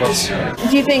awareness.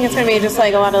 Do you think it's going to be just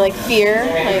like a lot of like fear,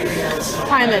 like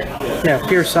climate? Yeah,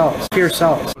 fear sells. Fear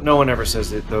sells. No one ever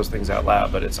says those things out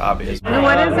loud, but it's obvious. And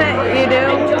what is it you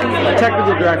do?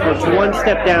 Technical director. It's one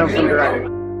step down from director.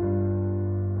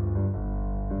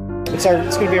 It's going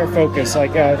to be our focus.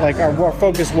 Our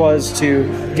focus was to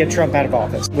get Trump out of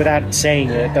office. Without saying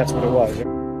it, that's what it was.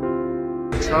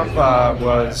 Trump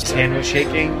was hand was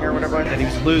shaking or whatever, and he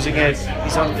was losing it.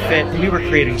 He's unfit. We were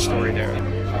creating a story there.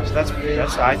 So that's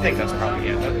I think that's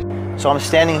propaganda. So I'm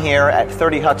standing here at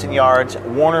 30 Hudson Yards.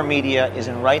 Warner Media is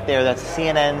in right there. That's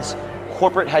CNN's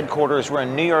corporate headquarters. We're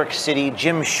in New York City.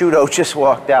 Jim Sciutto just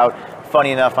walked out.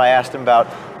 Funny enough, I asked him about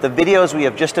the videos we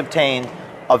have just obtained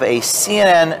of a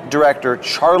CNN director,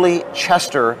 Charlie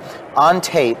Chester, on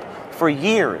tape. For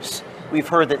years, we've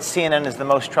heard that CNN is the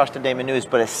most trusted name in news,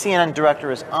 but a CNN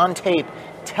director is on tape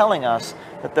telling us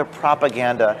that they're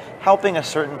propaganda, helping a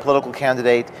certain political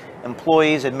candidate,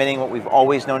 employees admitting what we've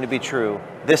always known to be true.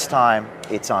 This time,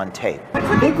 it's on tape.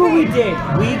 Look what we did.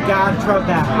 We got Trump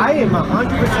out. I am 100%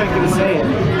 going to say it,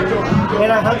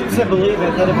 and I 100% believe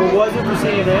it, that if it wasn't for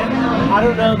CNN, I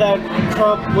don't know that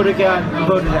Trump would have got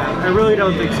voted out. I really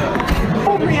don't think so.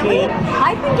 Oh, really?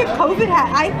 I think if COVID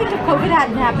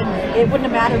hadn't happened, it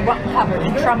wouldn't have mattered what covered,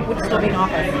 and Trump would still be in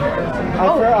office.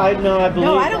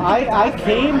 I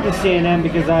came to CNN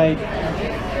because I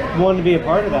wanted to be a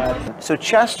part of that. So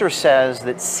Chester says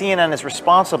that CNN is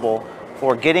responsible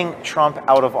for getting Trump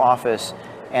out of office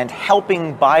and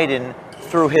helping Biden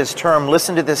through his term.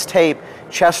 Listen to this tape.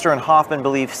 Chester and Hoffman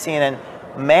believe CNN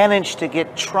managed to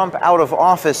get Trump out of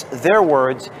office, their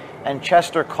words, and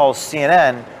Chester calls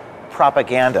CNN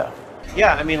propaganda.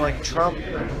 Yeah, I mean, like Trump,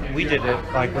 we did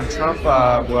it. Like when Trump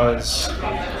was,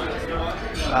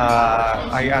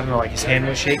 I don't know, like his hand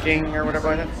was shaking or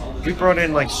whatever like that. We brought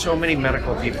in like so many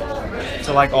medical people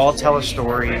to like all tell a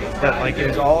story that like it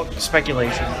was all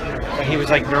speculation. That he was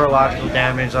like neurological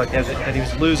damage, like that he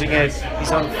was losing it.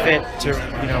 He's unfit to,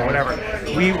 you know, whatever.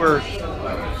 We were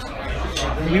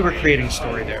creating a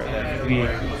story there that we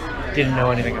didn't know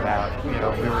anything about. You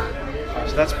know,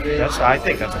 so that's I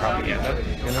think that's propaganda.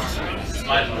 You know,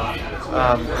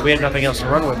 we had nothing else to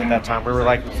run with at that time. We were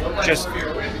like just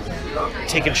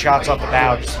taking shots off the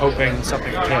bow, just hoping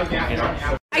something would hit. You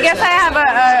know. I guess I have a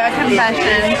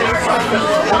confession.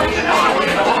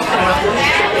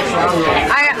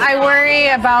 I worry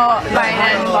about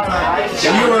Biden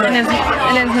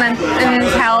and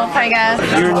his health, I guess.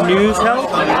 Your news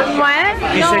health? What?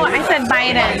 No, I said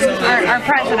Biden, our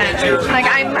president. Like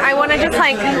I want to just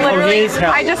like literally,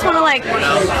 I just want to like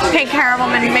take care of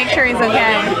him and make sure he's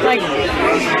okay. Like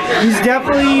he's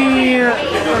definitely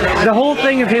the whole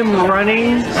thing of him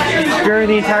running during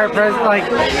the entire like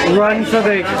run for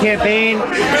the campaign,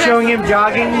 showing him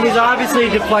jogging is obviously a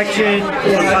deflection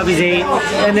of his age,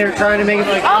 and they're trying to make it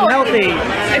like unhealthy.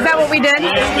 Is that what we did?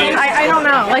 I don't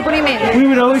know. Like, what do you mean? We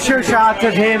would always show shots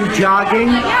of him jogging,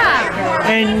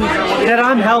 and that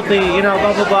I'm healthy, you know,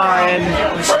 blah blah blah, and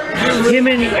him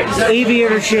in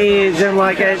aviator shades, and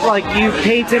like you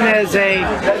paint him as a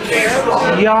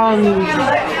young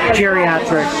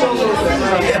geriatric.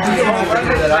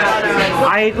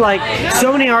 I like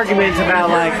so many arguments about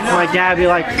like my dad be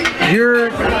like, you're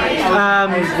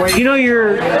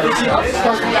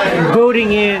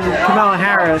voting in Kamala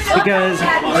Harris because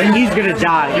he's gonna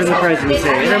die in the presidency,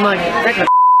 and I'm like, that could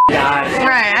die.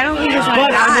 Right, I don't think he's gonna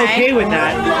But die. I'm okay with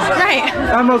that. Right.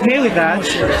 I'm okay with that.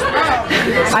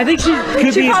 I think she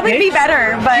could She'd probably be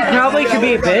better, but she probably could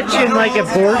be a bitch in like a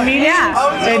board meeting,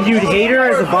 and you'd hate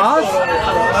her as a boss.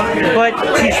 But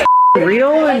she's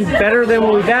real and better than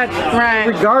what we've had,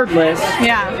 regardless.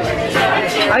 Yeah.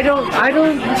 I don't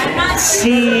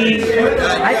see.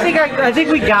 I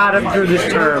think we got him through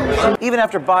this term. Even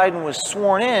after Biden was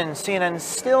sworn in, CNN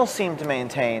still seemed to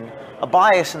maintain a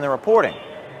bias in the reporting.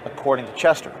 according to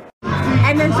Chester.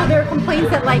 And then so there are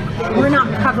complaints that like we're not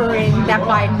covering that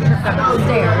Biden trip up the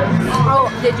stairs. Oh,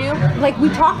 did you? Like we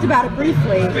talked about it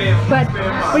briefly, but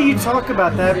you talk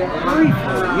about that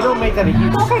briefly. You don't make that a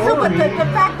huge story. So but the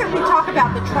fact that we talk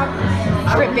about the Trump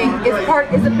tripping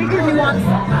is a bigger nuance.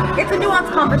 It's a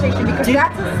nuanced conversation because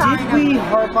that's a sign. Did we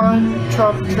harp on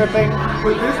Trump tripping?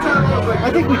 I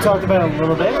think we talked about it a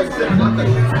little bit.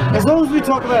 As long as we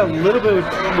talk about it a little bit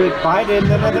with Biden,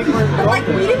 then I think we're. But like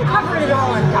we didn't cover it at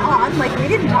all on Don. Like we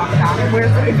didn't talk about it.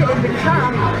 Whereas if it had been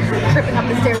Trump tripping up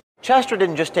the stairs. Chester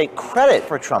didn't just take credit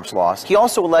for Trump's loss. He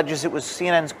also alleges it was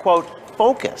CNN's, quote,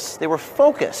 focus. They were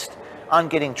focused on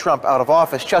getting Trump out of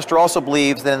office. Chester also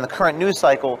believes that in the current news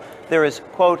cycle, there is,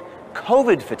 quote,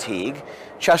 COVID fatigue.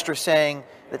 Chester saying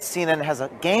that CNN has a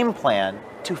game plan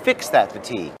to fix that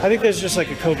fatigue. I think there's just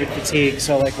like a COVID fatigue.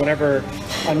 So like whenever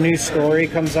a new story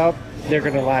comes up, they're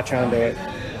going to latch onto it.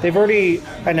 They've already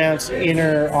announced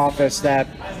inner office that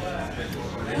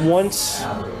once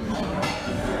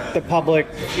the public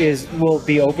will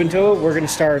be open to it, we're going to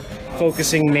start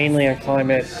focusing mainly on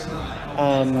climate,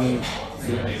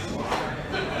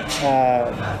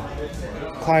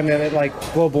 climate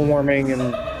like global warming,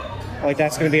 and like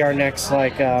that's going to be our next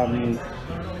like I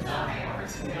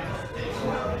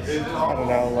don't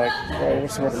know, like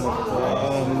what's the word I'm looking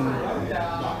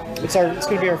for? It's going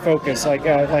to be our focus. Like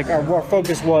our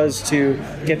focus was to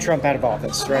get Trump out of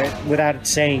office, right? Without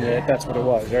saying it, that's what it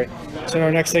was, right? So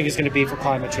our next thing is going to be for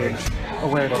climate change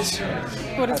awareness.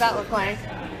 What does that look like?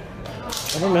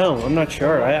 I don't know. I'm not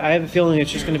sure. I have a feeling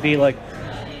it's just going to be like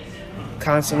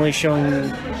constantly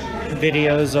showing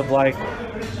videos of like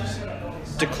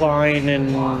decline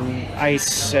in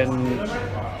ice and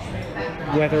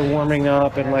weather warming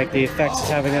up and like the effects it's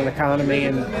having on the economy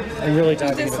and really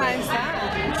diving into that.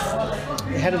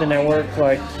 Head of the network,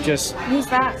 like just... Who's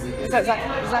that? Is that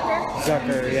Zucker?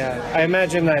 Zucker, yeah. I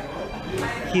imagine that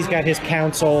he's got his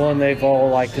council and they've all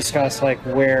like discussed like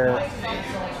where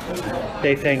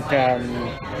they think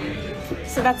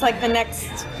so that's like the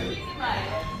next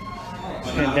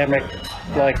pandemic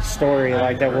like story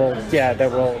like that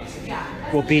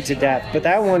will beat to death. But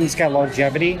that one's got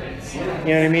longevity. You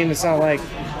know what I mean? It's not like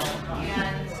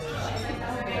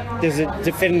there's a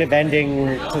definitive ending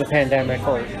to the pandemic,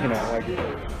 or like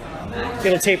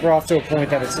it'll taper off to a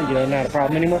point that it's not a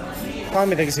problem anymore.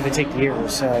 Problem I think is going to take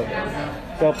years, so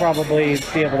they'll probably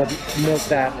be able to milk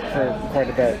that for quite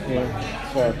a bit.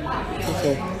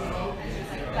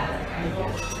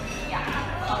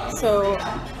 So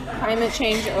climate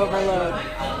change overload.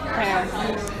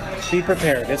 Be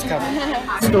prepared, it's coming.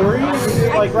 Stories,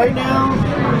 like right now,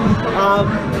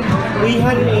 we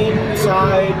had an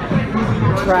inside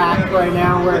track right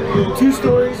now where 2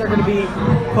 stories are going to be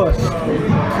pushed.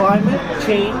 Climate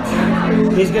change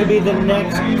is going to be the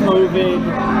next COVID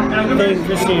thing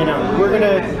for CNN.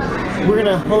 We're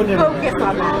gonna hone in. Focus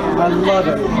on that. I love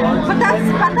it. But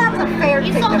that's a fair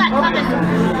thing to focus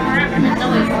on.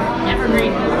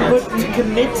 But to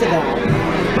commit to that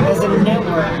as a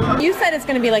network. You said it's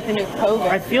going to be like the new COVID.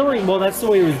 I feel like, well, that's the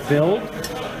way it was built.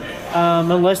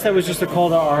 Unless that was just a call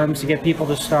to arms to get people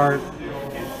to start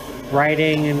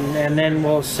writing and then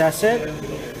we'll assess it.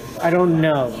 I don't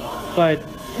know. But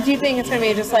do you think it's going to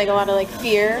be just like a lot of like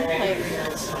fear? Like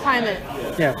climate?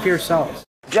 Yeah, fear sells.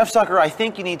 Jeff Zucker, I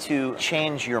think you need to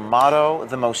change your motto,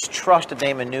 the most trusted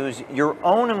name in news. Your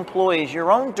own employees, your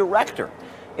own director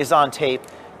is on tape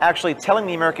actually telling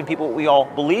the American people what we all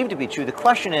believe to be true. The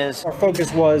question is... Our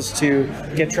focus was to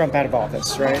get Trump out of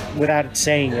office, right? Without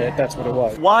saying it, that's what it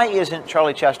was. Why isn't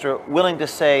Charlie Chester willing to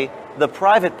say the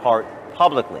private part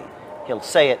publicly? He'll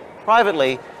say it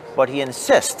privately, but he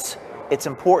insists it's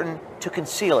important to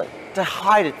conceal it, to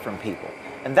hide it from people.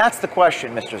 And that's the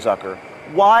question, Mr. Zucker.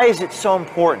 Why is it so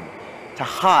important to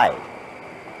hide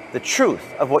the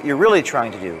truth of what you're really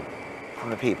trying to do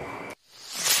from the people?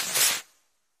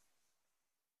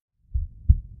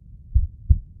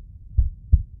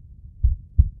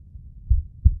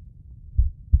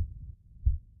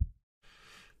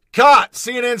 Caught.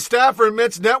 CNN staffer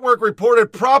admits network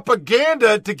reported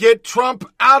propaganda to get Trump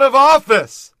out of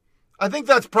office. I think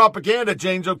that's propaganda.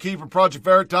 James O'Keefe from Project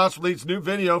Veritas released a new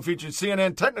video featuring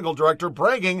CNN technical director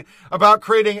bragging about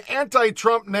creating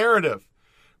anti-Trump narrative.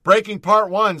 Breaking part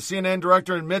 1, CNN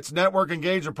director admits network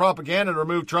engaged in propaganda to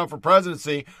remove Trump from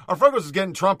presidency. Our focus is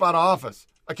getting Trump out of office.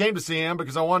 I came to CNN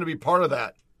because I wanted to be part of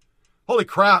that. Holy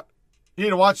crap. You need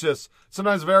to watch this.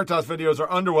 Sometimes Veritas videos are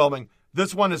underwhelming.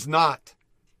 This one is not.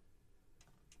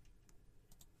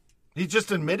 He's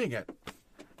just admitting it.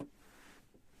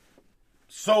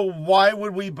 So why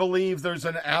would we believe there's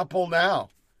an Apple now?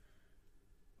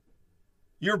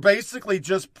 You're basically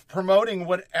just promoting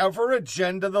whatever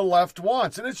agenda the left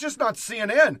wants. And it's just not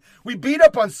CNN. We beat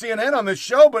up on CNN on this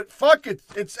show, but fuck it,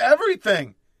 it's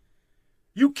everything.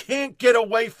 You can't get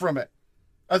away from it.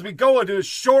 As we go into a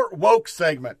short woke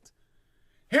segment.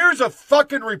 Here's a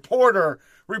fucking reporter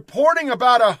reporting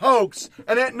about a hoax,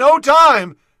 and at no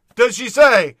time does she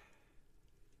say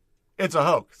it's a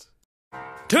hoax.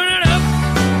 Turn it up,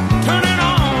 turn it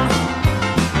on.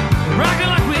 Rockin'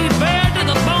 like we bad to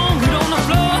the bone. Get on the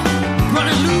floor,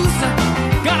 running loose.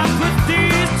 Gotta put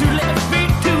these two left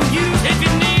feet to use. If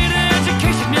you need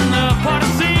education in the party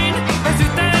scene, if you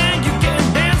think you can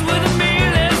dance with me,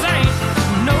 this ain't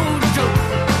no joke.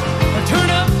 Turn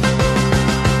up,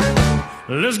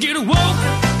 let's get woke.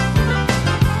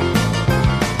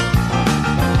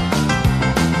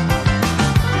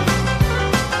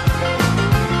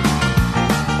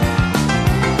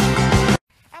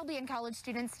 Albion College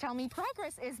students tell me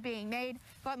progress is being made,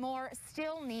 but more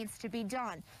still needs to be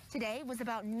done. Today was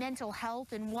about mental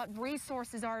health and what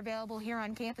resources are available here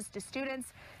on campus to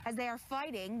students as they are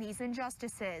fighting these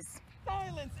injustices.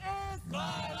 Silence is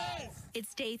violence!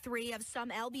 It's day 3 of some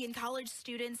Albion College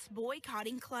students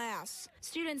boycotting class.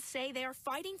 Students say they are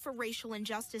fighting for racial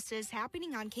injustices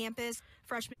happening on campus.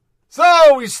 Freshmen.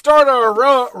 So we start our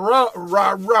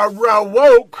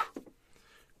woke.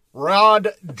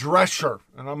 Rod Drescher.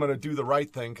 And I'm going to do the right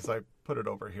thing because I put it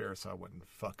over here so I wouldn't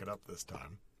fuck it up this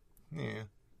time. Yeah.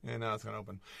 And now it's going to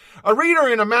open. A reader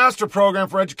in a master program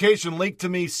for education leaked to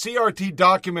me CRT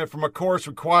document from a course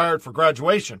required for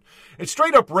graduation. It's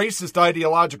straight up racist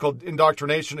ideological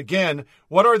indoctrination. Again,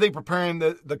 what are they preparing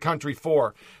the country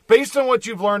for? Based on what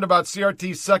you've learned about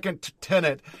CRT's second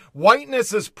tenet,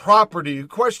 whiteness is property, who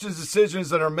questions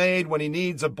decisions that are made when he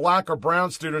needs of black or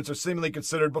brown students are seemingly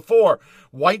considered before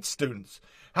white students.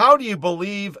 How do you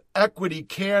believe equity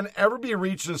can ever be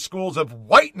reached in schools if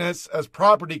whiteness as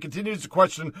property continues to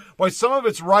question why some of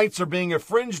its rights are being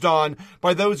infringed on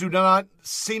by those who do not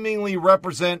seemingly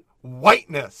represent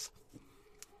whiteness?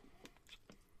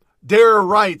 Dare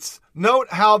writes, note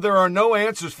how there are no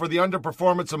answers for the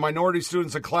underperformance of minority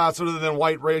students in class other than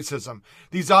white racism.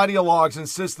 These ideologues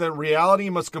insist that reality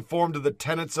must conform to the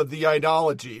tenets of the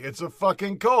ideology. It's a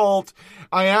fucking cult.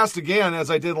 I asked again,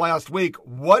 as I did last week,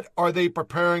 what are they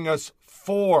preparing us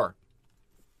for?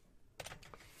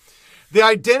 The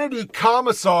identity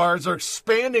commissars are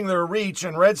expanding their reach,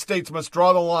 and red states must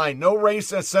draw the line. No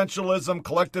race essentialism,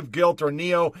 collective guilt, or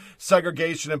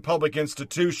neo-segregation in public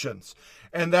institutions.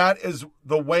 And that is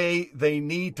the way they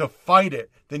need to fight it.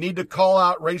 They need to call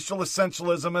out racial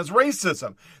essentialism as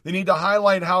racism. They need to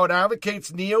highlight how it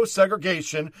advocates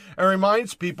neo-segregation and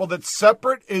reminds people that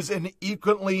separate is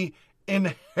inequally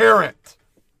inherent.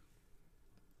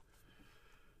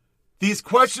 These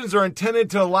questions are intended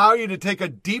to allow you to take a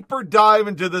deeper dive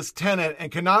into this tenet and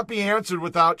cannot be answered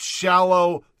without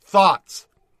shallow thoughts.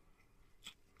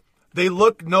 They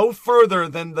look no further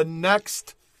than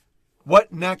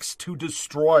what next to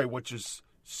destroy, which is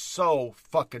so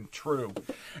fucking true.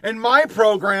 In my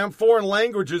program, Foreign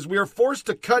Languages, we are forced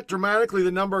to cut dramatically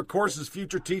the number of courses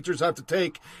future teachers have to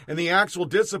take in the actual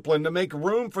discipline to make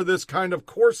room for this kind of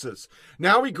courses.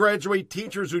 Now we graduate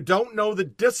teachers who don't know the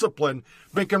discipline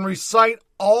but can recite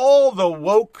all the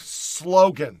woke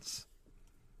slogans.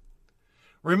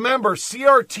 Remember,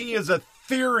 CRT is a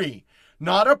theory,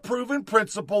 not a proven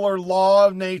principle or law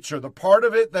of nature. The part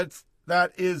of it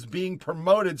that is being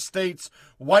promoted states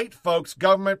white folks,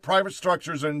 government, private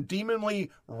structures are demonly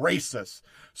racist.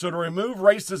 So to remove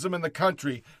racism in the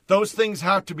country, those things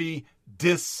have to be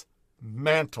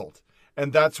dismantled.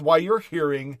 And that's why you're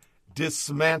hearing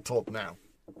dismantled now.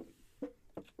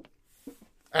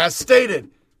 As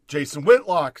stated, Jason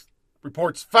Whitlock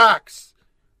reports facts.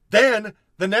 Then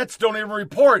the Nets don't even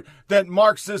report that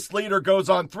Marxist leader goes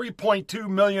on 3.2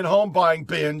 million home buying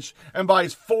binge and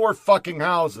buys 4 fucking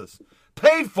houses.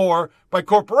 Paid for by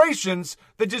corporations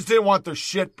that just didn't want their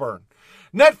shit burned.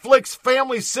 Netflix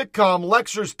family sitcom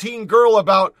lectures teen girl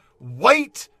about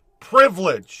white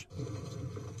privilege.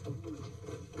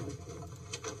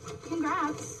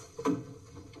 Congrats.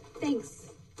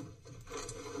 Thanks.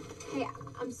 Hey,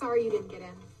 I'm sorry you didn't get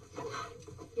in.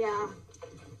 Yeah.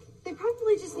 They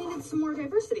probably just needed some more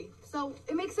diversity. So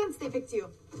it makes sense they picked you.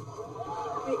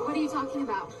 Wait, what are you talking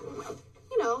about?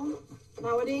 You know,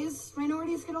 nowadays,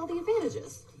 minorities get all the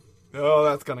advantages. Oh,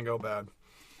 that's going to go bad.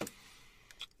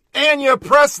 Anya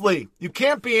Presley, you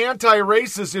can't be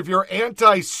anti-racist if you're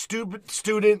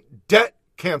anti-student debt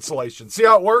cancellation. See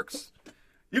how it works?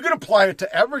 You can apply it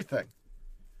to everything.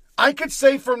 I could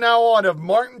say from now on, if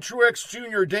Martin Truex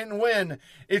Jr. didn't win,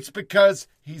 it's because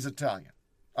he's Italian.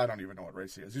 I don't even know what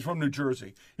race he is. He's from New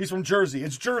Jersey. He's from Jersey.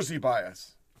 It's Jersey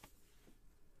bias.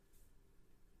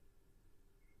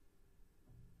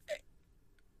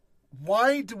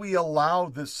 Why do we allow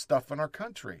this stuff in our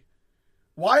country?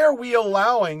 Why are we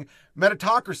allowing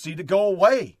meritocracy to go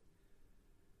away?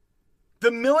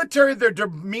 The military, they're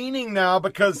demeaning now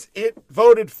because it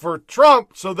voted for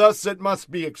Trump, so thus it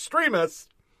must be extremists.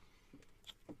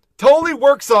 Totally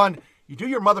works on, you do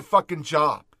your motherfucking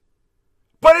job.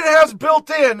 But it has built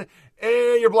in,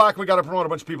 you're black, we got to promote a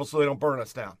bunch of people so they don't burn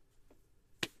us down.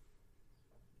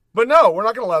 But no, we're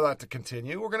not going to allow that to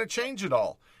continue. We're going to change it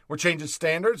all. We're changing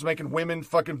standards, making women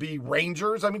fucking be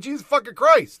rangers. I mean, Jesus fucking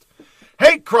Christ.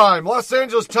 Hate crime. Los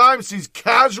Angeles Times sees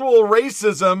casual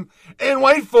racism, and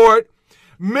wait for it,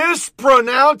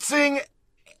 mispronouncing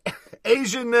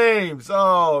Asian names.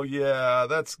 Oh, yeah,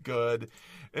 that's good.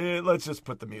 Let's just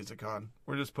put the music on.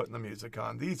 We're just putting the music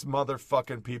on. These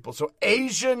motherfucking people. So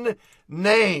Asian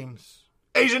names.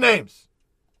 Asian names.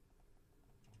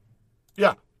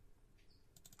 Yeah.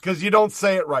 Because you don't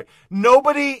say it right.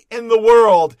 Nobody in the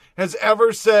world has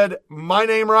ever said my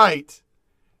name right.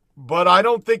 But I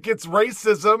don't think it's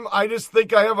racism. I just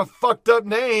think I have a fucked up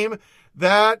name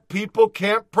that people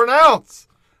can't pronounce.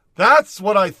 That's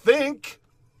what I think.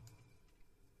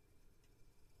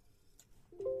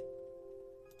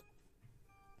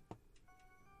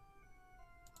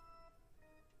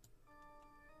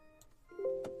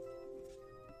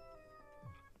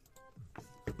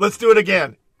 Let's do it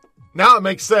again. Now it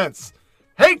makes sense.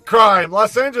 Hate crime.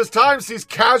 Los Angeles Times sees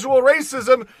casual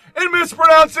racism in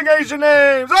mispronouncing Asian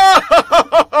names.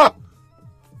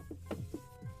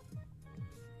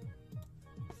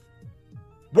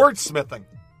 Wordsmithing.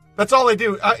 That's all they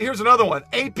do. Here's another one.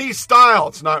 AP Style,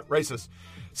 it's not racist,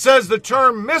 says the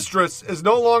term mistress is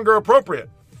no longer appropriate.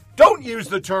 Don't use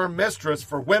the term mistress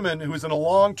for women who is in a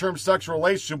long-term sexual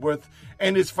relationship with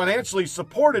and is financially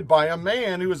supported by a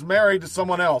man who is married to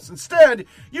someone else. Instead,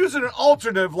 use an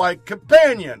alternative like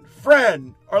companion,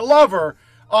 friend, or lover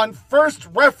on first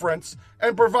reference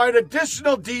and provide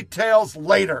additional details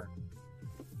later.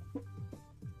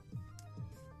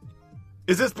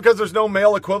 Is this because there's no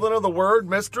male equivalent of the word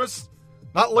mistress?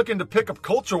 Not looking to pick a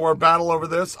culture war battle over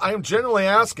this. I am generally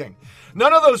asking.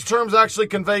 None of those terms actually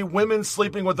convey women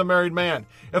sleeping with a married man.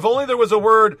 If only there was a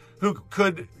word who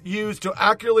could use to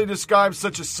accurately describe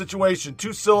such a situation.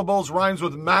 2 syllables rhymes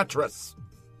with mattress.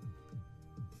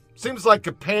 Seems like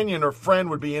companion or friend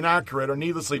would be inaccurate or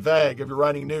needlessly vague if you're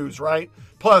writing news, right?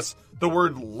 Plus, the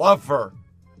word lover.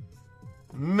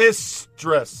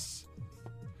 Mistress.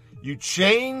 You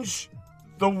change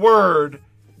the word,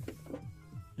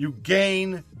 you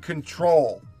gain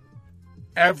control.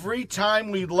 Every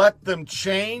time we let them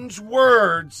change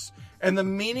words and the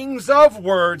meanings of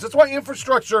words, that's why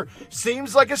infrastructure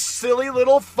seems like a silly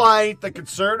little fight the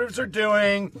conservatives are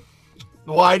doing.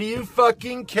 Why do you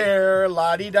fucking care?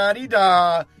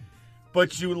 La-di-da-di-da.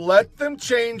 But you let them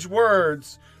change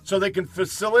words so they can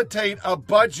facilitate a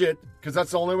budget, because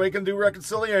that's the only way you can do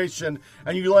reconciliation,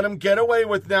 and you let them get away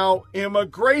with now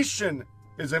immigration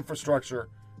is infrastructure.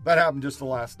 That happened just the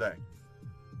last day.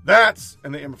 That's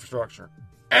in the infrastructure.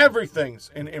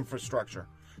 Everything's in infrastructure.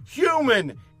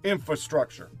 Human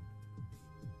infrastructure.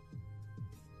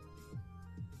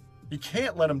 You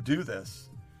can't let them do this.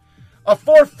 A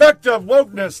forfecta of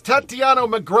wokeness. Tatiana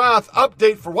McGrath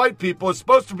update for white people is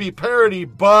supposed to be parody,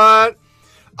 but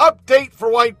update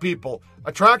for white people.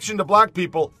 Attraction to black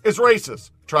people is racist.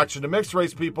 Attraction to mixed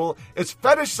race people is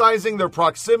fetishizing their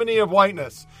proximity of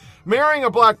whiteness. Marrying a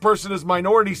black person is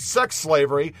minority sex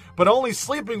slavery, but only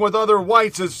sleeping with other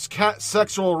whites is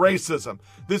sexual racism.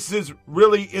 This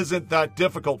really isn't that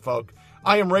difficult, folk.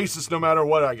 I am racist no matter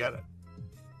what, I get it.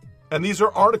 And these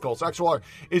are articles, actual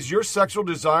articles. Is your sexual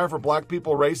desire for black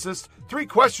people racist? 3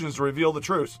 questions to reveal the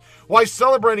truth. Why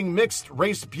celebrating mixed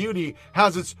race beauty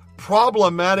has its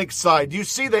problematic side. You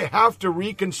see, they have to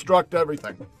reconstruct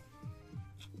everything.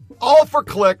 All for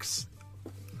clicks.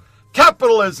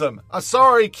 Capitalism.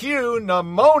 Asari Q.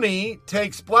 Namoni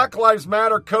takes Black Lives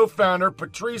Matter co-founder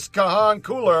Patrice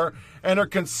Kahan-Cooler and her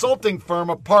consulting firm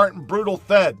apart in brutal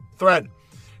thread.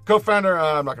 Co-founder,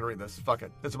 I'm not going to read this. Fuck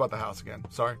it. It's about the house again.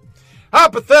 Sorry. How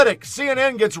pathetic.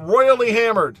 CNN gets royally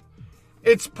hammered.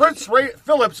 It's Prince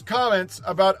Philip's comments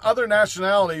about other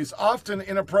nationalities, often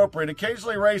inappropriate,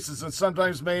 occasionally racist, and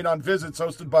sometimes made on visits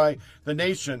hosted by the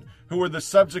nation who were the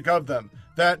subject of them,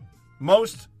 that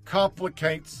most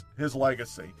complicates his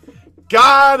legacy.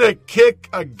 Gotta kick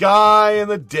a guy in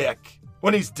the dick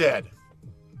when he's dead.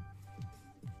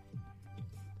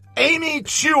 Amy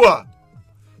Chua.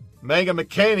 Megyn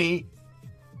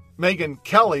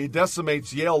Kelly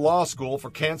decimates Yale Law School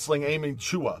for canceling Amy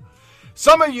Chua.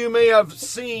 Some of you may have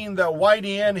seen the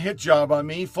YDN hit job on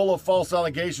me, full of false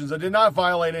allegations. I did not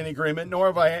violate any agreement, nor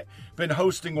have I been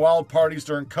hosting wild parties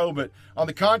during COVID. On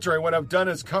the contrary, what I've done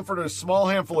is comforted a small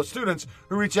handful of students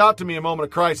who reach out to me in a moment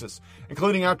of crisis,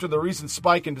 including after the recent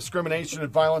spike in discrimination and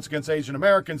violence against Asian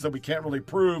Americans that we can't really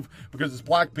prove because it's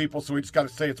black people, so we just got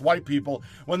to say it's white people,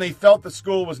 when they felt the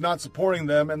school was not supporting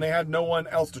them and they had no one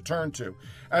else to turn to.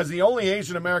 As the only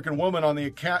Asian American woman on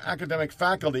the academic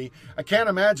faculty, I can't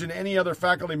imagine any other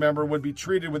faculty member would be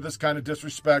treated with this kind of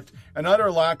disrespect and utter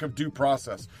lack of due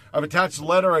process. I've attached a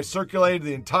letter I circulated to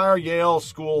the entire Yale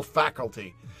School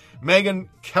faculty. Megyn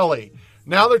Kelly.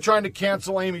 Now they're trying to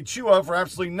cancel Amy Chua for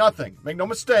absolutely nothing. Make no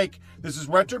mistake, this is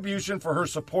retribution for her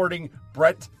supporting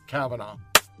Brett Kavanaugh.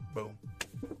 Boom.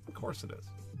 Of course it is.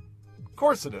 Of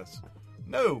course it is.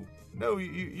 No,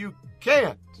 you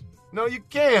can't. No, you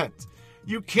can't.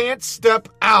 You can't step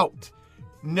out.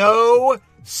 No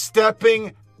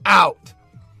stepping out.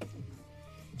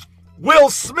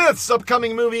 Will Smith's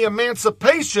upcoming movie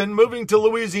Emancipation moving to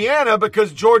Louisiana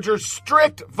because Georgia's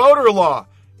strict voter law.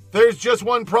 There's just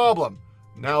one problem.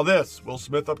 Now this, Will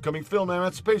Smith upcoming film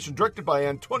Emancipation, directed by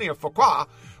Antonia Fuqua,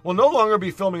 will no longer be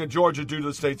filming in Georgia due to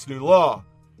the state's new law.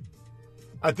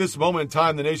 At this moment in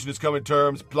time, the nation is coming to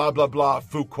terms, blah, blah, blah,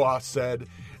 Fuqua said.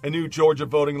 A new Georgia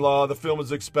voting law, the film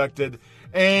is expected,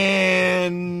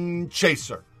 and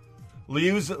Chaser.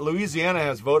 Louisiana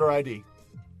has voter ID.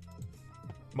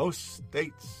 Most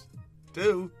states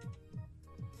do.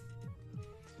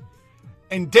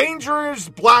 Endangers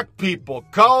black people.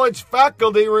 College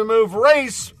faculty remove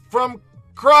race from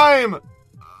crime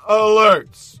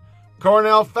alerts.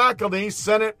 Cornell faculty,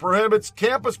 Senate prohibits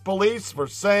campus police for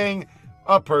saying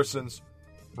a person's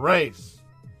race.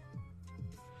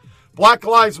 Black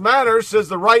Lives Matter says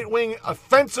the right-wing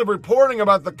offensive reporting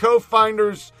about the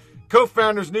co-founder's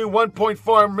new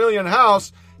 1.4 million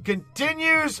house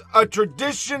continues a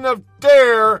tradition of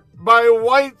terror by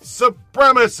white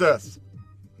supremacists.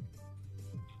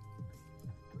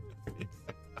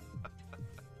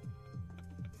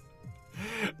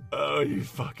 Oh, you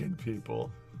fucking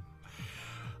people.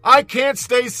 I can't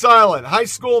stay silent. High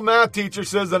school math teacher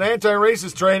says that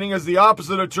anti-racist training is the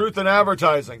opposite of truth in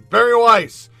advertising. Barry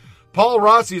Weiss. Paul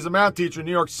Rossi is a math teacher in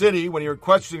New York City. When he was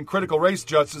questioning critical race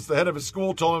justice, the head of his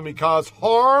school told him he caused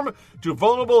harm to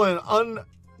vulnerable and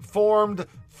unformed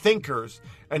thinkers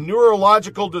and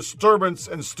neurological disturbance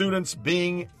in students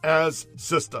being as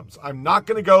systems. I'm not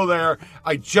going to go there.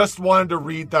 I just wanted to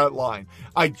read that line.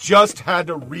 I just had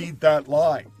to read that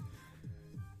line.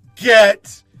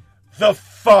 Get the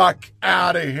fuck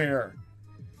out of here.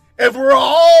 If we're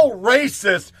all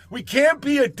racist, we can't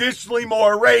be additionally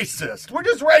more racist. We're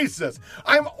just racist.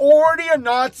 I'm already a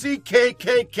Nazi,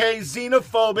 KKK,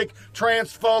 xenophobic,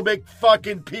 transphobic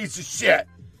fucking piece of shit.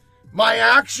 My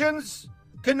actions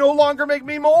can no longer make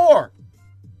me more.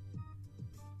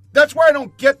 That's where I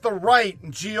don't get the right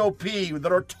and GOP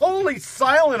that are totally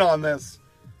silent on this.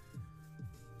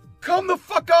 Come the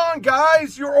fuck on,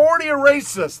 guys. You're already a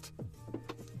racist.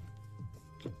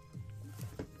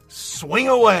 Swing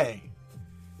away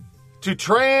to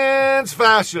trans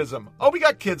fascism. Oh, we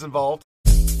got kids involved.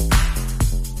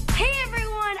 Hey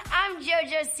everyone, I'm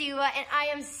JoJo Siwa, and I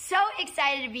am so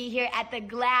excited to be here at the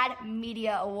GLAAD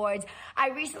Media Awards. I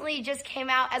recently just came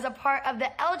out as a part of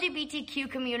the LGBTQ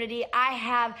community. I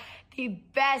have the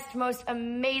best, most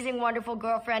amazing, wonderful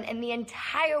girlfriend in the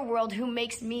entire world who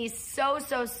makes me so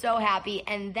happy,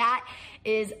 and that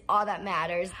is all that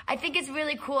matters. I think it's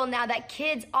really cool now that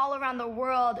kids all around the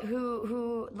world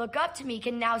who look up to me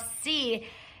can now see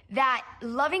that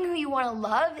loving who you want to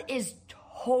love is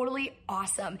totally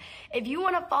awesome. If you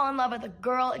want to fall in love with a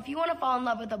girl, if you want to fall in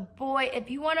love with a boy,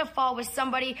 if you want to fall with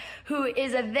somebody who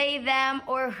is a they, them,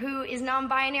 or who is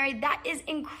non-binary, that is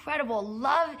incredible.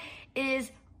 Love is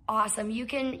awesome. You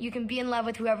can be in love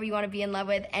with whoever you want to be in love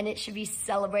with, and it should be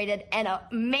celebrated. And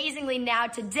amazingly now,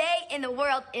 today in the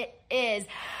world, it is.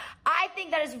 I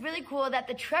think that is really cool that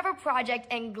the Trevor Project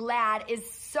and GLAAD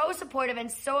is so supportive and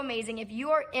so amazing. If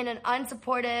you are in an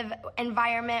unsupportive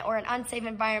environment or an unsafe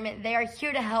environment, they are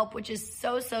here to help, which is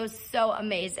so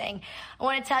amazing. I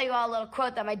want to tell you all a little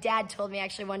quote that my dad told me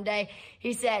actually one day.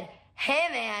 He said, "Hey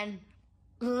man,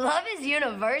 love is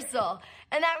universal."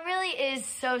 And that really is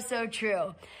so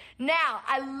true. Now,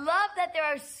 I love that there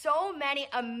are so many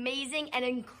amazing and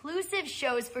inclusive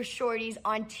shows for shorties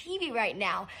on TV right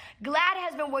now. GLAAD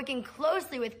has been working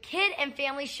closely with kid and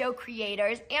family show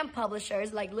creators and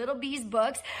publishers like Little Bees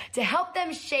Books to help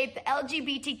them shape the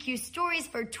LGBTQ stories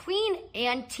for tween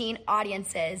and teen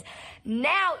audiences.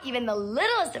 Now, even the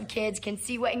littlest of kids can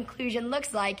see what inclusion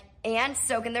looks like and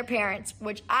so can their parents,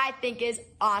 which I think is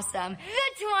awesome.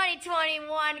 The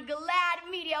 2021 GLAAD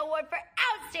Media Award for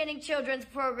Outstanding Children's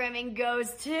Programming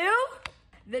goes to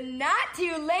The Not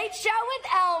Too Late Show with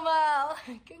Elmo.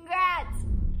 Congrats.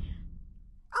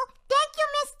 Oh, thank you,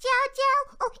 Miss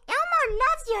JoJo. Oh, Elmo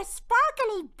loves your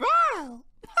sparkly bow.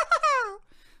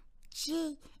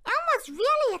 Gee, Elmo's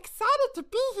really excited to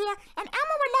be here, and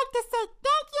Elmo would like to say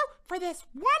thank you for this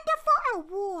wonderful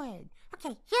award.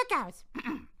 Okay, here goes.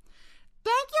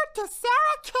 Thank you to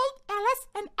Sarah Kate Ellis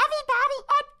and everybody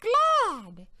at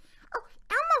GLAAD. Oh,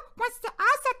 Elmo wants to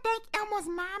also thank Elmo's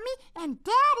mommy and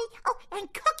daddy,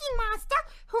 and Cookie Monster,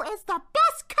 who is the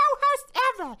best co-host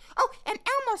ever. Oh, and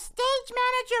Elmo's stage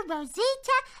manager,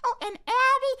 Rosita, and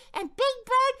Abby, and Big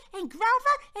Bird, and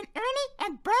Grover, and Ernie,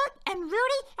 and Bert, and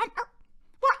Rudy, and,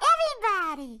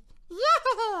 everybody.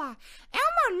 Yeah!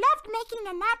 Elmo loved making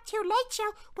the Not Too Late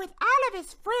Show with all of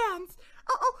his friends.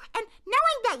 And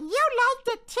knowing that you liked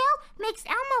it too makes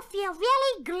Elmo feel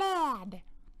really glad.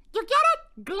 You get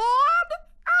it? Glad?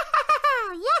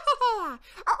 Yeah!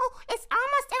 It's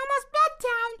almost Elmo's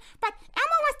bedtime, but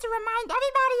Elmo wants to remind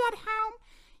everybody at home,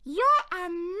 you're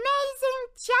amazing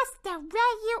just the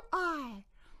way you are.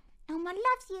 Elmo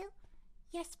loves you.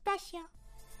 You're special.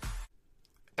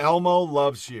 Elmo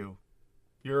loves you.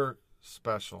 You're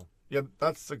special. Yeah,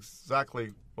 that's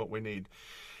exactly what we need.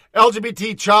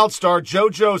 LGBT child star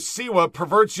JoJo Siwa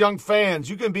perverts young fans.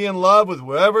 You can be in love with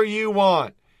whoever you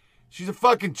want. She's a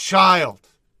fucking child.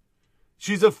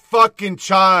 She's a fucking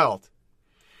child.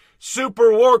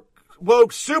 Super woke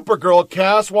Supergirl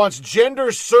cast wants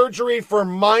gender surgery for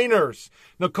minors.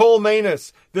 Nicole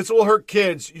Manus. This will hurt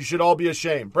kids. You should all be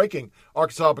ashamed. Breaking.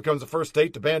 Arkansas becomes the first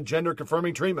state to ban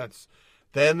gender-confirming treatments.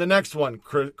 Then the next one.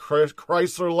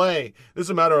 Chrysler Lay. This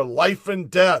is a matter of life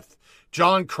and death.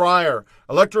 John Cryer.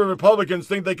 Electorate Republicans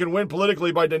think they can win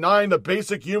politically by denying the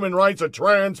basic human rights of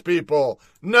trans people.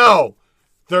 No.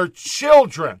 They're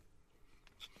children.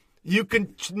 You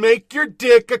can make your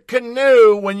dick a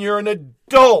canoe when you're an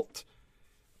adult.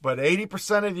 But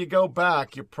 80% of you go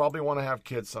back, you probably want to have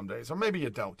kids some days. Or maybe you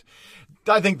don't.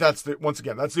 I think that's once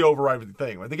again, that's the overriding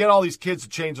thing. When they get all these kids to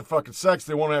change their fucking sex,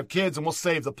 they want to have kids, and we'll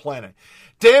save the planet.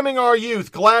 Damning our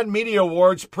youth, GLAAD Media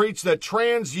Awards preach that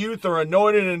trans youth are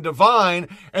anointed and divine,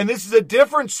 and this is a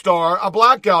different star, a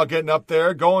black gal getting up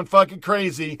there, going fucking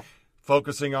crazy,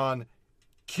 focusing on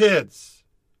kids.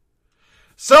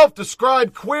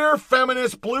 Self-described queer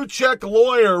feminist blue check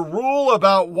lawyer rule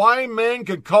about why men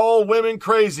could call women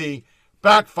crazy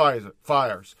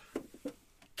backfires.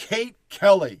 Kate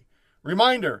Kelly.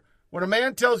 Reminder, when a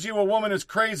man tells you a woman is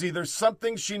crazy, there's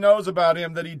something she knows about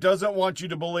him that he doesn't want you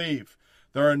to believe.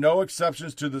 There are no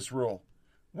exceptions to this rule.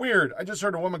 Weird. I just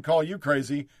heard a woman call you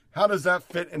crazy. How does that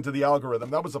fit into the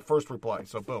algorithm? That was the first reply.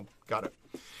 So boom, got it.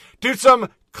 Do some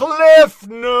Cliff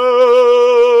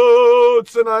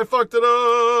Notes, and I fucked it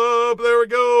up. There we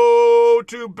go.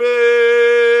 Too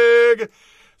big.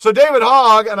 So David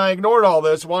Hogg, and I ignored all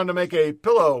this, wanted to make a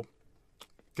pillow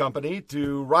company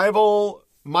to rival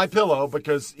My Pillow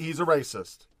because he's a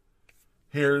racist.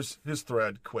 Here's his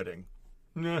thread quitting.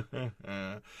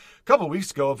 A couple of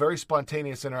weeks ago, a very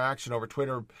spontaneous interaction over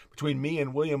Twitter between me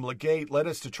and William Legate led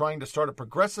us to trying to start a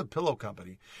progressive pillow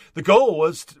company. The goal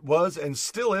was and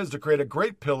still is to create a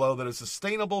great pillow that is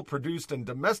sustainable, produced in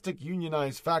domestic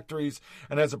unionized factories,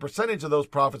 and as a percentage of those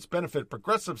profits benefit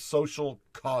progressive social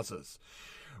causes.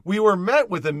 We were met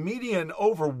with immediate and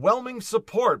overwhelming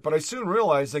support, but I soon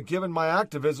realized that given my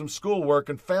activism, schoolwork,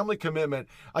 and family commitment,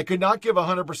 I could not give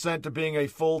 100% to being a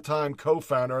full-time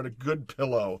co-founder at a good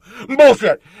pillow.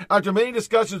 Bullshit! After many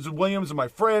discussions with Williams and my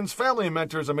friends, family, and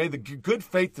mentors, I made the good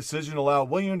faith decision to allow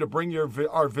William to bring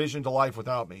our vision to life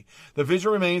without me. The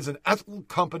vision remains an ethical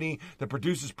company that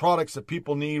produces products that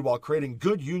people need while creating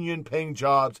good union-paying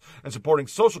jobs and supporting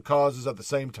social causes at the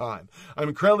same time. I'm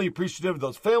incredibly appreciative of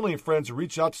those family and friends who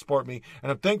reached out to support me,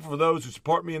 and I'm thankful for those who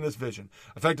support me in this vision.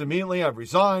 Effective immediately, I've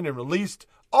resigned and released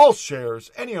all shares,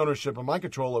 any ownership of my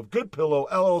control of Good Pillow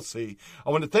LLC. I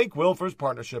want to thank Will for his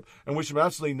partnership and wish him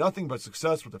absolutely nothing but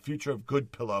success with the future of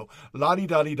Good Pillow.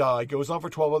 La-di-da-di-da. It goes on for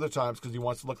 12 other times because he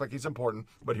wants to look like he's important,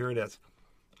 but here it is.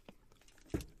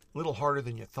 A little harder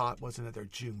than you thought, wasn't it there,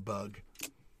 Junebug?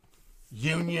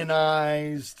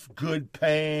 Unionized, good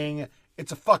paying.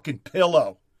 It's a fucking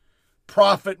pillow.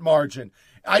 Profit margin.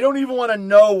 I don't even want to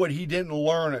know what he didn't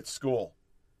learn at school.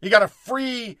 He got a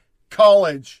free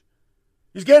college.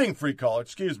 He's getting free college,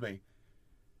 excuse me.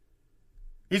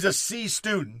 He's a C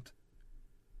student.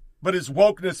 But his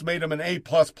wokeness made him an A++.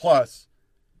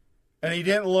 And he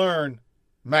didn't learn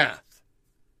math.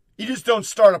 You just don't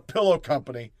start a pillow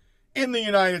company in the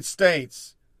United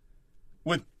States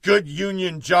with good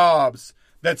union jobs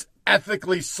that's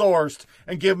ethically sourced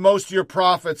and give most of your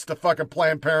profits to fucking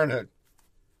Planned Parenthood.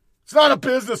 It's not a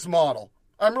business model.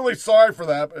 I'm really sorry for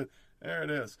that, but there it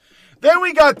is. Then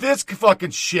we got this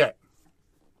fucking shit.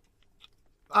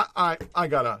 I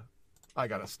gotta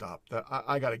stop.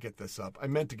 I gotta get this up. I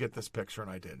meant to get this picture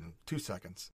and I didn't. 2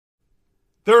 seconds.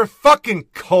 They're a fucking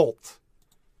cult.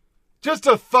 Just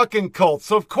a fucking cult.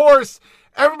 So of course,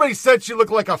 everybody said she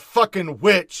looked like a fucking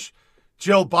witch,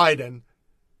 Jill Biden,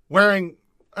 wearing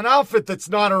an outfit that's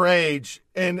not her age.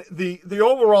 And the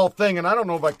overall thing, and I don't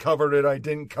know if I covered it, I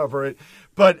didn't cover it,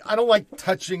 but I don't like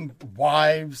touching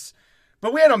wives.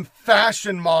 But we had a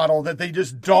fashion model that they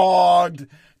just dogged,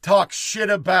 talk shit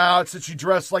about, so she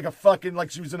dressed like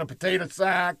like she was in a potato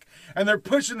sack. And they're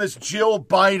pushing this Jill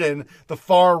Biden, the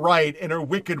far right, in her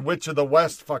Wicked Witch of the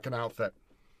West fucking outfit.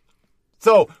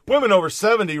 So, women over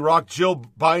 70 rock Jill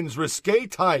Biden's risque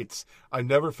tights. I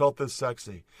never felt this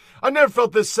sexy. I never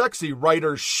felt this sexy,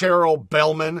 writer Cheryl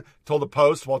Bellman told the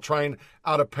Post while trying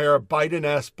out a pair of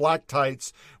Biden-esque black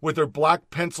tights with her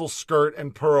black pencil skirt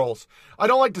and pearls. I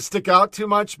don't like to stick out too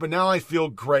much, but now I feel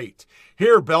great.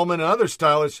 Here, Bellman and other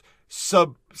stylish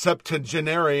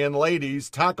septuagenarian ladies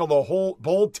tackle the whole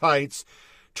bold tights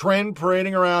trend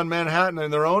parading around Manhattan in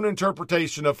their own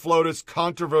interpretation of Flota's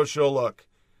controversial look.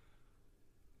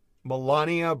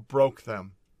 Melania broke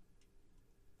them,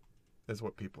 is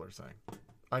what people are saying.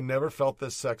 I never felt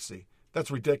this sexy. That's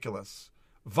ridiculous.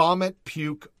 Vomit,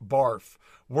 puke, barf.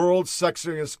 World's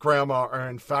sexiest grandma or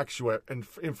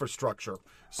infrastructure,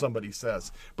 somebody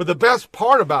says. But the best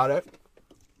part about it,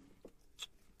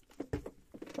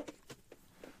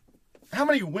 how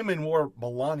many women wore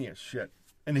Melania's shit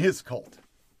in his cult?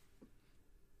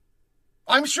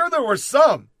 I'm sure there were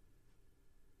some.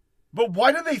 But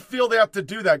why do they feel they have to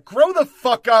do that? Grow the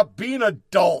fuck up, be an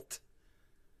adult.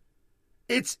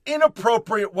 It's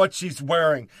inappropriate what she's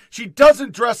wearing. She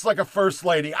doesn't dress like a first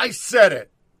lady. I said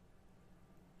it.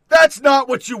 That's not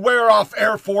what you wear off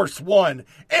Air Force One.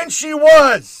 And she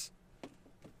was.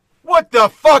 What the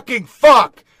fucking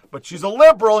fuck? But she's a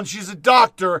liberal and she's a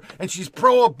doctor and she's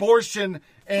pro-abortion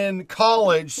in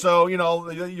college. So, you know,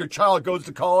 your child goes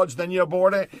to college, then you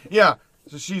abort it. Yeah,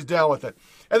 so she's down with it.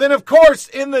 And then, of course,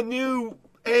 in the new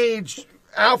age,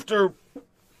 after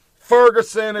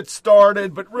Ferguson had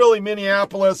started, but really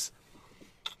Minneapolis,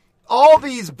 all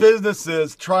these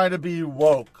businesses try to be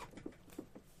woke.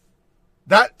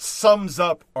 That sums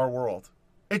up our world.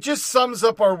 It just sums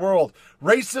up our world.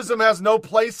 Racism has no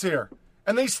place here.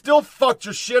 And they still fucked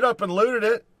your shit up and looted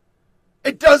it.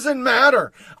 It doesn't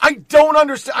matter. I don't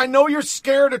understand. I know you're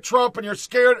scared of Trump and you're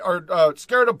scared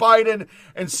scared of Biden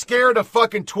and scared of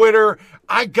fucking Twitter.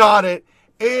 I got it.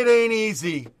 It ain't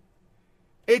easy.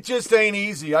 It just ain't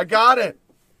easy. I got it.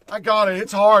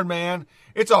 It's hard, man.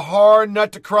 It's a hard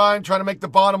nut to cry trying to make the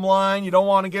bottom line. You don't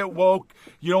want to get woke.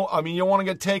 You don't want to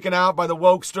get taken out by the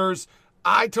wokesters.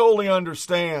 I totally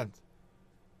understand.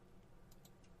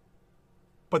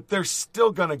 But they're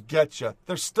still going to get you.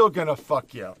 They're still going to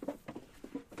fuck you up.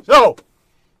 So,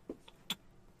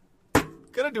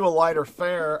 gonna do a lighter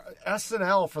fare.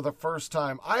 SNL for the first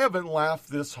time. I haven't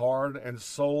laughed this hard and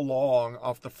so long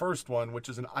off the first one, which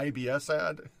is an IBS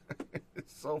ad.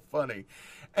 It's so funny.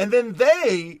 And then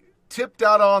they tipped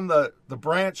out on the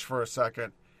branch for a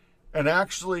second and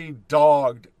actually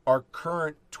dogged our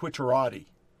current Twitterati.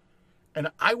 And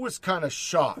I was kind of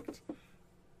shocked,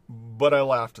 but I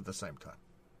laughed at the same time.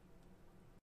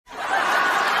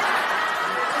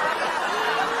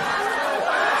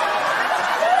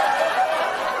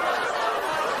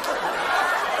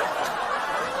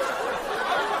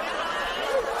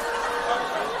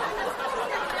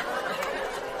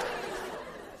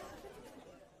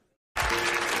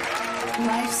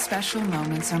 Life's special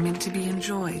moments are meant to be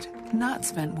enjoyed, not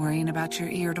spent worrying about your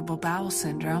irritable bowel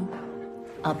syndrome.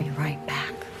 I'll be right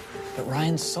back. But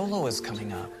Ryan's solo is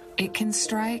coming up. It can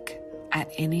strike at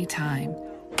any time,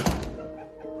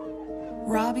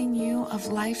 robbing you of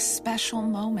life's special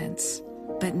moments.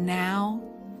 But now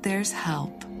there's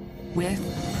help with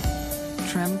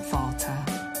Tremfalta.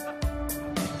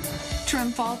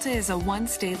 Tremfalta is a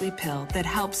once-daily pill that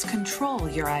helps control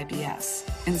your IBS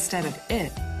instead of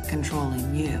it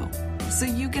controlling you, so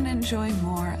you can enjoy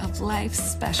more of life's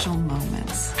special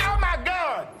moments. Oh my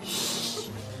God!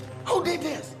 Who did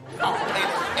this? Oh,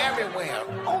 it's everywhere.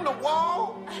 On the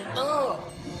wall. Ugh.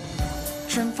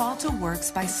 Tremfalta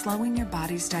works by slowing your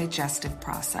body's digestive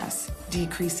process,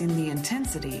 decreasing the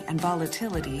intensity and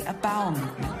volatility of bowel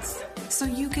movements, so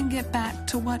you can get back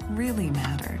to what really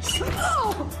matters.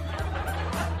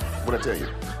 What'd I tell you?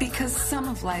 Because some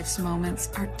of life's moments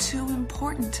are too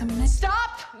important to miss.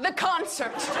 Stop the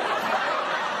concert!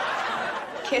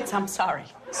 Kids, I'm sorry.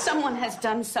 Someone has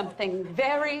done something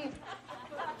very,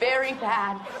 very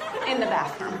bad in the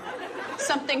bathroom.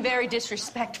 Something very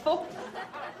disrespectful.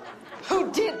 Who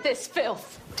did this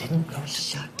filth? Didn't know.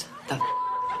 Shut the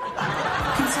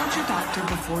Consult your doctor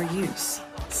before use.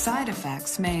 Side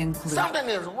effects may include... Something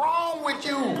is wrong with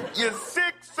you, you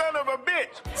sick son of a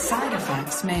bitch. Side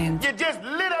effects may include... You just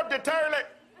lit up the toilet.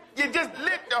 You just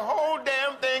lit the whole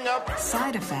damn thing up.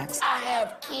 Side effects... I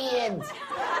have kids.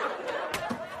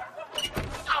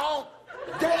 Oh,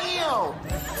 damn.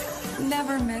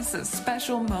 Never miss a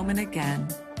special moment again.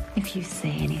 If you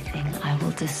say anything, I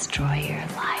will destroy your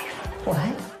life.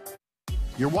 What?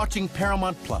 You're watching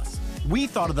Paramount Plus. We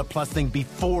thought of the Plus thing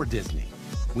before Disney.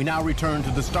 We now return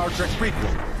to the Star Trek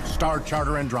prequel, Star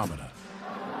Charter Andromeda.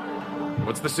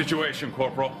 What's the situation,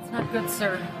 Corporal? It's not good,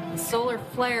 sir. The solar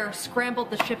flare scrambled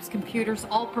the ship's computers.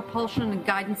 All propulsion and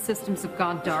guidance systems have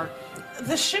gone dark.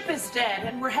 The ship is dead,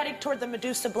 and we're heading toward the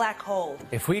Medusa black hole.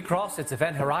 If we cross its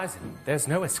event horizon, there's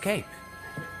no escape.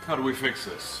 How do we fix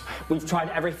this? We've tried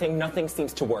everything. Nothing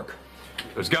seems to work.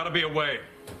 There's got to be a way.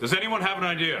 Does anyone have an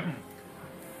idea?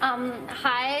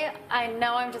 Hi. I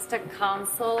know I'm just a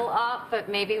console op, but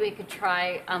maybe we could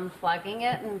try unplugging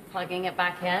it and plugging it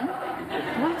back in.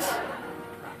 What?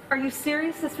 Are you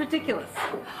serious? That's ridiculous.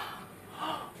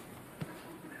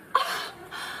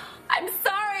 I'm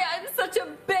sorry. I'm such a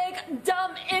big,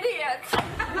 dumb idiot.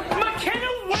 McKenna,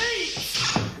 wait!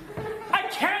 I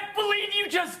can't believe you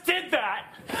just did that.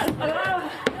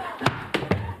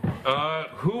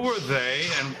 Who were they,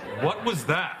 and what was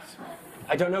that?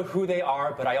 I don't know who they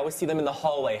are, but I always see them in the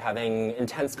hallway having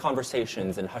intense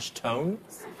conversations in hushed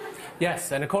tones.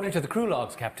 Yes, and according to the crew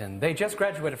logs, Captain, they just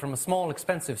graduated from a small,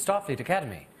 expensive Starfleet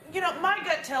academy. You know, my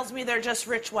gut tells me they're just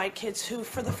rich white kids who,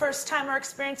 for the first time, are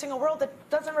experiencing a world that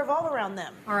doesn't revolve around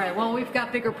them. All right, well, we've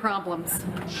got bigger problems.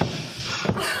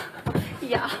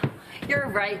 Yeah, you're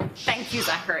right. Thank you,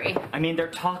 Zachary. I mean, they're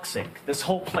toxic. This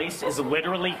whole place is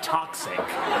literally toxic. The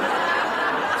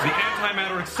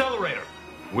antimatter accelerator.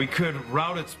 We could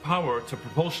route its power to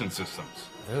propulsion systems.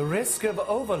 The risk of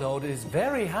overload is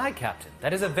very high, Captain.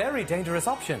 That is a very dangerous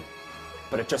option.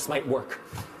 But it just might work.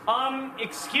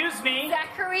 Excuse me?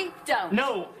 Zachary, don't.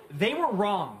 No, they were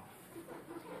wrong.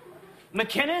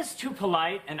 McKenna is too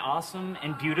polite and awesome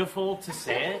and beautiful to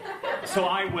say it, so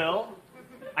I will.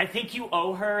 I think you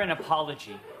owe her an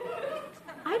apology.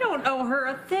 I don't owe her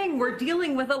a thing. We're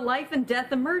dealing with a life and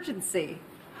death emergency.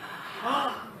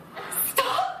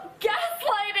 Stop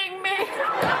gaslighting me!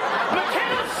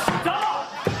 McKenna, stop!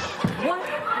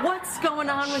 What's going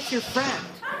on with your friend?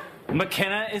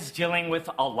 McKenna is dealing with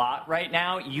a lot right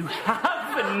now. You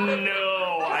have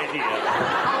no idea. A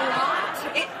lot?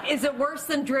 Is it worse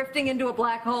than drifting into a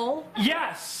black hole?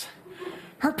 Yes.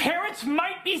 Her parents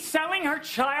might be selling her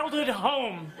childhood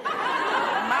home.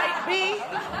 Might be.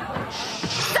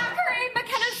 Zachary,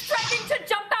 McKenna's threatening to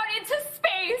jump out into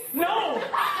space. No!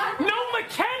 No,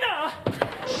 McKenna!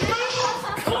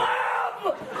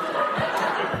 Club!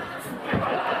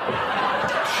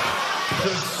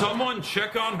 Did someone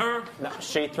check on her? No,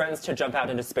 she threatens to jump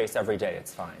out into space every day.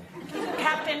 It's fine.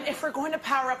 Captain, if we're going to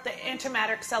power up the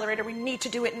antimatter accelerator, we need to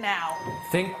do it now.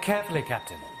 Think carefully,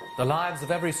 Captain. The lives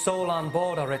of every soul on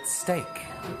board are at stake.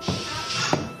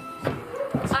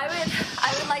 I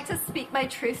would like to speak my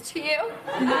truth to you.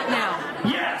 Not now.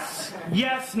 Yes!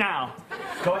 Yes, now.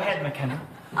 Go ahead, McKenna.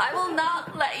 I will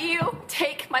not let you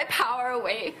take my power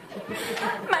away.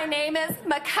 My name is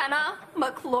McKenna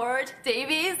McLord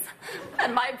Davies,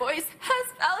 and my voice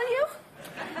has value.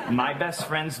 My best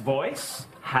friend's voice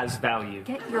has value.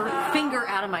 Get your finger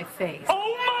out of my face.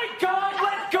 Oh my God,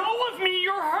 let go of me!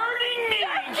 You're hurting me!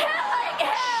 I can't like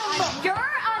him! You're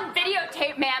on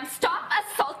videotape, ma'am. Stop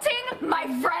assaulting my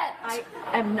friend. I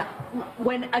am not.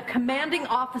 When a commanding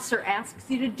officer asks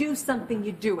you to do something,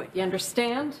 you do it. You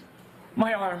understand?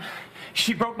 My arm.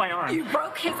 She broke my arm. You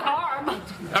broke his arm.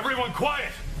 Everyone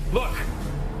quiet! Look,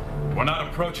 we're not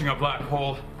approaching a black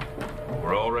hole.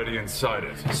 We're already inside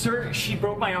it. Sir, she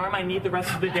broke my arm. I need the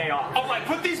rest of the day off. All right,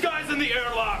 put these guys in the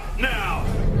airlock now!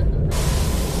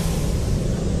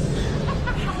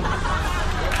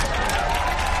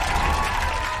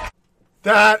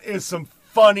 That is some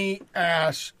funny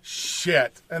ass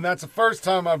shit. And that's the first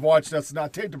time I've watched that's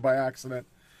not taped by accident.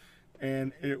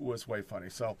 And it was way funny.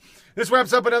 So this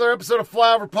wraps up another episode of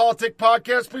Flyover Politic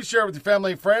Podcast. Please share it with your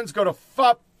family and friends. Go to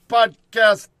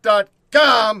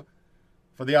foppodcast.com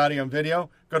for the audio and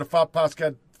video. Go to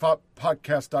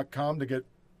foppodcast.com to get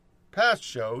past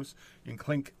shows. You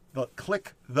can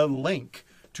click the link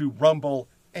to Rumble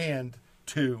and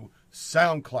to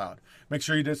SoundCloud. Make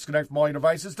sure you disconnect from all your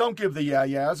devices. Don't give the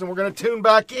yeah-yeahs. And we're going to tune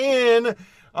back in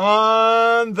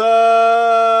on the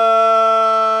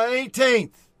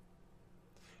 18th.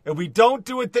 If we don't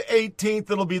do it the 18th,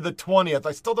 it'll be the 20th.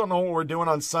 I still don't know what we're doing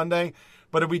on Sunday,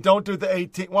 but if we don't do it the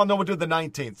 18th, well, no, we'll do the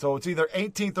 19th. So it's either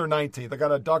 18th or 19th. I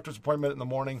got a doctor's appointment in the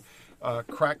morning,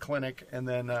 crack clinic, and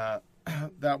then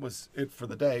that was it for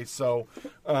the day. So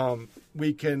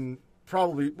we can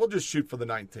we'll just shoot for the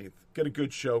 19th. Get a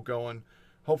good show going.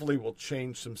 Hopefully we'll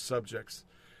change some subjects.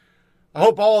 I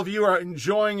hope all of you are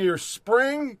enjoying your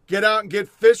spring. Get out and get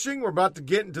fishing. We're about to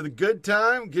get into the good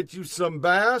time. Get you some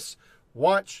bass.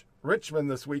 Watch Richmond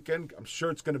this weekend. I'm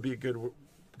sure it's going to be a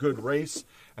good race.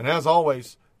 And as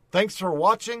always, thanks for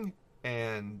watching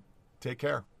and take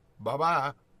care.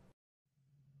 Bye-bye.